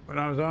when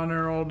I was on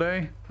there all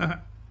day.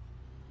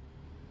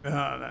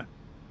 That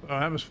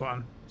was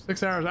fun.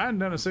 6 hours. I hadn't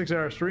done a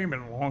 6-hour stream in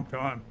a long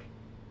time.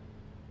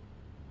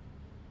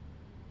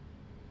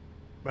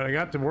 But I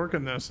got to work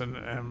in this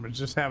and was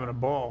just having a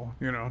ball,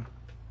 you know.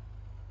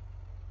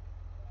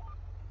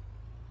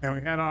 And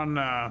we had on,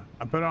 I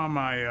put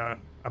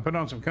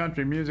on some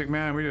country music,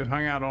 man. We just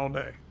hung out all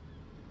day.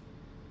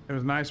 It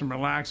was nice and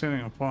relaxing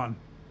and fun.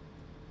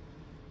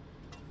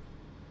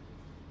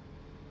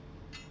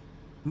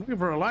 I'm looking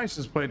for a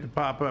license plate to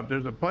pop up.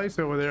 There's a place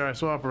over there I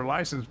saw for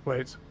license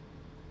plates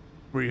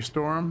where you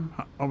store them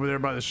over there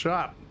by the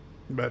shop,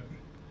 but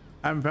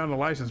I haven't found a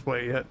license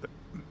plate yet.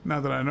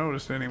 Not that I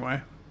noticed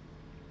anyway.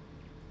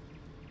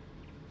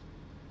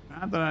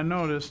 Not that I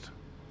noticed.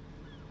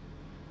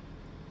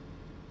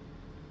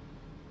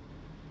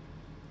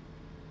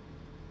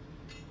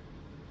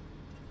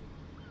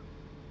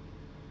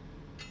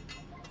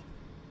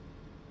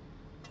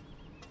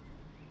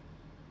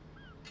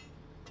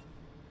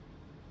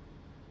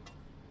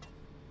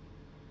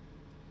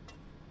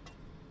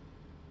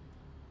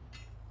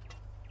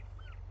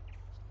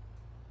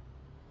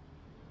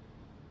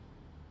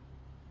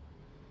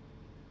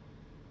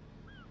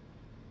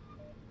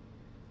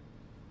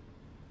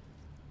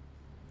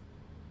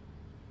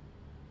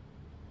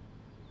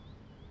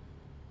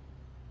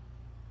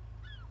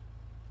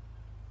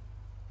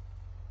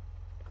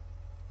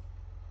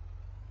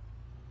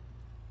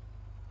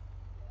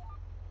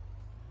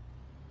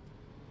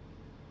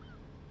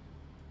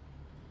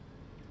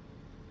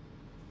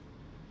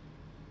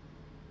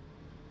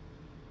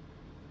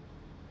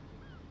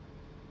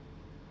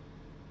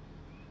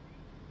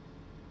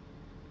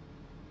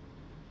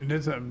 You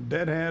did some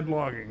deadhead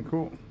logging.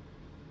 Cool.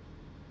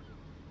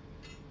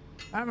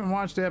 I haven't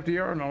watched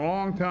FDR in a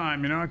long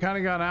time. You know, I kind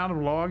of got out of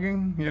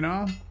logging, you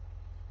know,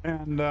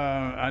 and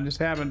I just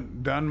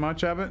haven't done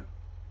much of it.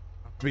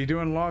 I'll be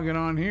doing logging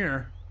on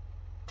here.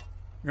 I'm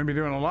going to be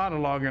doing a lot of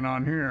logging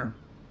on here.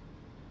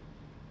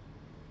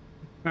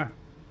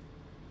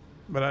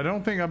 But I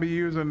don't think I'll be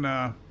using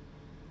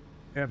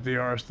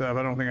FDR stuff.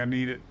 I don't think I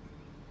need it.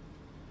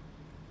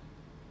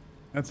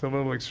 That's a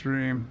little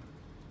extreme.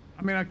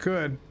 I mean, I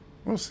could.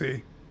 We'll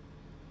see.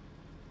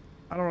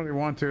 I don't really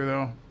want to,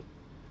 though.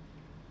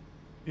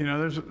 You know,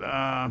 there's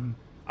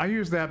I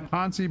use that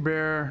Ponzi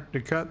bear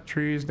to cut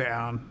trees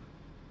down,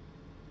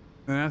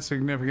 and that's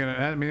significant.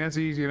 I mean, that's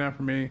easy enough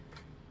for me.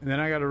 And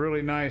then I got a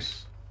really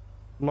nice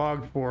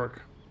log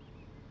fork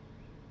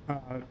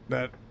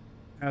that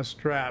has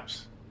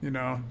straps, you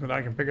know, that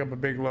I can pick up a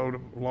big load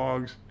of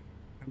logs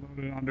and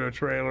load it onto a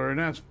trailer, and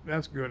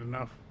that's good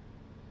enough.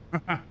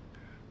 I'm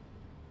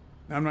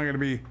not going to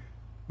be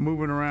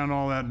moving around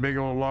all that big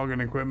old logging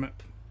equipment.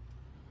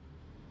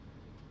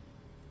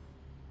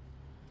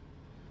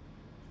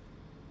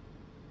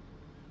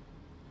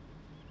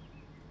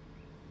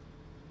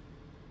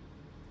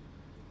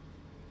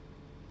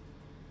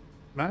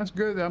 That's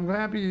good. I'm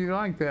happy you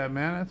like that,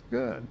 man. That's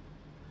good.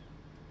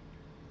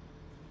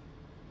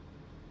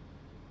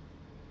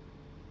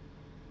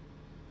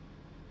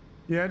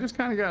 Yeah, I just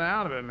kind of got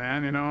out of it,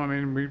 man. You know, I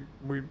mean,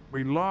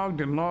 we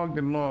logged and logged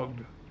and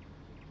logged.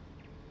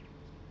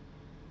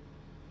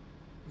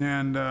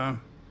 And oh,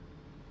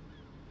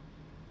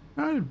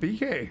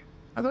 BK,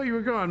 I thought you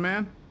were gone,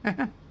 man.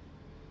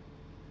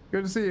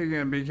 Good to see you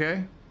again,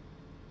 BK.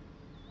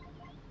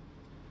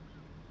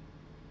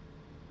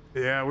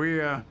 Yeah,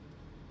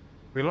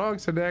 we logged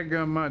so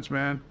dadgum much,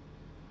 man.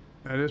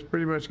 I just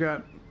pretty much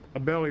got a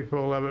belly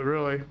full of it,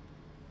 really.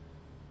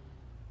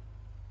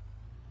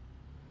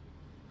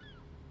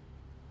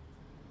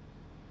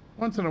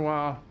 Once in a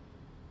while,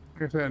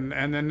 like I said,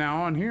 and then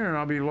now on here,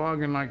 I'll be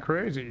logging like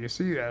crazy. You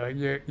see that? Like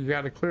you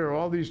got to clear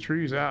all these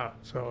trees out.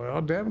 So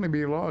I'll definitely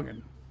be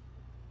logging.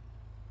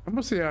 And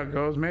we'll see how it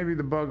goes. Maybe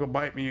the bug will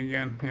bite me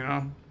again, you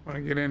know, when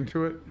I get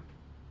into it.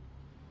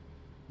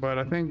 But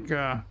I think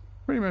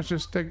pretty much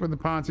just stick with the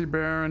Ponzi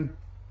bear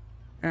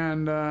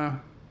and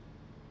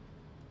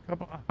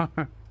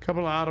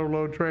couple of auto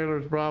load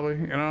trailers, probably,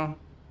 you know.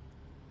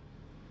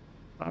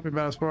 Probably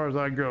about as far as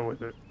I go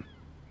with it.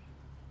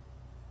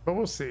 But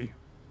we'll see.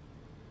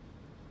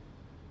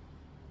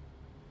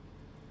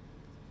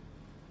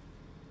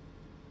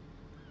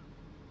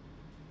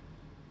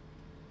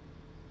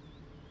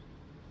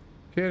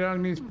 K-Dog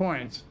needs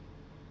points.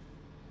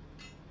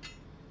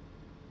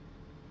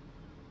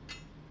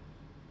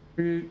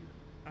 I'd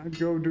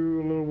go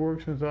do a little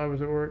work since I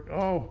was at work.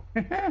 Oh,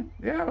 yeah,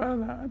 well,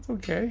 that's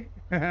okay.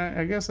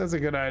 I guess that's a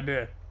good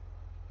idea.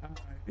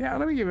 Yeah,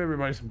 let me give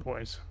everybody some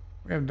points.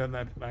 We haven't done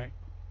that tonight.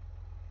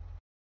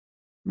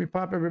 Let me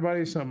pop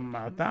everybody some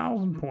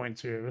 1,000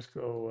 points here. Let's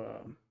go.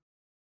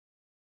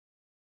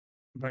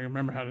 If I can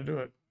remember how to do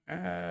it.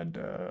 Add.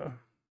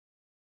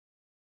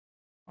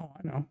 Oh,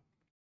 I know.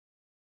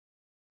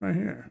 Right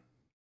here.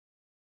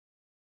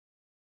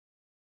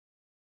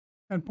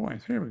 Add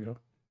points. Here we go.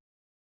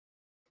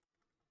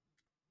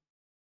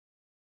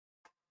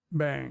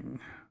 Bang.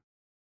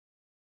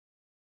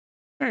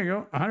 There you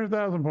go.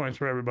 100,000 points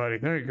for everybody.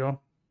 There you go.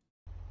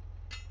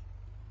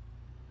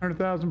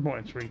 100,000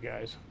 points for you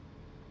guys.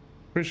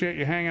 Appreciate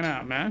you hanging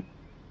out, man.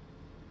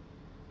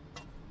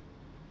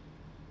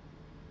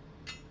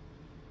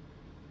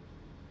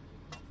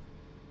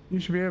 You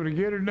should be able to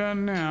get her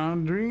done now.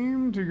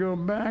 Dream to go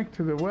back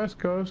to the West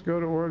Coast, go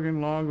to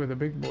Oregon, log with the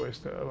big boy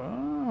stuff.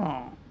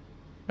 Oh,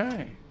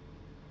 hey.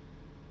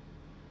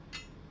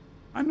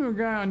 I knew a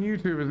guy on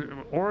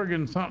YouTube,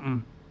 Oregon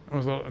something,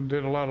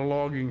 did a lot of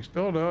logging.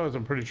 Still does,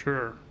 I'm pretty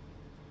sure.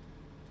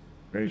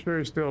 Pretty sure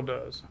he still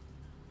does.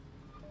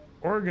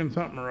 Oregon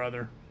something or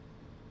other.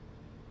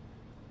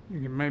 You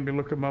can maybe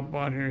look him up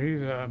on here.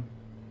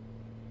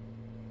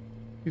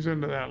 He's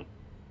into that,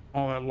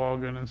 all that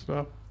logging and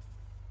stuff.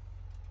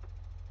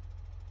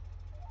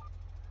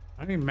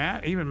 I mean,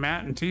 Matt, even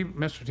Matt and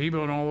Mr.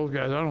 Tebow and all those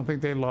guys, I don't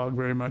think they log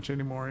very much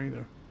anymore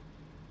either.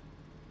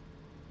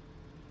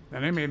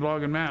 And they made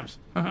logging maps.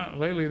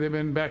 Lately, they've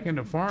been back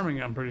into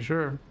farming, I'm pretty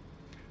sure,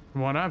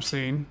 from what I've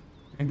seen.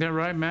 Ain't that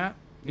right, Matt?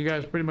 You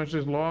guys pretty much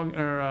just log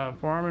or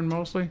farming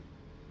mostly?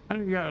 I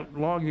know you got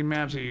logging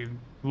maps that you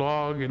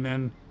log and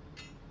then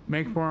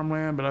make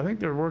farmland, but I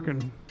think they're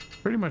working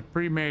pretty much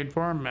pre-made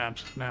farm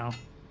maps now.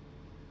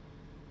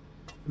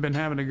 I've been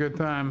having a good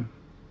time.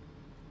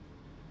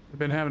 I've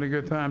been having a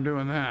good time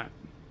doing that.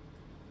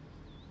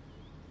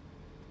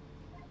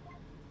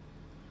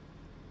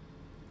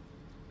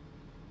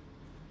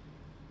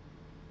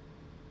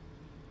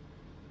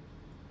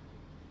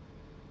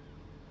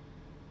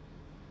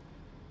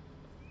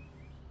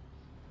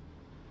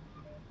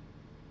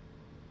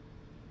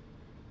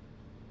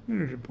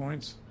 Here's your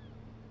points.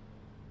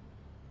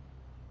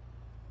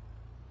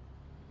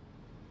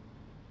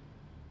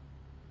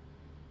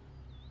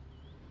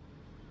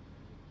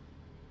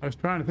 I was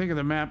trying to think of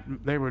the map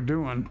they were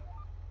doing.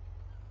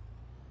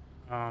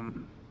 Might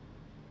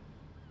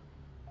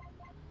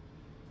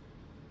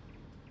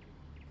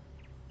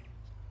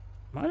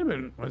have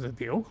been, was it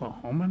the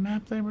Oklahoma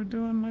map they were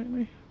doing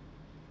lately?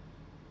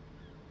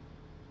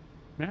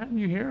 Matt,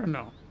 you here or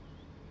no?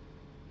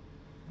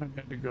 I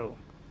had to go.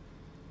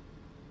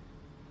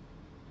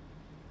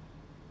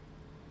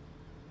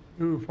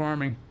 Ooh,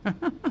 farming.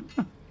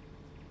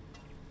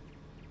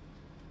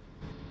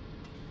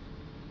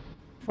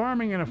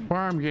 Farming in a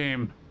farm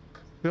game.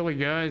 Silly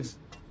guys.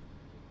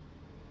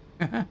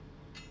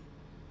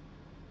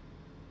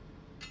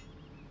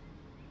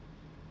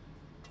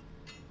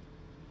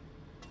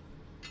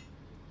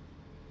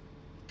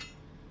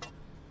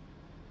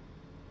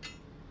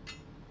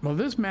 Well,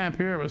 this map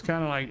here was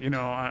kind of like, you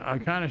know, I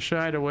kind of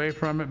shied away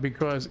from it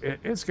because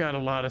it's got a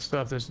lot of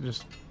stuff that's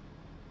just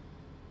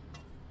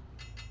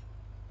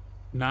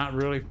not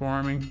really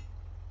farming,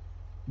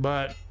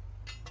 but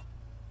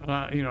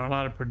you know, a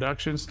lot of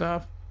production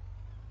stuff.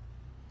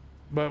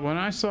 But when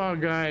I saw a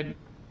guy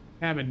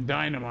having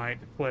dynamite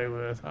to play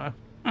with, I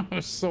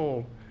was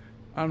sold.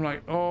 I'm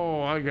like,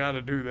 oh, I got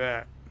to do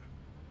that.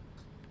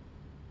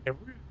 If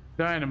we're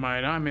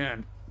dynamite, I'm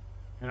in,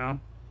 you know.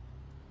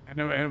 And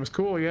it was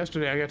cool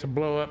yesterday. I got to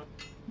blow up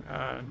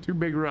 2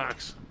 big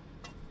rocks.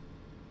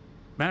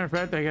 Matter of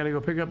fact, I got to go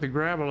pick up the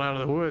gravel out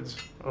of the woods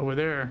over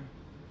there,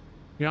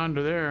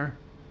 yonder there.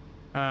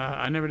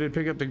 I never did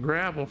pick up the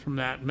gravel from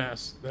that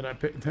mess that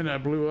I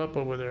blew up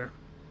over there.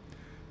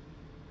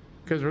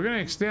 Because we're going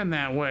to extend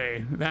that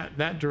way,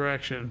 that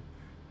direction.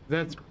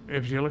 That's,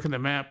 if you look at the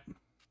map.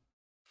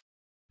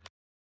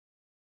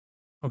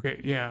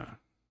 Okay, yeah.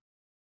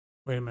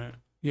 Wait a minute.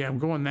 Yeah, I'm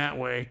going that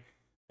way.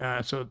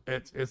 So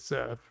it's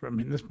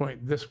from this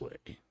point this way.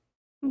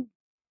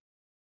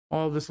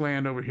 All this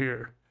land over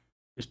here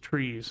is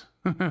trees.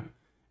 And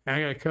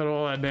I got to cut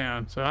all that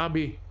down. So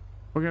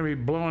we're going to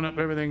be blowing up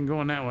everything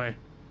going that way.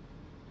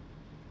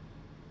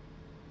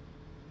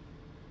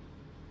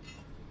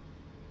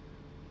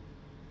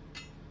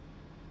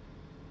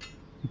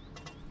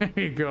 There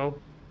you go.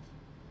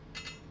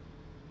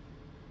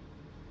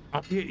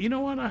 You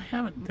know what? I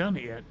haven't done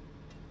it yet.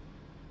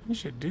 I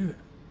should do that.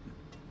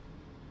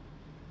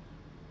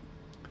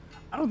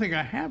 I don't think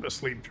I have a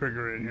sleep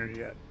trigger in here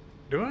yet.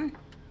 Do I?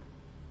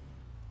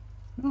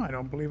 No, I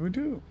don't believe we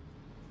do.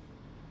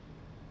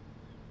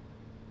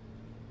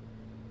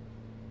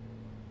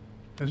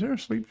 Is there a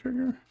sleep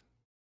trigger?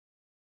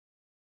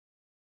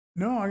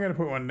 No, I gotta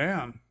put one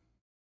down.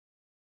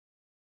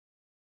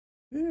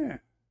 Yeah.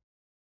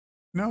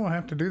 No, I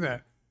have to do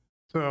that.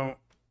 So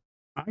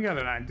I got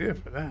an idea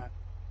for that.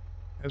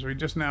 As we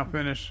just now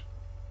finished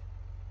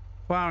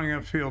plowing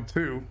up field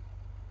 2.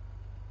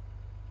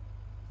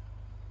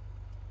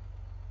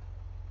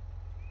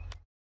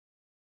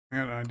 I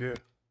got an idea.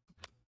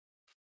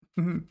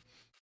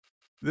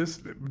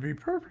 This would be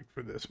perfect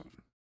for this one.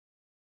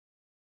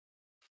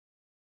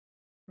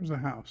 Where's the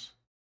house?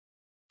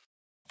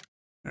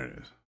 There it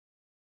is.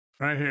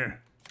 Right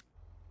here.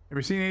 Have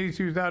you seen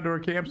 82's outdoor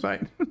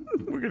campsite?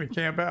 We're gonna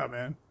camp out,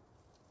 man.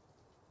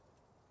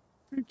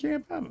 We're gonna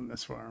camp out on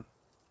this farm.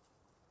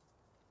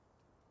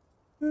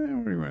 Where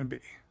do you want to be?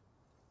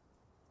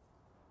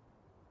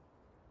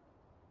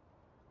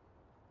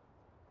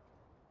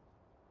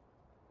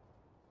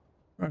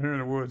 Right here in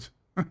the woods.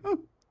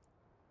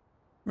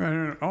 Right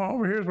here. Oh,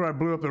 over here's where I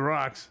blew up the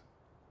rocks.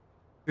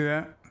 See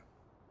that?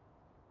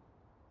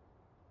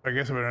 I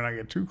guess I better not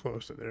get too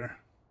close to there.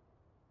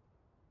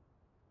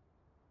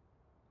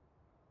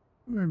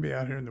 Maybe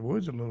out here in the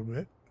woods a little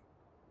bit.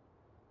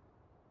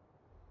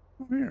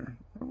 Over here.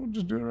 We'll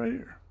just do it right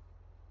here.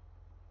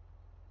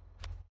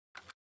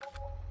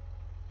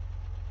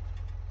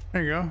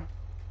 There you go.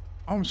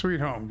 Home sweet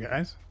home,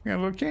 guys. We got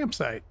a little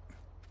campsite.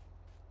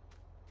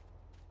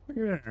 Look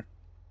at there.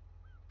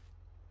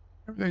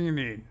 Everything you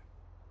need.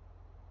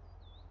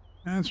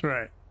 That's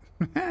right.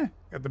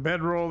 Got the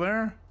bedroll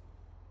there.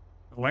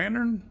 The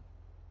lantern.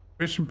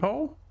 Fishing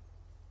pole.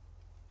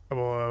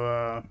 Couple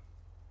of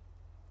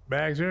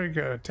bags there. You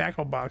got a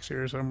tackle box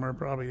here somewhere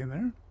probably in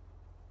there.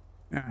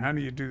 Now, how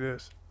do you do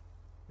this?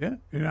 Yeah,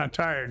 you're not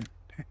tired.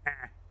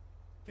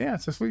 Yeah,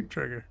 it's a sleep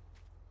trigger.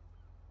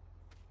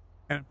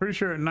 And I'm pretty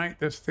sure at night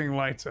this thing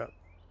lights up.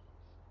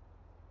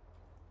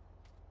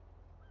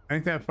 I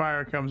think that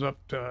fire comes up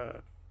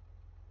to,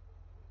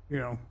 you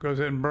know, goes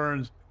in and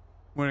burns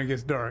when it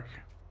gets dark.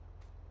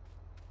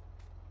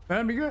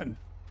 That'd be good.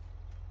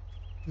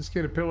 Just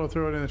get a pillow,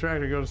 throw it in the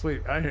tractor, go to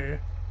sleep. I hear you.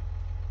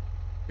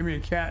 Give me a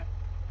cat.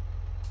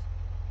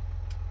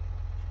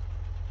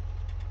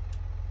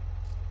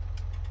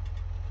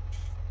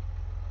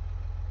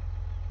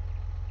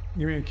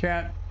 Give me a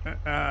cat,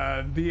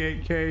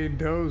 D8K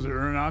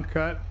dozer, and I'll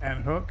cut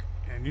and hook,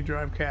 and you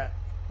drive cat.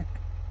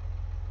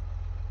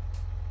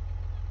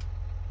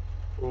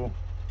 Cool.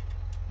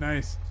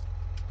 Nice.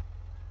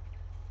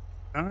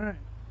 All right.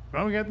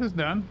 Well, we got this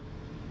done.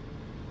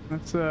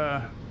 Let's,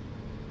 got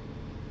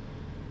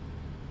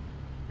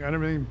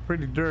everything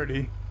pretty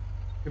dirty.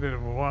 Get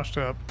it washed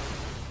up.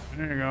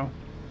 There you go.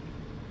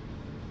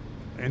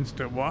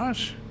 Instant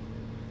wash.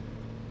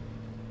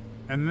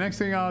 And the next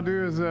thing I'll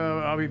do is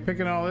I'll be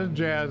picking all this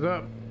jazz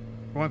up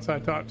once I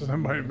talk to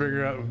somebody to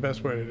figure out the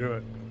best way to do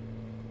it.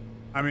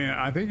 I mean,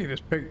 I think you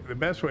just pick, the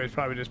best way is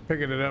probably just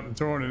picking it up and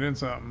throwing it in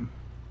something.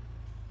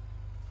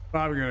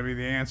 Probably going to be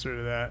the answer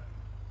to that.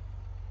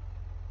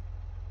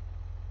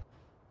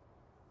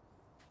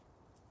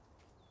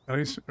 At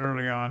least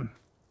early on.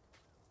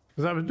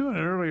 Because I was doing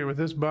it earlier with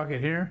this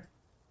bucket here.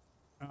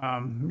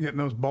 Getting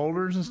those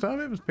boulders and stuff,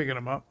 it was picking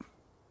them up.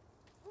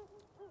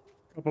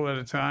 A couple at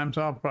a time,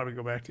 so I'll probably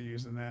go back to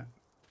using that.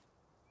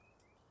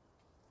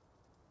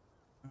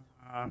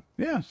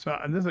 Yeah, so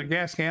this is a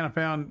gas can I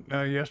found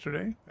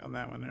yesterday. Found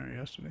that one there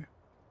yesterday.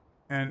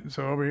 And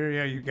so over here,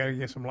 yeah, you got to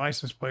get some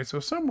license plates. So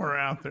somewhere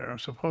out there, I'm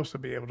supposed to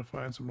be able to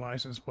find some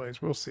license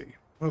plates. We'll see.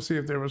 We'll see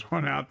if there was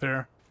one out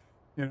there.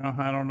 You know,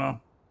 I don't know.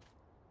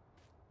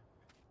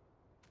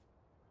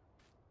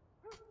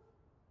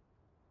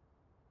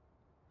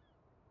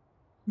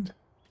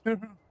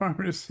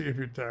 Farmer to see if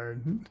you're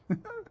tired.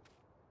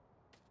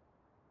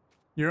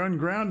 You're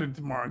ungrounded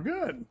tomorrow.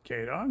 Good,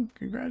 K-Dog.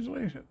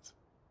 Congratulations.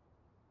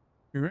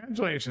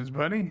 Congratulations,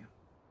 buddy.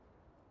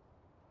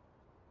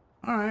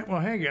 All right.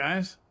 Well, hey,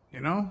 guys. You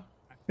know,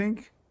 I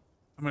think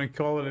I'm going to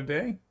call it a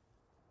day.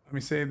 Let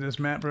me save this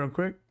map real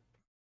quick.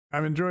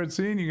 I've enjoyed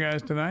seeing you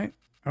guys tonight.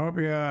 I hope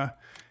you had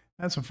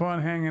some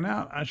fun hanging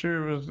out. I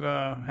sure was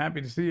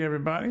happy to see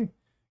everybody.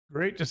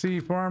 Great to see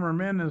Farmer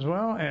Men as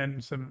well,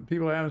 and some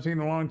people I haven't seen in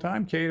a long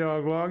time.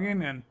 K-Dog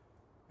Logging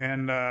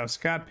and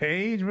Scott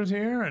Page was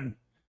here, and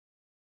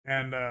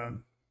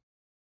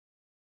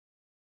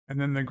then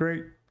the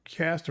great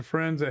cast of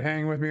friends that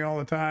hang with me all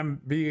the time.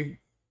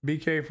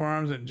 BK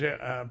Farms and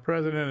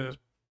president of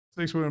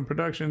Sixwheelin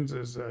Productions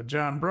is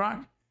John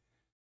Brock,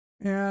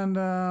 and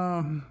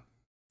a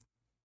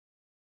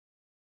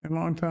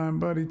longtime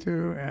buddy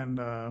too, and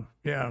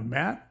yeah,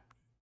 Matt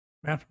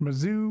from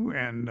Mizzou,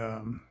 and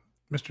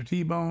Mr.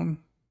 T-Bone,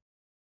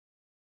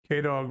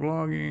 K-Dog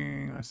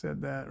Logging, I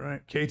said that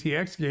right.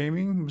 KTX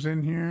Gaming was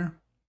in here.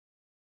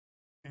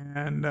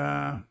 And,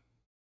 oh,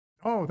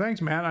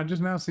 thanks, Matt. I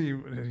just now see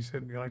you. He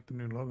said you like the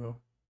new logo.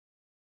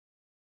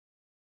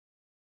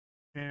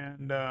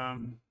 And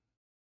I'm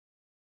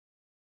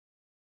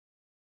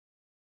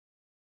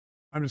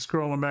just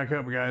scrolling back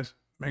up, guys,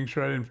 making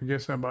sure I didn't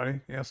forget somebody.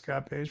 Yeah,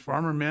 Scott Page.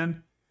 Farmer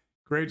Men.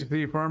 Great to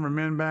see Farmer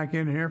Men back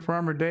in here.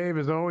 Farmer Dave,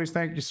 as always,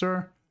 thank you,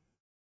 sir.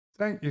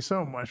 Thank you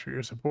so much for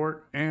your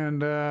support,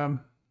 and I'll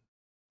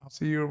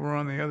see you over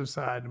on the other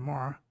side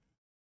tomorrow.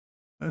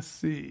 Let's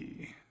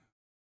see.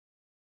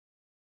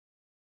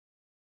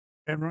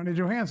 And Ronnie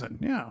Johansson,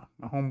 yeah,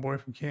 my homeboy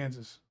from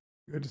Kansas.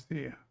 Good to see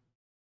you.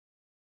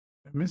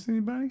 Did I miss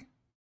anybody?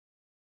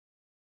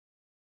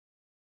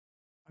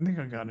 I think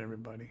I got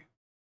everybody.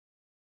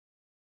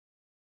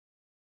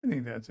 I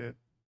think that's it.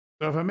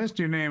 So if I missed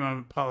your name, I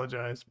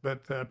apologize,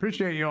 but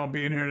appreciate you all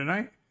being here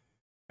tonight.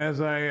 As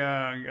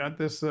I got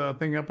this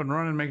thing up and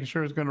running, making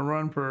sure it's going to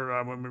run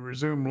for when we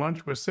resume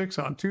lunch with 6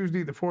 on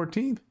Tuesday the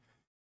 14th.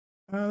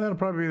 That'll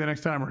probably be the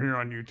next time we're here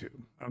on YouTube.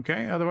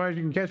 Okay. Otherwise,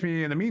 you can catch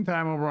me in the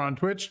meantime over on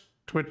Twitch,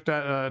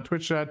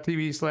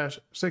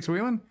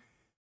 twitch.tv/Sixwheelin.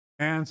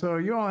 And so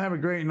you all have a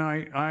great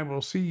night. I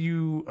will see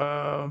you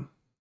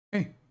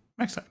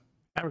next time.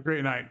 Have a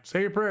great night.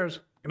 Say your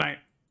prayers. Good night.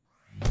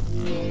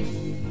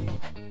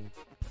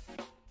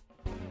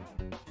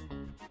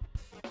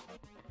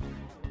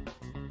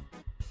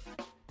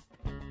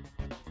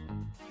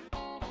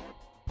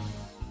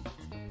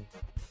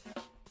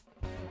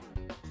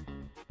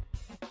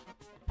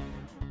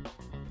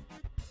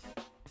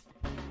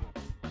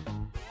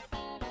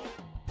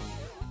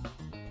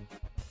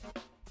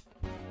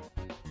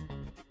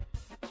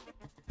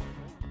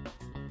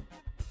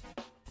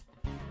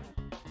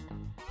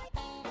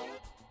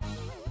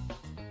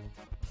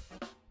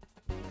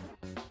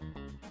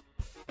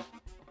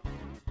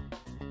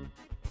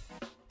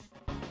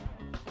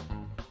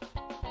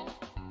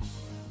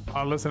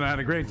 Listen, I had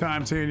a great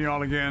time seeing you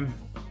all again.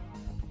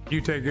 You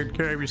take good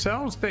care of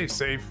yourselves, stay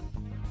safe,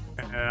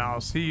 and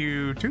I'll see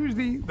you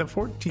Tuesday the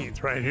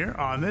 14th right here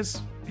on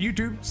this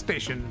YouTube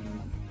station.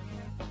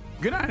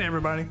 Good night,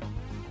 everybody.